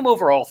 I take him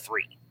over all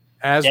three.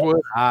 As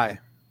would I.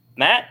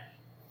 Matt?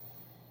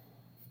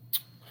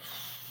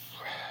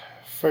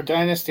 For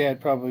Dynasty, I'd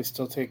probably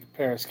still take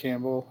Paris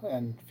Campbell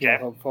and feel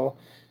hopeful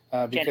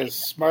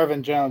because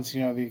Marvin Jones,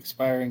 the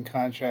expiring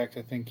contract,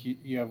 I think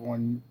you have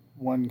one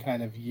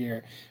kind of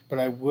year. But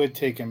I would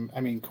take him.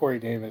 I mean, Corey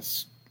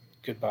Davis,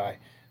 goodbye.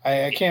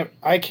 I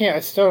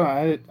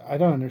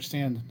don't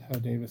understand how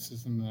Davis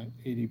is in the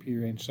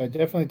ADP range. So I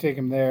definitely take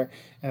him there,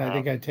 and I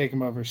think I'd take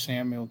him over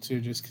Samuel too,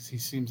 just because he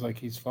seems like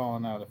he's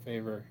fallen out of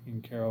favor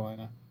in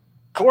Carolina.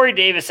 Corey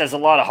Davis has a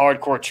lot of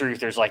hardcore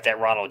truthers like that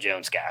Ronald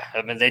Jones guy.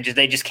 I mean, they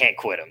just can't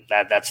quit him.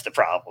 That's the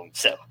problem.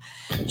 So,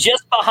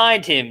 just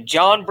behind him,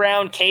 John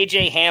Brown,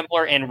 KJ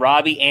Hamler, and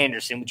Robbie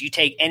Anderson. Would you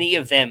take any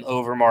of them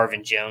over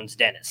Marvin Jones,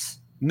 Dennis?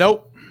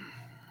 Nope.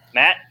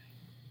 Matt?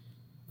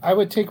 I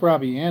would take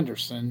Robbie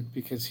Anderson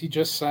because he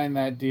just signed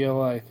that deal,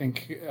 I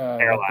think.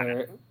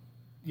 Carolina.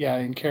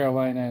 In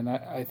Carolina, and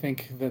I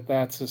think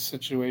that's a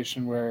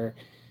situation where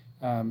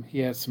he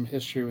has some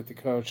history with the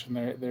coach, and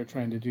they're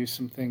trying to do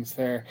some things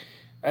there.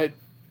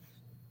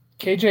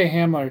 KJ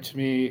Hamler, to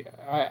me,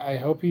 I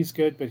hope he's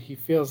good, but he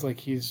feels like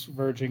he's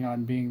verging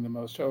on being the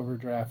most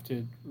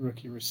overdrafted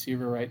rookie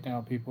receiver right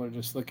now. People are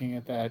just looking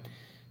at that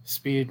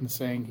speed and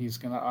saying he's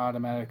going to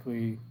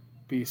automatically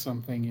be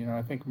something.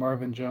 I think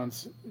Marvin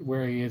Jones,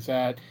 where he is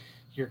at,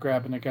 you're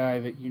grabbing a guy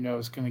that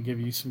is going to give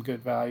you some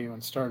good value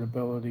and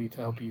startability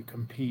to help you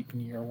compete in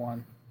year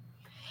one.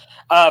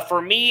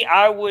 For me,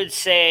 I would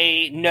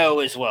say no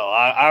as well.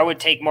 I would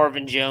take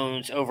Marvin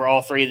Jones over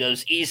all three of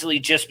those easily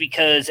just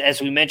because,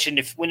 as we mentioned,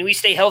 when we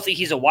stay healthy,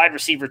 he's a wide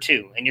receiver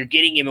too, and you're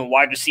getting him in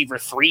wide receiver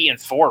 3 and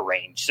 4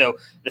 range. So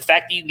the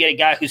fact that you can get a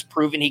guy who's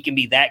proven he can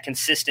be that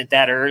consistent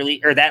that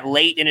early or that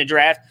late in a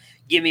draft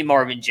Give me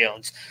Marvin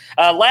Jones.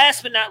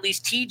 Last but not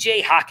least,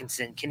 T.J.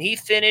 Hockenson. Can he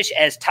finish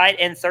as tight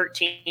end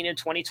 13 in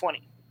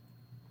 2020?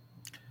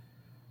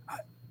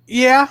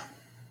 Yeah.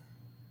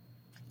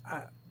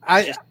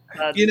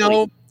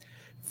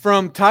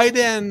 From tight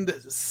end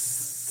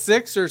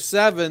 6 or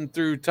 7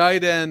 through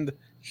tight end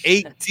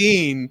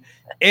 18,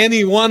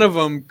 any one of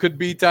them could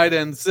be tight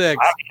end 6.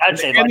 I'd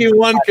say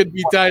anyone could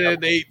be tight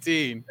end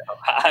 18.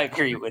 I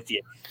agree with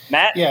you.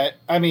 Matt? Yeah,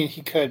 I mean,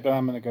 he could, but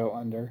I'm going to go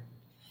under.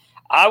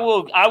 I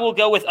will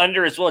go with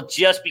under as well,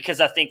 just because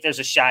I think there's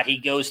a shot he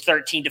goes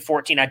 13 to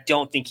 14. I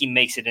don't think he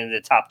makes it into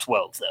the top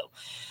 12, though.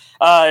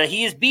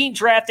 He is being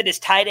drafted as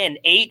tight end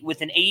 8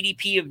 with an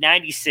ADP of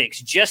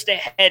 96. Just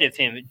ahead of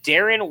him,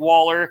 Darren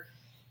Waller,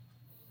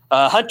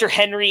 Hunter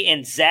Henry,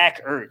 and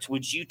Zach Ertz.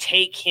 Would you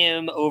take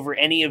him over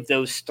any of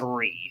those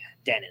 3,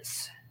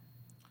 Dennis?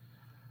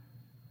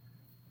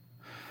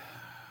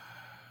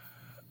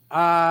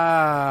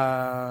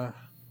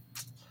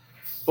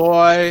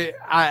 Boy,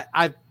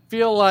 I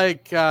feel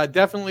like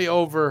definitely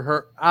over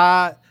her.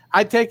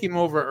 I'd take him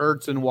over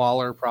Ertz and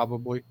Waller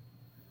probably.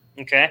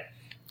 Okay,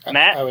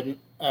 Matt.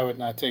 I would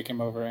not take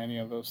him over any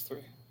of those 3.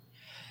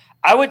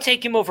 I would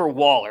take him over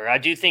Waller. I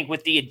do think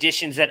with the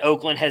additions that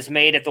Oakland has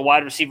made at the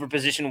wide receiver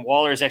position,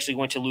 Waller is actually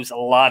going to lose a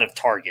lot of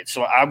targets.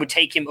 So I would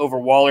take him over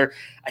Waller.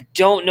 I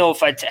don't know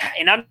if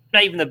and I'm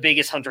not even the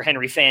biggest Hunter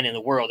Henry fan in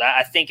the world.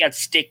 I think I'd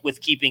stick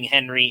with keeping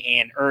Henry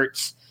and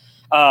Ertz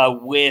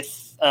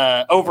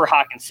over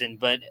Hockenson.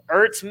 But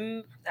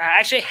Ertz,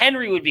 actually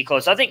Henry would be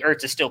close. I think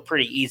Ertz is still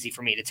pretty easy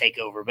for me to take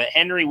over, but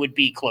Henry would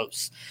be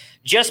close.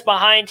 Just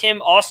behind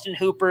him, Austin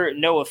Hooper,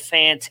 Noah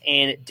Fant,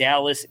 and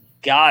Dallas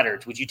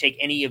Goddard. Would you take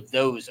any of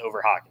those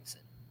over Hockenson?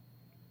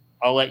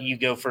 I'll let you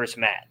go first,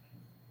 Matt.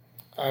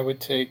 I would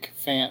take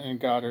Fant and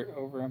Goddard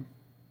over him.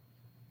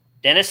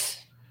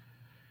 Dennis?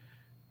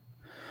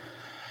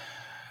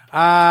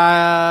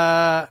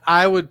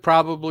 I would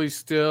probably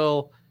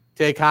still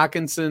take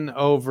Hockenson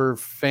over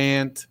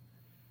Fant.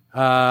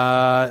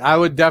 I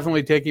would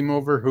definitely take him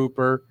over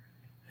Hooper.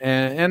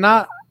 And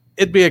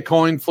it'd be a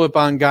coin flip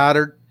on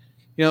Goddard.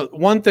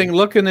 One thing,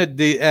 looking at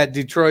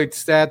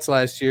Detroit's stats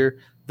last year,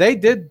 they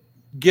did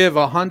give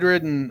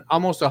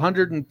almost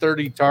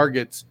 130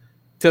 targets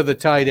to the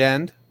tight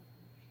end.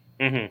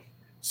 Mm-hmm.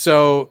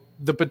 So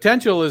the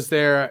potential is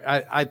there,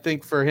 I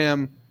think, for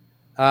him.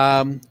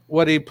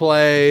 What he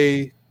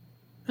play?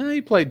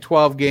 He played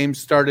 12 games,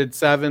 started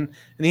 7,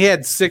 and he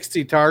had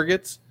 60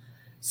 targets.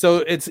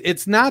 So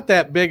it's not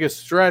that big a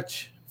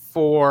stretch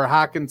for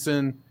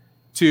Hockenson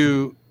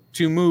to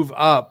move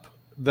up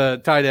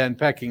the tight end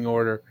pecking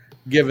order,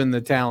 given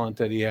the talent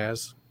that he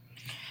has.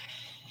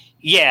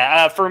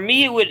 Yeah, for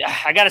me,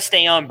 I got to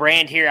stay on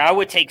brand here. I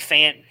would take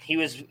Fant.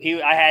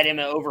 I had him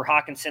over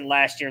Hockenson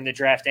last year in the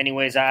draft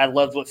anyways. I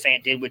loved what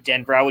Fant did with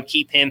Denver. I would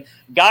keep him.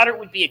 Goddard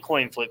would be a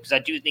coin flip because I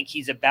do think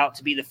he's about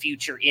to be the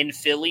future in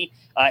Philly,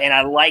 and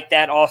I like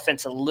that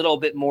offense a little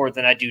bit more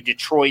than I do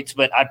Detroit's,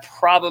 but I'd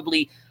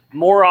probably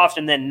more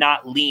often than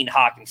not lean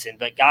Hockenson,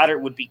 but Goddard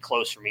would be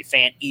close for me.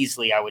 Fant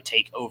easily I would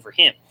take over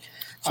him.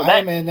 So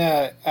I'm in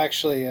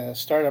actually a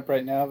startup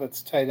right now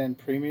that's tight end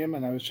premium,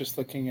 and I was just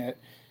looking at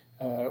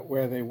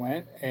where they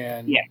went,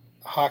 and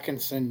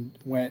Hockenson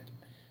went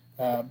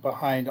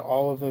behind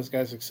all of those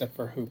guys except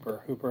for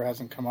Hooper. Hooper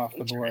hasn't come off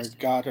the board.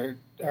 Goddard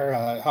or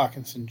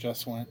Hockenson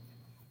just went.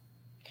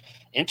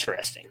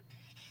 Interesting.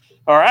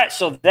 All right,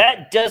 so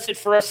that does it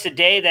for us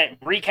today. That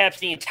recaps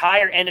the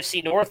entire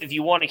NFC North. If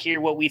you want to hear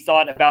what we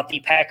thought about the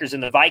Packers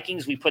and the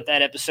Vikings, we put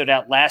that episode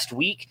out last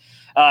week.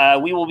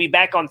 We will be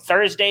back on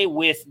Thursday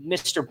with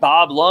Mr.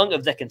 Bob Lung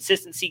of the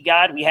Consistency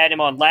Guide. We had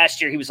him on last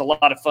year. He was a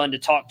lot of fun to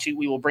talk to.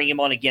 We will bring him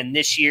on again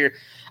this year.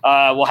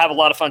 We'll have a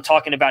lot of fun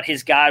talking about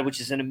his guide,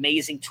 which is an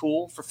amazing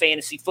tool for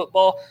fantasy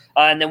football.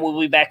 And then we'll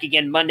be back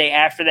again Monday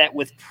after that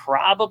with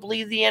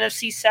probably the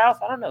NFC South.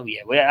 I don't know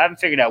yet. I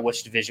haven't figured out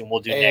which division we'll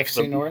do next.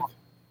 AFC North?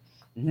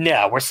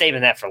 No, we're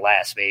saving that for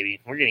last,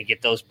 baby. We're going to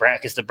get those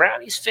because the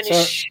Brownies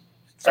finish.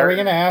 So, are we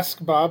going to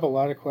ask Bob a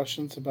lot of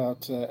questions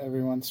about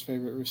everyone's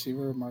favorite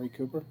receiver, Amari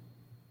Cooper?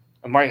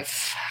 Amari,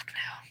 fuck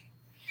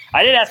no.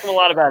 I did ask him a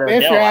lot about Odell.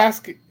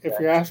 If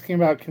you're asking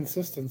about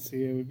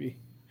consistency, it would be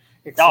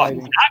exciting.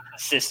 No, he's not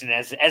consistent,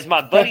 as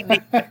my buddy, my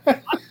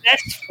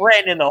best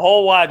friend in the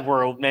whole wide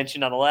world,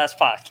 mentioned on the last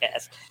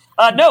podcast.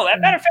 No, as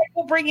a matter of fact,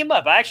 we'll bring him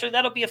up. Actually,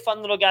 that'll be a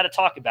fun little guy to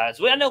talk about.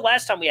 I know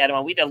last time we had him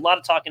on, we did a lot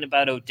of talking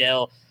about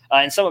Odell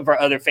and some of our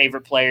other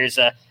favorite players.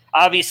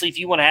 Obviously, if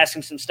you want to ask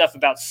him some stuff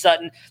about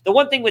Sutton, the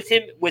one thing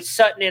with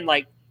Sutton and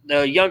like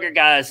the younger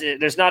guys,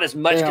 there's not as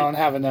much. They don't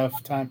have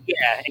enough time.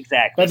 Yeah,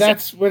 exactly. But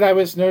that's what I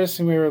was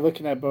noticing. We were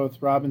looking at both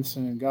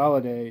Robinson and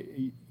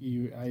Galladay.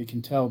 I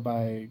can tell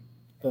by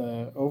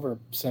the over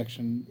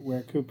section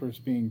where Cooper's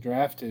being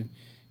drafted,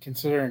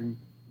 considering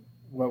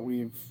what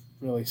we've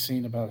really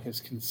seen about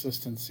his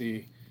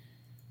consistency.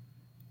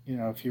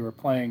 If you were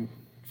playing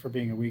for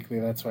being a weekly,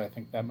 that's why I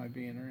think that might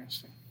be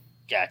interesting.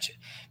 Gotcha.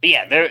 But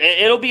yeah,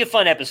 it'll be a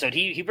fun episode.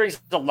 He brings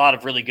a lot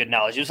of really good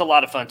knowledge. It was a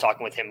lot of fun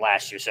talking with him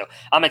last year, so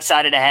I'm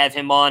excited to have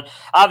him on.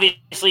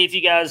 Obviously, if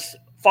you guys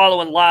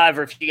following live,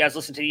 or if you guys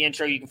listen to the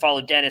intro, you can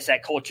follow Dennis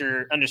at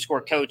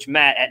culture_coach,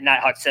 Matt at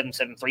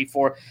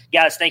Nighthawk7734.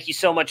 Guys, thank you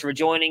so much for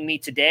joining me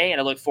today,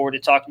 and I look forward to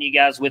talking to you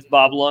guys with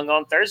Bob Lung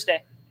on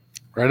Thursday.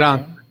 Right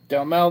on.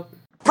 Don't melt.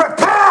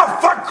 Prepare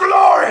for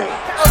glory!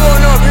 I don't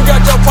know if you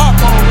got your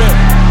popcorn ready.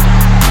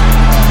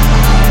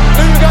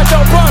 Do you got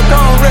your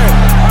popcorn ready?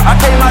 I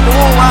came out the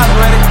womb, I was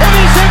ready. And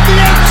he's hit the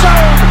end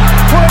zone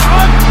for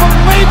an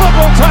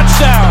unbelievable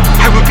touchdown.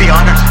 I would be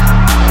honored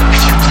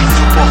if you played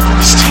football for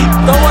this team.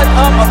 Throw it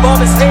up above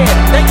his head.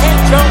 They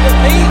can't jump with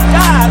me.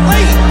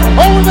 Golly.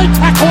 Oh, they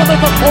tackle him at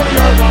the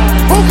 40-yard line.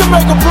 Who can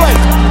make a play?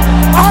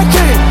 I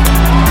can.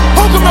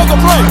 Who can make a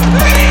play?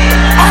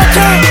 I